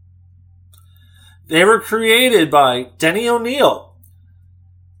 They were created by Denny O'Neil,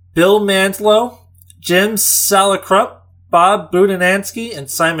 Bill Mantlo, Jim Salicrup, Bob Budiansky, and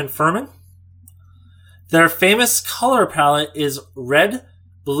Simon Furman. Their famous color palette is red,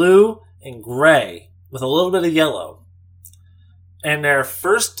 blue, and gray, with a little bit of yellow. And their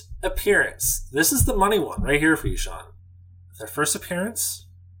first appearance, this is the money one right here for you, Sean. Their first appearance,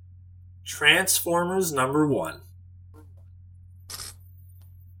 Transformers #1.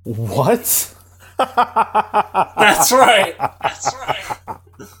 What? That's right. That's right.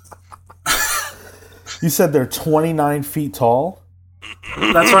 You said they're 29 feet tall?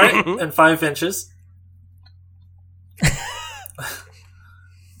 That's right, and 5 inches.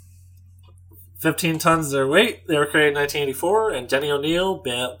 15 tons their weight. They were created in 1984, and Denny O'Neil,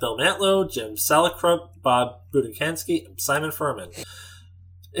 Bill Mantlo, Jim Salicrup, Bob Budiansky, and Simon Furman.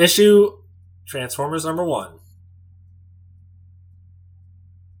 Issue Transformers #1.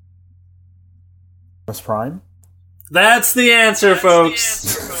 Optimus Prime? That's the answer, folks.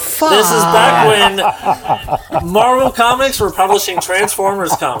 This is back when Marvel Comics were publishing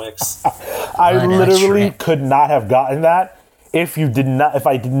Transformers comics. I literally Shrek. could not have gotten that if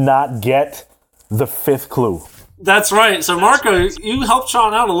I did not get the 5th clue. That's right. So, Marco, you helped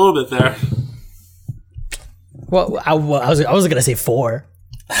Sean out a little bit there. Well, I was gonna say 4.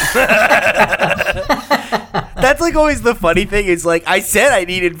 That's like always the funny thing is like I said I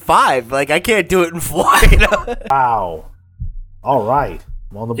needed 5. Like I can't do it in 4. You know? Wow. All right.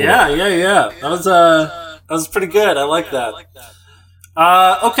 I'm on the board. Yeah. That was pretty good. I like that.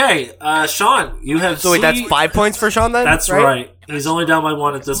 Okay, Sean, you have. So wait, C. that's 5 points for Sean then? That's right. He's only down by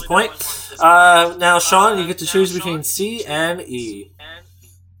 1 at this point. Now, Sean, you get to choose between C and E.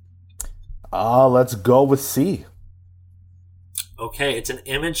 Let's go with C. Okay, it's an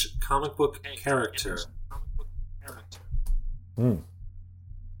Image comic book character.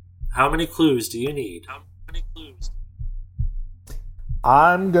 How many clues do you need?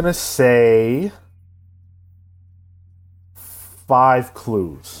 I'm going to say 5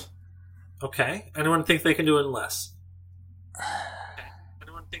 clues. Okay. Anyone think they can do it in less?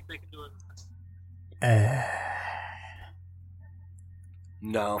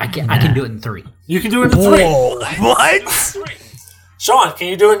 No. I can do it in 3. You can do it in 3. What? Sean, can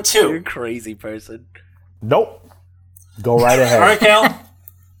you do it in 2? You're a crazy person. Nope. Go right ahead. All right, Kale.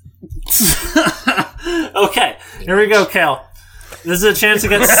 Okay, here we go, Kale. This is a chance to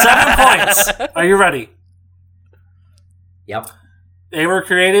get 7 points. Are you ready? Yep. They were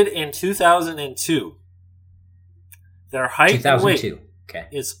created in 2002. Their height and weight 2002. Okay.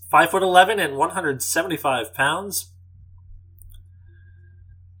 is 5'11" and 175 pounds.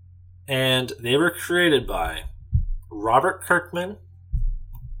 And they were created by Robert Kirkman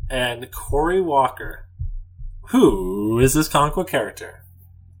and Cory Walker. Who is this comic book character?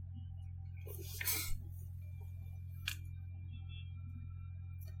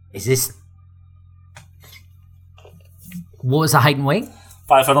 Is this... What was the height and weight?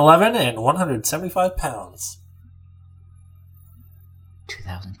 5'11" and 175 pounds.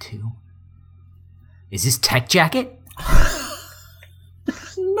 2002. Is this Tech Jacket?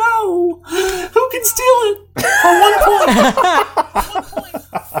 No! Who can steal it? For 1 point!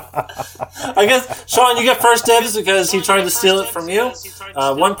 I guess, Sean, you get first dibs because he tried to steal it from you.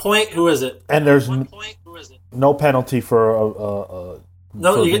 1 point, who is it? And there's no penalty for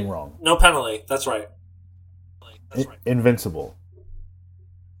No, you being get wrong. no penalty. That's right. Invincible.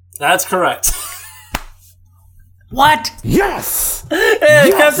 That's correct. What? Yes!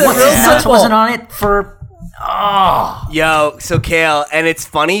 Captain, What? real Nuts simple. wasn't on it for... Oh. Yo, so Kale, and it's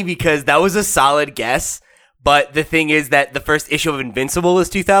funny because that was a solid guess, but the thing is that the first issue of Invincible is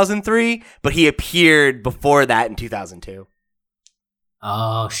 2003, but he appeared before that in 2002.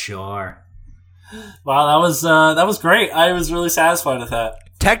 Oh, sure. Wow, that was great. I was really satisfied with that.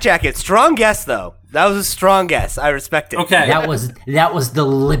 Tech Jacket, strong guess though. That was a strong guess. I respect it. Okay. That was the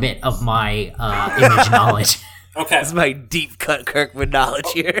limit of my image knowledge. Okay. That's my deep cut Kirkman knowledge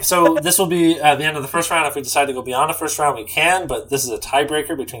here. So this will be at the end of the first round. If we decide to go beyond the first round, we can, but this is a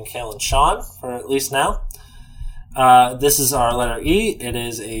tiebreaker between Kale and Sean, for at least now. This is our letter E. It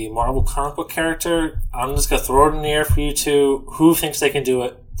is a Marvel comic book character. I'm just going to throw it in the air for you two. Who thinks they can do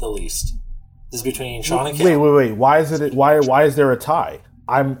it the least? This is between Sean and Kale. Wait. Why is there a tie?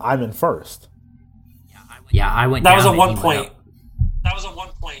 I'm in first. Yeah, I went That down. was a and 1 he went point. up.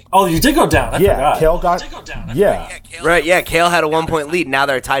 Oh, you did go down. I Yeah, forgot. Kale got. Yeah. Right, yeah, Kale had a 1 point lead. Now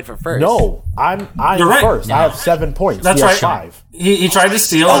they're tied for first. No, I'm You're right. first. No. I have 7 points. That's He has right. 5. He tried to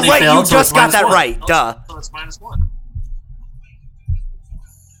steal Oh, and he right, failed. you so just it's got minus that one. right. Duh. So it's -1.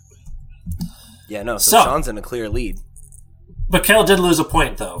 Yeah, no, so Sean's in a clear lead. But Kale did lose a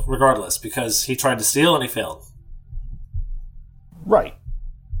point, though, regardless, because he tried to steal and he failed. Right.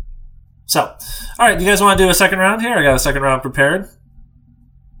 So, all right, you guys want to do a second round here? I got a second round prepared.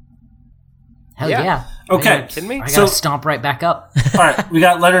 Hell yeah. Okay. Kidding me? I gotta stomp right back up. All right, we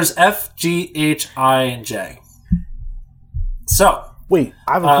got letters F, G, H, I, and J. So. Wait,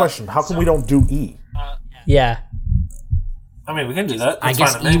 I have a question. How come we don't do E? Yeah. I mean, we can do that. I That's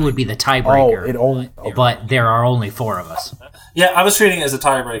guess fine with E me. would be the tiebreaker. Oh, it only. But there are only 4 of us. Yeah, I was treating it as a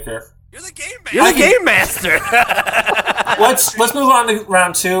tiebreaker. You're the game master. Let's move on to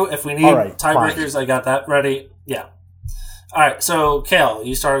round 2. If we need tiebreakers, fine. I got that ready. Yeah. All right, so Kale,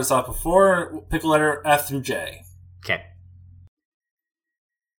 you started us off before. Pick a letter F through J. Okay.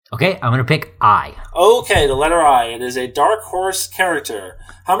 Okay, I'm gonna pick I. Okay, the letter I. It is a dark horse character.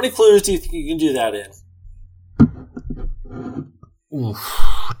 How many clues do you think you can do that in? Oof,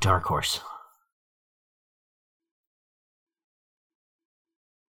 dark horse.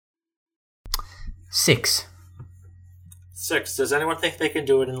 Six. 6. Does anyone think they can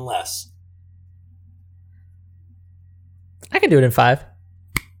do it in less? I can do it in 5.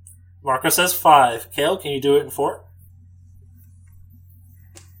 Marco says 5. Kale, can you do it in 4?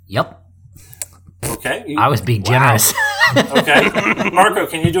 Yep. Okay. I was being generous. Okay. Marco,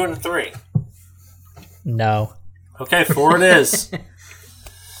 can you do it in 3? No. Okay, 4 it is.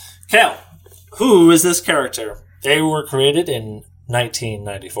 Kale, who is this character? They were created in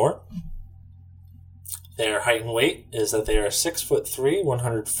 1994. Their height and weight is that they are 6'3",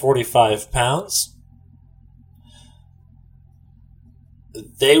 145 pounds.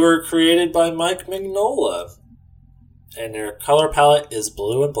 They were created by Mike Mignola, and their color palette is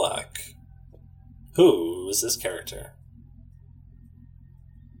blue and black. Who is this character?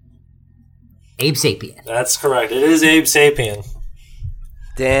 Abe Sapien. That's correct. It is Abe Sapien.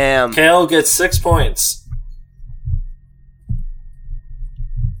 Damn. Kale gets 6 points.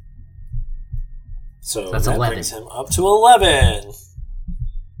 So That's that 11. brings him up to 11.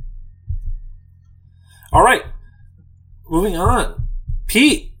 All right. Moving on.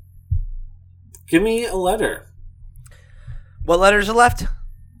 Pete, give me a letter. What letters are left?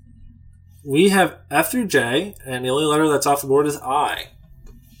 We have F through J, and the only letter that's off the board is I.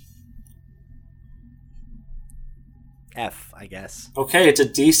 F, I guess. Okay, it's a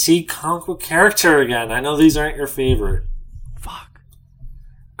DC comic book character again. I know these aren't your favorite. Fuck.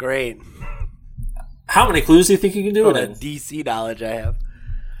 Great. How many clues do you think you can do What it a in? DC knowledge I have.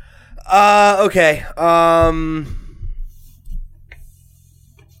 Okay.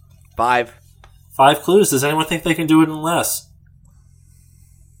 5. 5 clues. Does anyone think they can do it in less?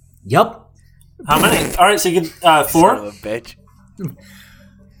 Yup. How many? All right, so you can 4. Son of a bitch.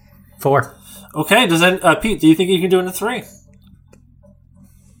 4. Okay. Does that Pete? Do you think you can do it in 3?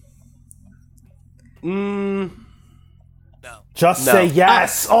 Just No. say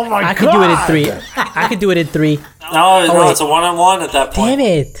yes. Oh my god. I could do it in 3. I could do it in 3. No, wait. it's a 1-on-1 at that point. Damn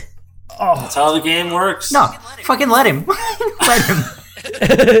it. That's how the game works. No, fucking let him. Let him.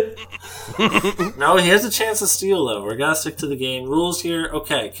 No, he has a chance to steal, though. We're going to stick to the game rules here.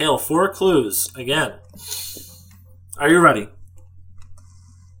 Okay, Kale, 4 clues. Again. Are you ready?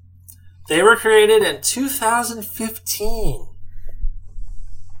 They were created in 2015.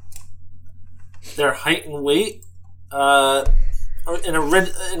 Their height and weight, in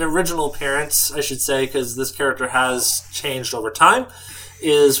original appearance, I should say, because this character has changed over time,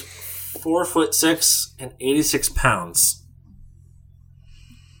 is 4'6" and 86 pounds.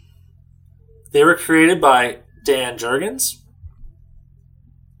 They were created by Dan Jurgens.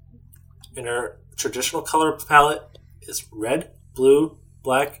 And their traditional color palette is red, blue,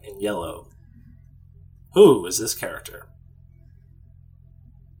 black, and yellow. Who is this character?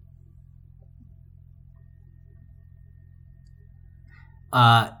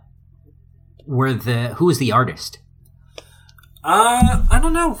 Who is the artist? I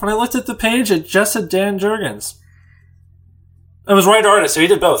don't know. When I looked at the page, it just said Dan Jurgens. It was writer artist, so he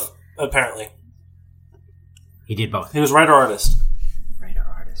did both, apparently. He did both. He was writer artist. Writer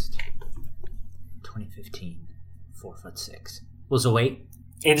artist. 2015. 4'6". Was the weight?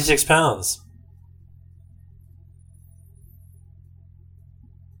 86 pounds.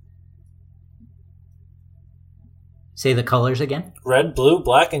 Say the colors again. Red, blue,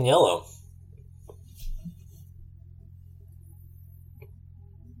 black, and yellow.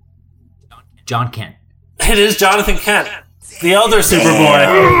 John Kent. It is Jonathan Kent, the elder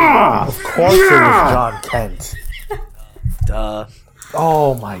Superboy. Of course it was John Kent. Duh.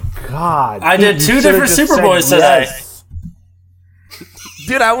 Oh my god. I did You two should've different just Superboys said today. yes.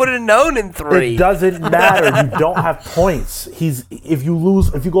 Dude, I would have known in 3. It doesn't matter. You don't have points. If you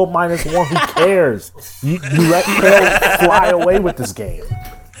go -1, who cares? You let Kale fly away with this game.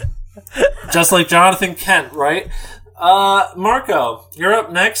 Just like Jonathan Kent, right? Marco, you're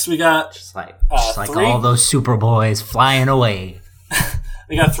up next. We got Just like 3. all those Superboys flying away.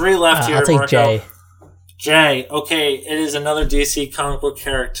 We got 3 left here. I'll take Marco. Jay. Jay. Okay, it is another DC comic book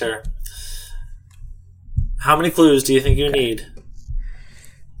character. How many clues do you think you need?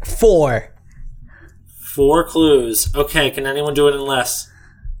 4. 4 clues. Okay, can anyone do it in less?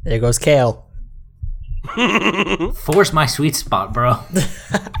 There goes Kale. Force my sweet spot, bro.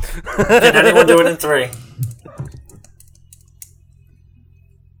 Can anyone do it in 3?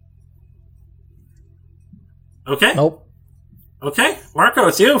 Okay. Nope. Okay, Marco,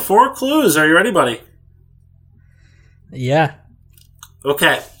 it's you. 4 clues. Are you ready, buddy? Yeah.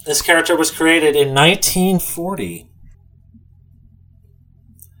 Okay, this character was created in 1940.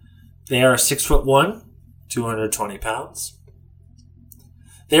 They are 6'1", 220 pounds.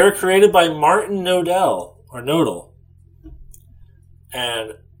 They were created by Martin Nodell, or Nodal.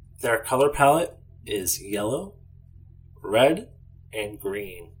 And their color palette is yellow, red, and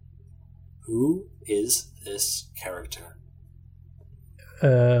green. Who is this character?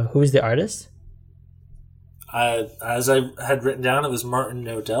 Who's the artist? As I had written down, it was Martin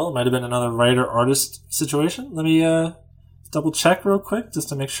Nodell. It might have been another writer-artist situation. Let me double check real quick just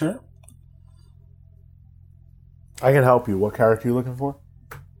to make sure. I can help you. What character are you looking for?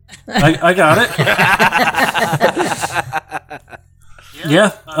 I got it.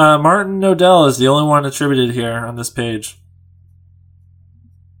 Yeah, Martin Nodell is the only one attributed here on this page.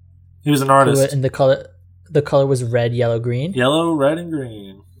 He was an artist. And the color was red, yellow, green. Yellow, red, and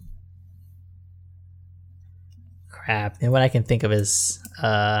green. Crap. And what I can think of is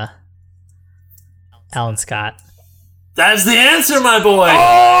Alan Scott. That's the answer, my boy.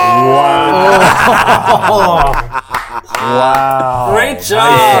 Wow. Great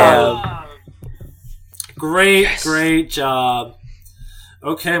job. Great job.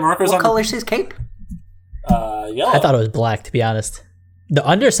 Okay, Marco's What on color's his cape? yellow. I thought it was black, to be honest. The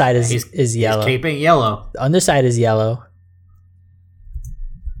underside is yellow. His cape ain't yellow. The underside is yellow.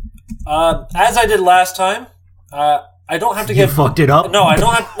 As I did last time, I don't have to You give... fucked it up? No, I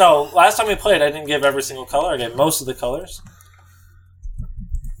don't have... No, last time we played, I didn't give every single color. I gave most of the colors.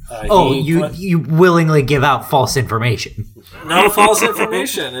 You willingly give out false information. No false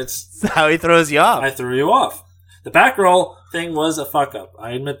information. It's... That's how he throws you off. I threw you off. The back roll thing was a fuck up.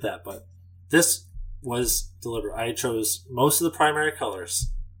 I admit that, but this was deliberate. I chose most of the primary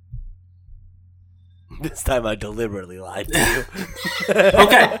colors. This time I deliberately lied to you.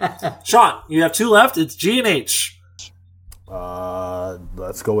 Okay, Sean, you have 2 left. It's G and H.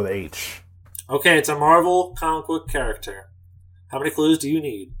 Let's go with H. Okay, it's a Marvel comic book character. How many clues do you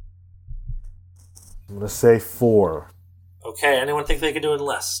need? I'm gonna say 4. Okay, anyone think they can do it in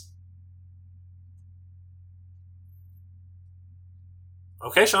less?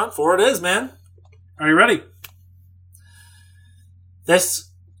 Okay, Sean, 4 it is, man. Are you ready?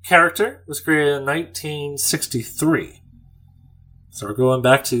 This character was created in 1963. So we're going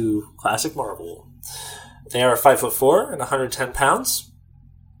back to classic Marvel. They are 5'4" and 110 pounds.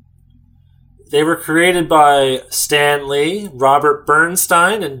 They were created by Stan Lee, Robert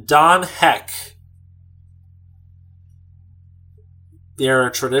Bernstein, and Don Heck. Their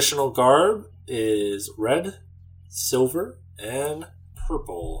traditional garb is red, silver, and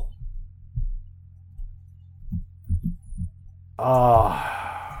purple.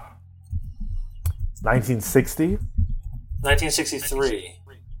 1960? 1963.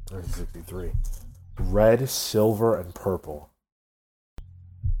 1963. Red, silver, and purple.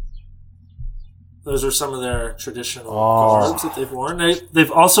 Those are some of their traditional garbs that they've worn.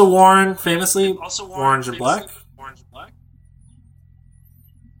 They've also worn, famously, orange and black.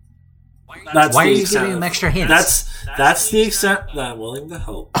 That's Why are the you extent giving them of- extra hints? That's the extent that I'm willing to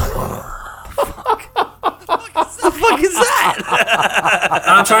help. What the fuck is that?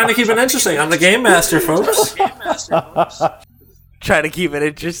 I'm trying to keep it interesting. I'm the game master, folks. Trying to keep it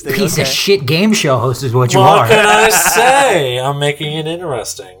interesting. Piece okay. of shit game show host is what you What are. can I say? I'm making it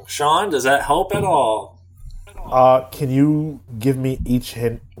interesting. Sean, does that help at all? Can you give me each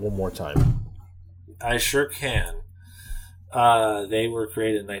hint one more time? I sure can. They were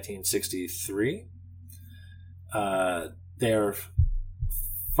created in 1963. They are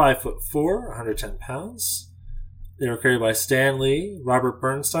 5'4", 110 pounds. They were created by Stan Lee, Robert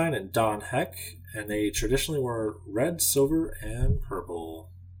Bernstein, and Don Heck, and they traditionally were red, silver, and purple.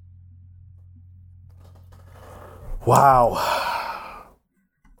 Wow.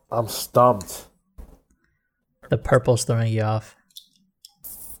 I'm stumped. The purple's throwing you off.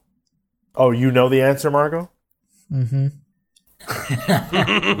 Oh, you know the answer, Marco? Mm-hmm.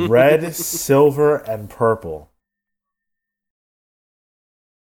 Red, silver, and purple.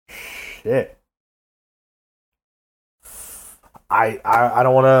 Shit. I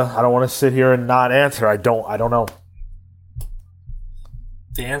don't wanna sit here and not answer. I don't know.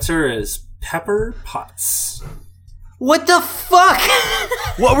 The answer is Pepper Potts. What the fuck?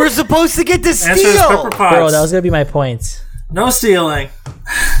 What we're supposed to get to Answer is Pepper steal? Potts. Bro, that was gonna be my points. No stealing.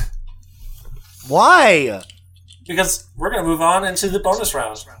 Why? Because we're going to move on into the bonus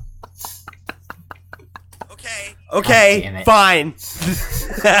round. Okay, damn it. fine.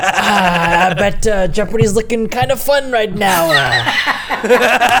 I bet Jeopardy's looking kind of fun right now.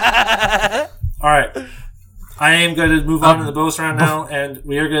 All right. I am going to move on to the bonus round now, and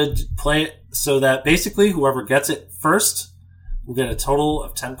we are going to play it so that basically whoever gets it first will get a total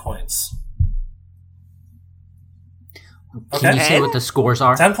of 10 points. Can you say what the scores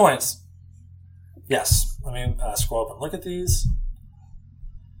are? 10 points. Yes. Let me scroll up and look at these.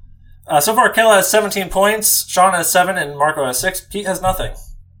 So far, Kayla has 17 points, Sean has 7, and Marco has 6. Pete has nothing.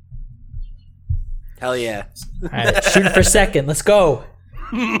 Hell yeah. All right, shooting for second. Let's go.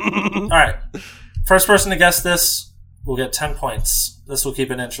 All right. First person to guess this will get 10 points. This will keep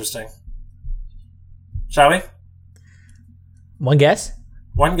it interesting. Shall we? One guess.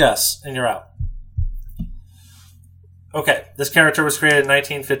 One guess, and you're out. Okay. This character was created in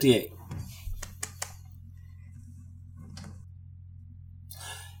 1958.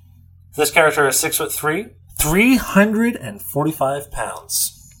 This character is 6'3", 345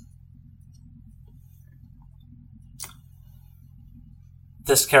 pounds.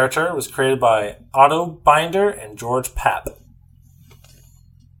 This character was created by Otto Binder and George Papp.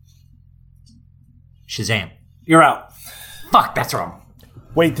 Shazam. You're out. Fuck, that's wrong.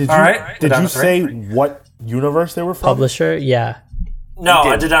 Wait, did All you right. did Down you to three. say what universe they were from? Publisher. Yeah. No, You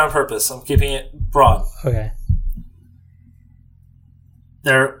did. I did that on purpose. I'm keeping it broad. Okay.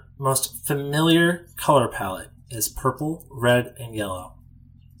 Their most familiar color palette is purple, red, and yellow.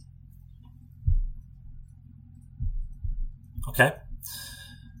 Okay?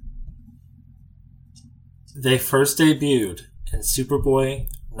 They first debuted in Superboy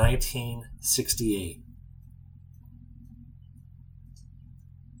 1968.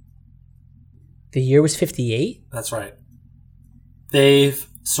 The year was 58. That's right. They've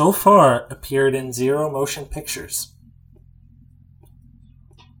so far appeared in 0 motion pictures.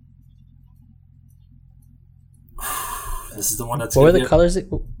 This is the one that's What were gonna the get colors?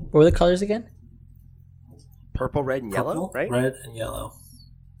 What were the colors again? Purple, red, and yellow, purple, right? red, and yellow.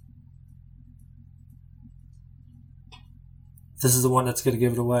 This is the one that's going to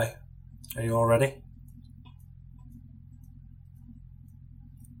give it away. Are you all ready?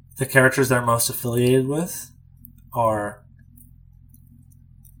 The characters they're most affiliated with are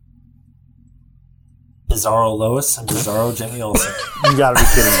Bizarro Lois and Bizarro Jimmy Olsen. You gotta be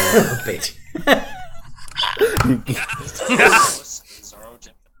kidding me.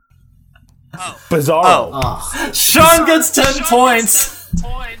 Bizarre. Oh, Sean gets 10 points!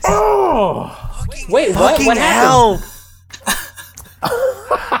 Wait, what? Fucking What happened? hell.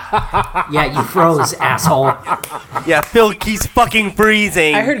 yeah, you froze, asshole. Yeah, Phil keeps fucking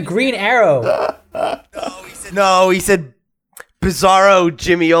freezing. I heard Green Arrow. No, he said Bizarro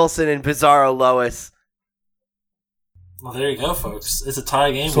Jimmy Olsen and Bizarro Lois. Well, there you go, folks. It's a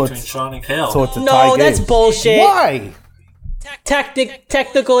tie game So between it's- Sean and Kale. So it's a tie No, game. that's bullshit. Why?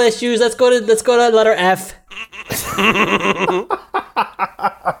 Technical issues. Let's go to letter F.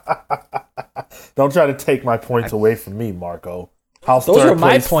 Don't try to take my points away from me, Marco. How's Those third were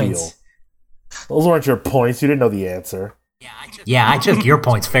my place points. feel? Those weren't your points. You didn't know the answer. Yeah, I took your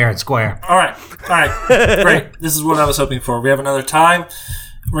points fair and square. All right. Great. This is what I was hoping for. We have another tie.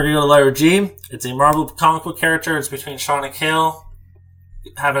 We're going to go to letter G. It's a Marvel comic book character. It's between Sean and Kale.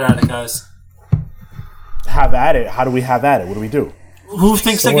 Have it at it, guys. Have at it. How do we have at it? What do we do? Who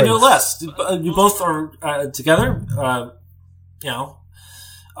thinks they can do it Swords. less? You both are together.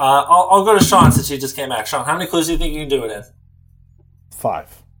 I'll go to Sean since he just came back. Sean, how many clues do you think you can do it in?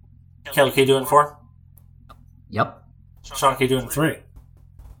 5. Kale, can you do it in 4? Yep. Sean, can you do it in 3?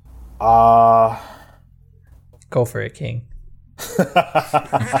 Go for it, King.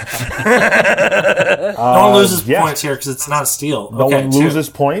 No one loses yeah. points here because it's not a steal. No okay, one 2. loses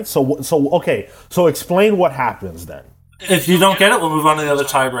points. So explain what happens then. If you don't get it, we'll move on to the other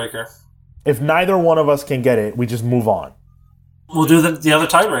tiebreaker. If neither one of us can get it, we just move on. We'll do the other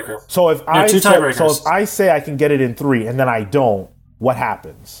tiebreaker. So if I two tiebreakers. so if I say I can get it in 3 and then I don't, what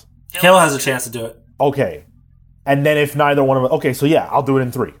happens? Kale has a chance to do it. Okay. And then if neither one of us, okay, so yeah, I'll do it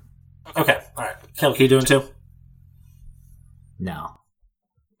in 3. Okay, all right. Kale, can you do it in 2? No.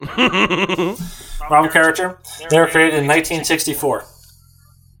 Marvel character. They were created in 1964.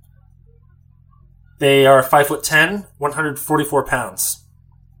 They are 5'10", 144 pounds.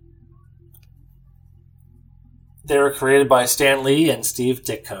 They were created by Stan Lee and Steve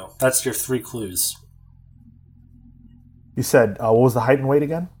Ditko. That's your 3 clues. You said, what was the height and weight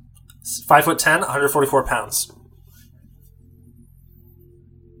again? 5'10", 144 pounds.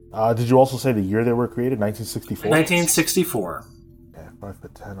 Did you also say the year they were created? 1964? 1964. Okay,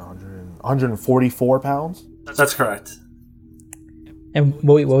 5'10", 144 pounds? That's correct. And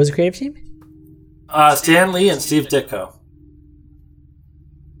what was the creative team? Stan Lee and Steve Ditko.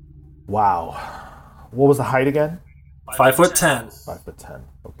 Wow. What was the height again? 5'10". 5'10",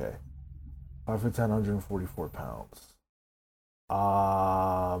 okay. 5'10", 144 pounds.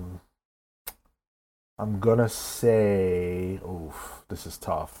 I'm gonna say... Oof, this is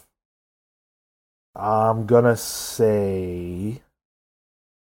tough. I'm gonna say...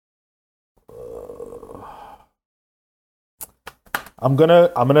 I'm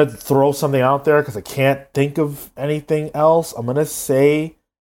gonna throw something out there because I can't think of anything else. I'm gonna say...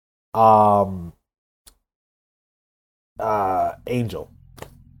 Angel.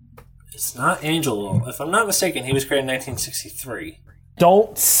 It's not Angel. If I'm not mistaken, he was created in 1963.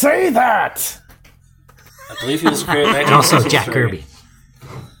 Don't say that! I believe he was created in And also 1963. Jack Kirby.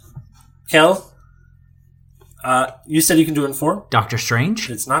 Kel, you said you can do it in 4? Doctor Strange?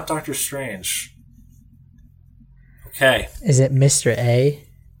 It's not Doctor Strange. Okay. Is it Mr. A?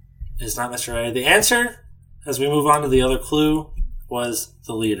 It's not Mr. A. The answer, as we move on to the other clue, was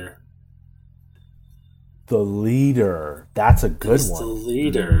the leader. The leader. That's a good It's the one.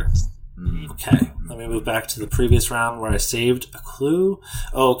 leader. Okay, let me move back to the previous round where I saved a clue.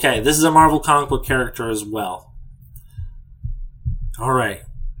 Okay, this is a Marvel comic book character as well. Alright.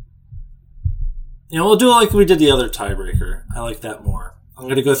 We'll do it like we did the other tiebreaker. I like that more. I'm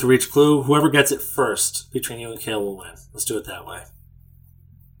going to go through each clue. Whoever gets it first between you and Kale will win. Let's do it that way.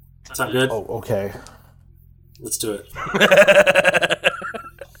 Sound good? Oh, okay. Let's do it.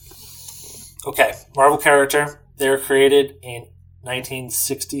 Okay, Marvel character. They were created in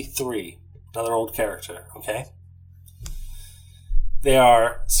 1963. Another old character, okay? They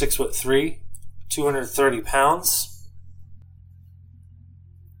are 6'3", 230 pounds.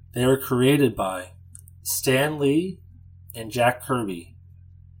 They were created by Stan Lee and Jack Kirby.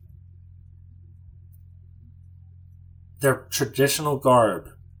 Their traditional garb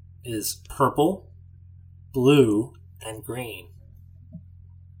is purple, blue, and green.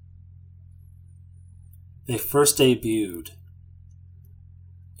 They first debuted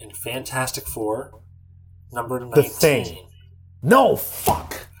in Fantastic Four, number 19. The Thing. No,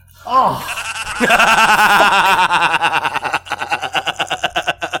 fuck. Oh.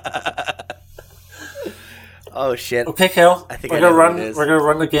 Oh shit. Okay, Kale. I think we're I gonna know what run. it is. We're gonna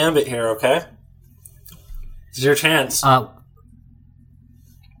run the gambit here. Okay. This is your chance.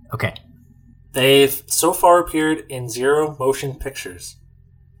 Okay. They've so far appeared in 0 motion pictures.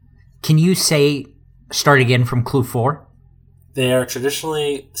 Can you start again from clue 4? They are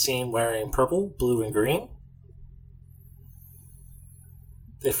traditionally seen wearing purple, blue, and green.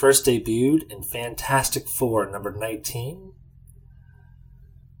 They first debuted in Fantastic Four, number 19.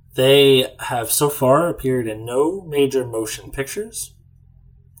 They have so far appeared in no major motion pictures.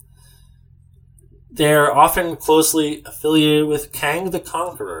 They are often closely affiliated with Kang the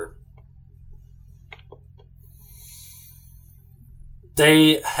Conqueror.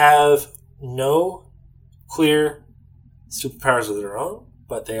 They have no clear superpowers of their own,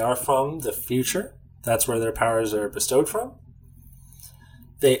 but they are from the future. That's where their powers are bestowed from.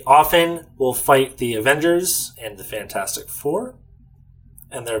 They often will fight the Avengers and the Fantastic Four,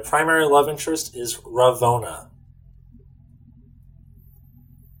 and their primary love interest is Ravonna.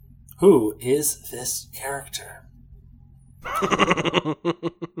 Who is this character?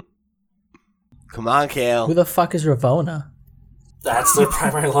 Come on, Kale. Who the fuck is Ravonna? That's their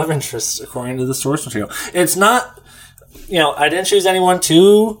primary love interest, according to the source material. It's not, I didn't choose anyone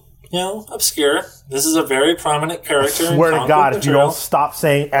too, obscure. This is a very prominent character. Swear in to comic God, book if you material. don't stop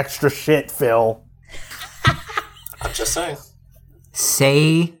saying extra shit, Phil. I'm just saying.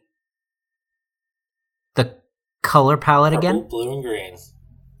 Say the color palette Purple, again. blue, and green.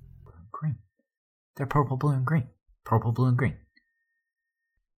 Green. They're purple, blue, and green. Purple, blue, and green.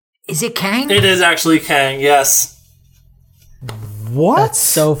 Is it Kang? It is actually Kang, yes. What? That's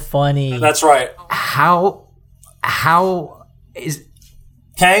so funny. That's right. How is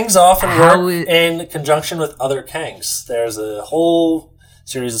Kangs often How work it- in conjunction with other Kangs. There's a whole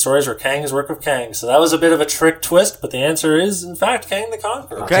series of stories where Kangs work with Kangs. So that was a bit of a trick twist, but the answer is, in fact, Kang the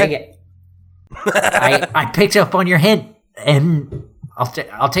Conqueror. I'll take it. I picked up on your hint, and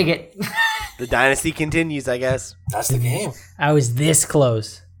I'll take it. The dynasty continues, I guess. That's the game. I was this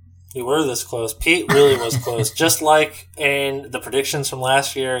close. You were this close. Pete really was close. Just like in the predictions from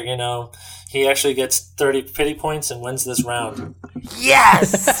last year, he actually gets 30 pity points and wins this round.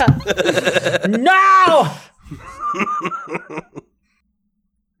 Yes! No!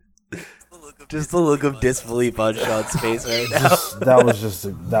 Just the look of disbelief on Sean's face right now. That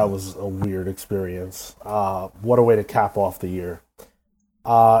was a weird experience. What a way to cap off the year.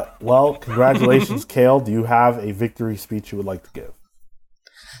 Well, congratulations, Kale. Do you have a victory speech you would like to give?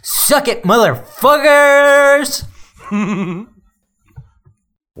 Suck it, motherfuckers!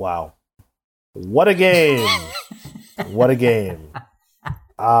 Wow. What a game. What a game.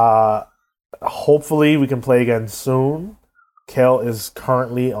 Hopefully we can play again soon. Kale is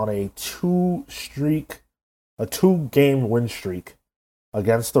currently on a 2-game win streak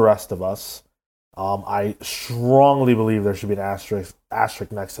against the rest of us. I strongly believe there should be an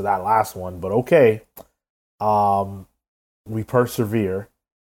asterisk next to that last one, but okay. We persevere.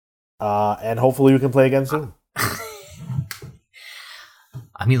 And hopefully we can play again soon.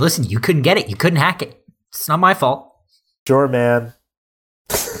 I mean, listen, you couldn't get it. You couldn't hack it. It's not my fault. Sure, man.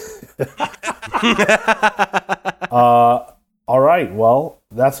 All right, well,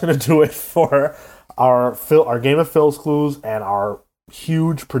 that's going to do it for our Game of Phil's Clues and our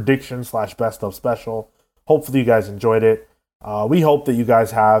huge prediction / best of special. Hopefully you guys enjoyed it. We hope that you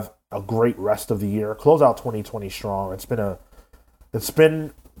guys have a great rest of the year. Close out 2020 strong. It's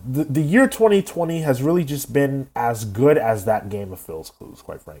been the year 2020 has really just been as good as that Game of Phil's Clues,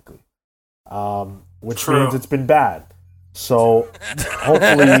 quite frankly. Which True. means it's been bad. So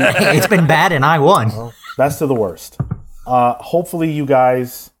hopefully It's been bad and I won. well, best of the worst. Hopefully you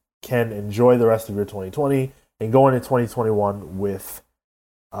guys can enjoy the rest of your 2020 and go into 2021 with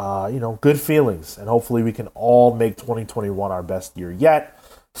good feelings, and hopefully we can all make 2021 our best year yet.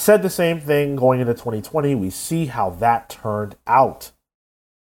 Said the same thing going into 2020. We see how that turned out.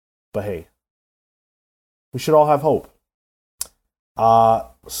 But hey, we should all have hope.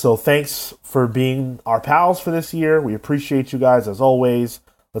 So thanks for being our pals for this year. We appreciate you guys as always.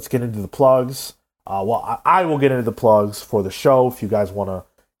 Let's get into the plugs. I will get into the plugs for the show. If you guys want to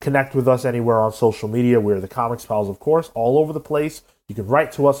connect with us anywhere on social media, we're the Comics Pals, of course, all over the place. You can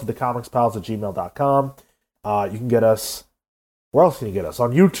write to us at thecomicspals@gmail.com. You can get us, where else can you get us?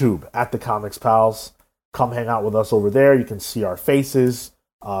 On YouTube at The Comics Pals. Come hang out with us over there. You can see our faces.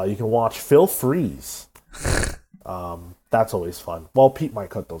 You can watch Phil freeze. That's always fun. Well, Pete might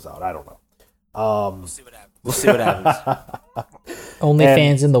cut those out. I don't know. We'll see what happens.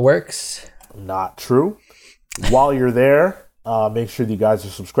 OnlyFans in the works. Not true. While you're there, make sure that you guys are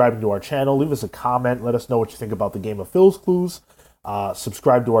subscribing to our channel. Leave us a comment. Let us know what you think about the Game of Phil's Clues.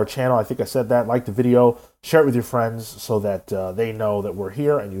 Subscribe to our channel. I think I said that. Like the video. Share it with your friends so that they know that we're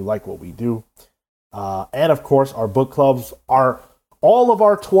here and you like what we do. And, of course, our book clubs are... All of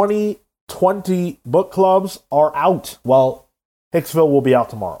our 2020 book clubs are out. Well, Hicksville will be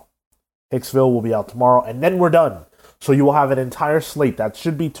out tomorrow. And then we're done. So you will have an entire slate. That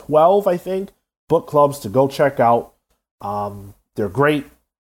should be 12, I think, book clubs to go check out. They're great.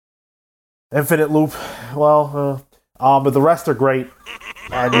 Infinite Loop, but the rest are great,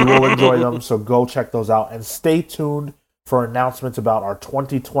 and you will enjoy them, so go check those out. And stay tuned for announcements about our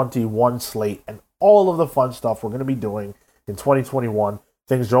 2021 slate and all of the fun stuff we're going to be doing in 2021.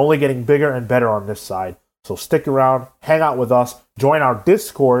 Things are only getting bigger and better on this side. So stick around, hang out with us, join our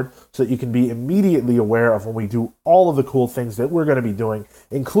Discord so that you can be immediately aware of when we do all of the cool things that we're going to be doing,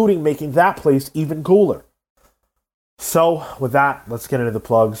 including making that place even cooler. So with that, let's get into the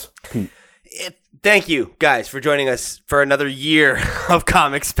plugs. Pete. Thank you, guys, for joining us for another year of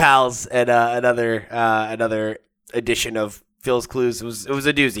Comics Pals and another edition of Phil's Clues. It was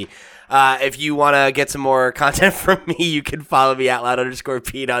a doozy. If you want to get some more content from me, you can follow me at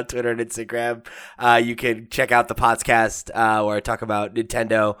 @loud_Pete on Twitter and Instagram. You can check out the podcast where I talk about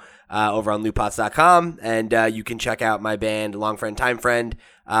Nintendo over on lootpots.com. And you can check out my band, Long Friend, Time Friend.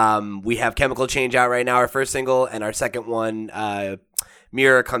 We have Chemical Change out right now, our first single, and our second one,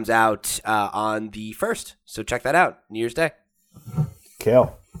 Mirror, comes out on the 1st. So check that out, New Year's Day.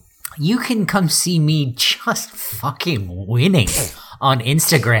 Kale. You can come see me just fucking winning on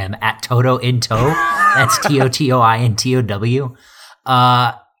Instagram at Toto in Tow. That's TOTOINTOW.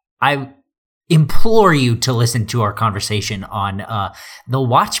 I implore you to listen to our conversation on the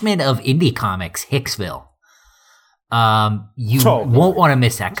Watchmen of Indie Comics, Hicksville. You won't want to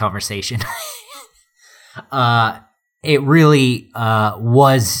miss that conversation. It really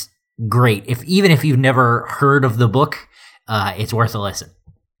was great. Even if you've never heard of the book, it's worth a listen.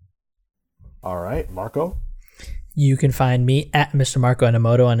 All right, Marco. You can find me at Mr. Marco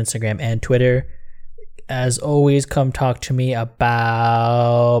Enomoto on Instagram and Twitter. As always, come talk to me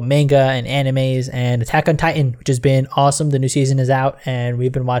about manga and animes and Attack on Titan, which has been awesome. The new season is out, and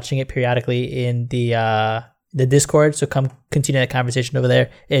we've been watching it periodically in the Discord. So come continue that conversation over there.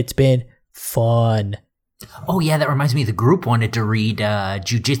 It's been fun. Oh yeah, that reminds me. The group wanted to read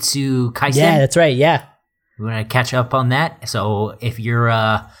Jujutsu Kaisen. Yeah, that's right. Yeah, we want to catch up on that. So if you're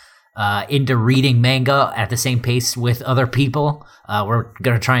into reading manga at the same pace with other people, we're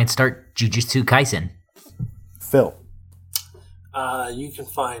gonna try and start Jujutsu Kaisen. Phil. You can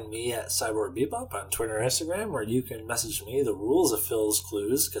find me at Cyborg Bebop on Twitter and Instagram, or you can message me the rules of Phil's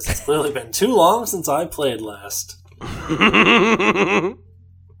Clues, because it's clearly been too long since I played last.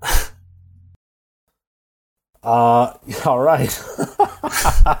 All right.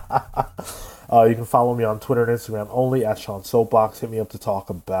 You can follow me on Twitter and Instagram only at Sean Soapbox. Hit me up to talk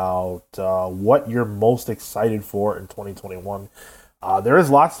about what you're most excited for in 2021. There is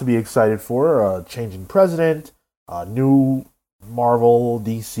lots to be excited for. Changing president, new Marvel,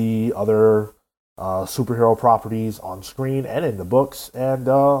 DC, other superhero properties on screen and in the books, and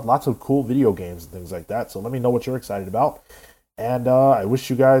lots of cool video games and things like that. So let me know what you're excited about. And I wish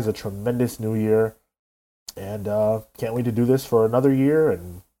you guys a tremendous new year. And can't wait to do this for another year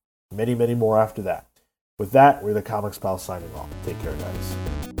and many, many more after that. With that, we're the Comics Pals signing off. Take care, guys.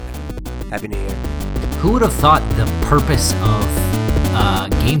 Happy New Year. Who would have thought the purpose of a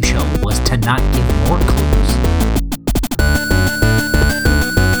game show was to not give more clues?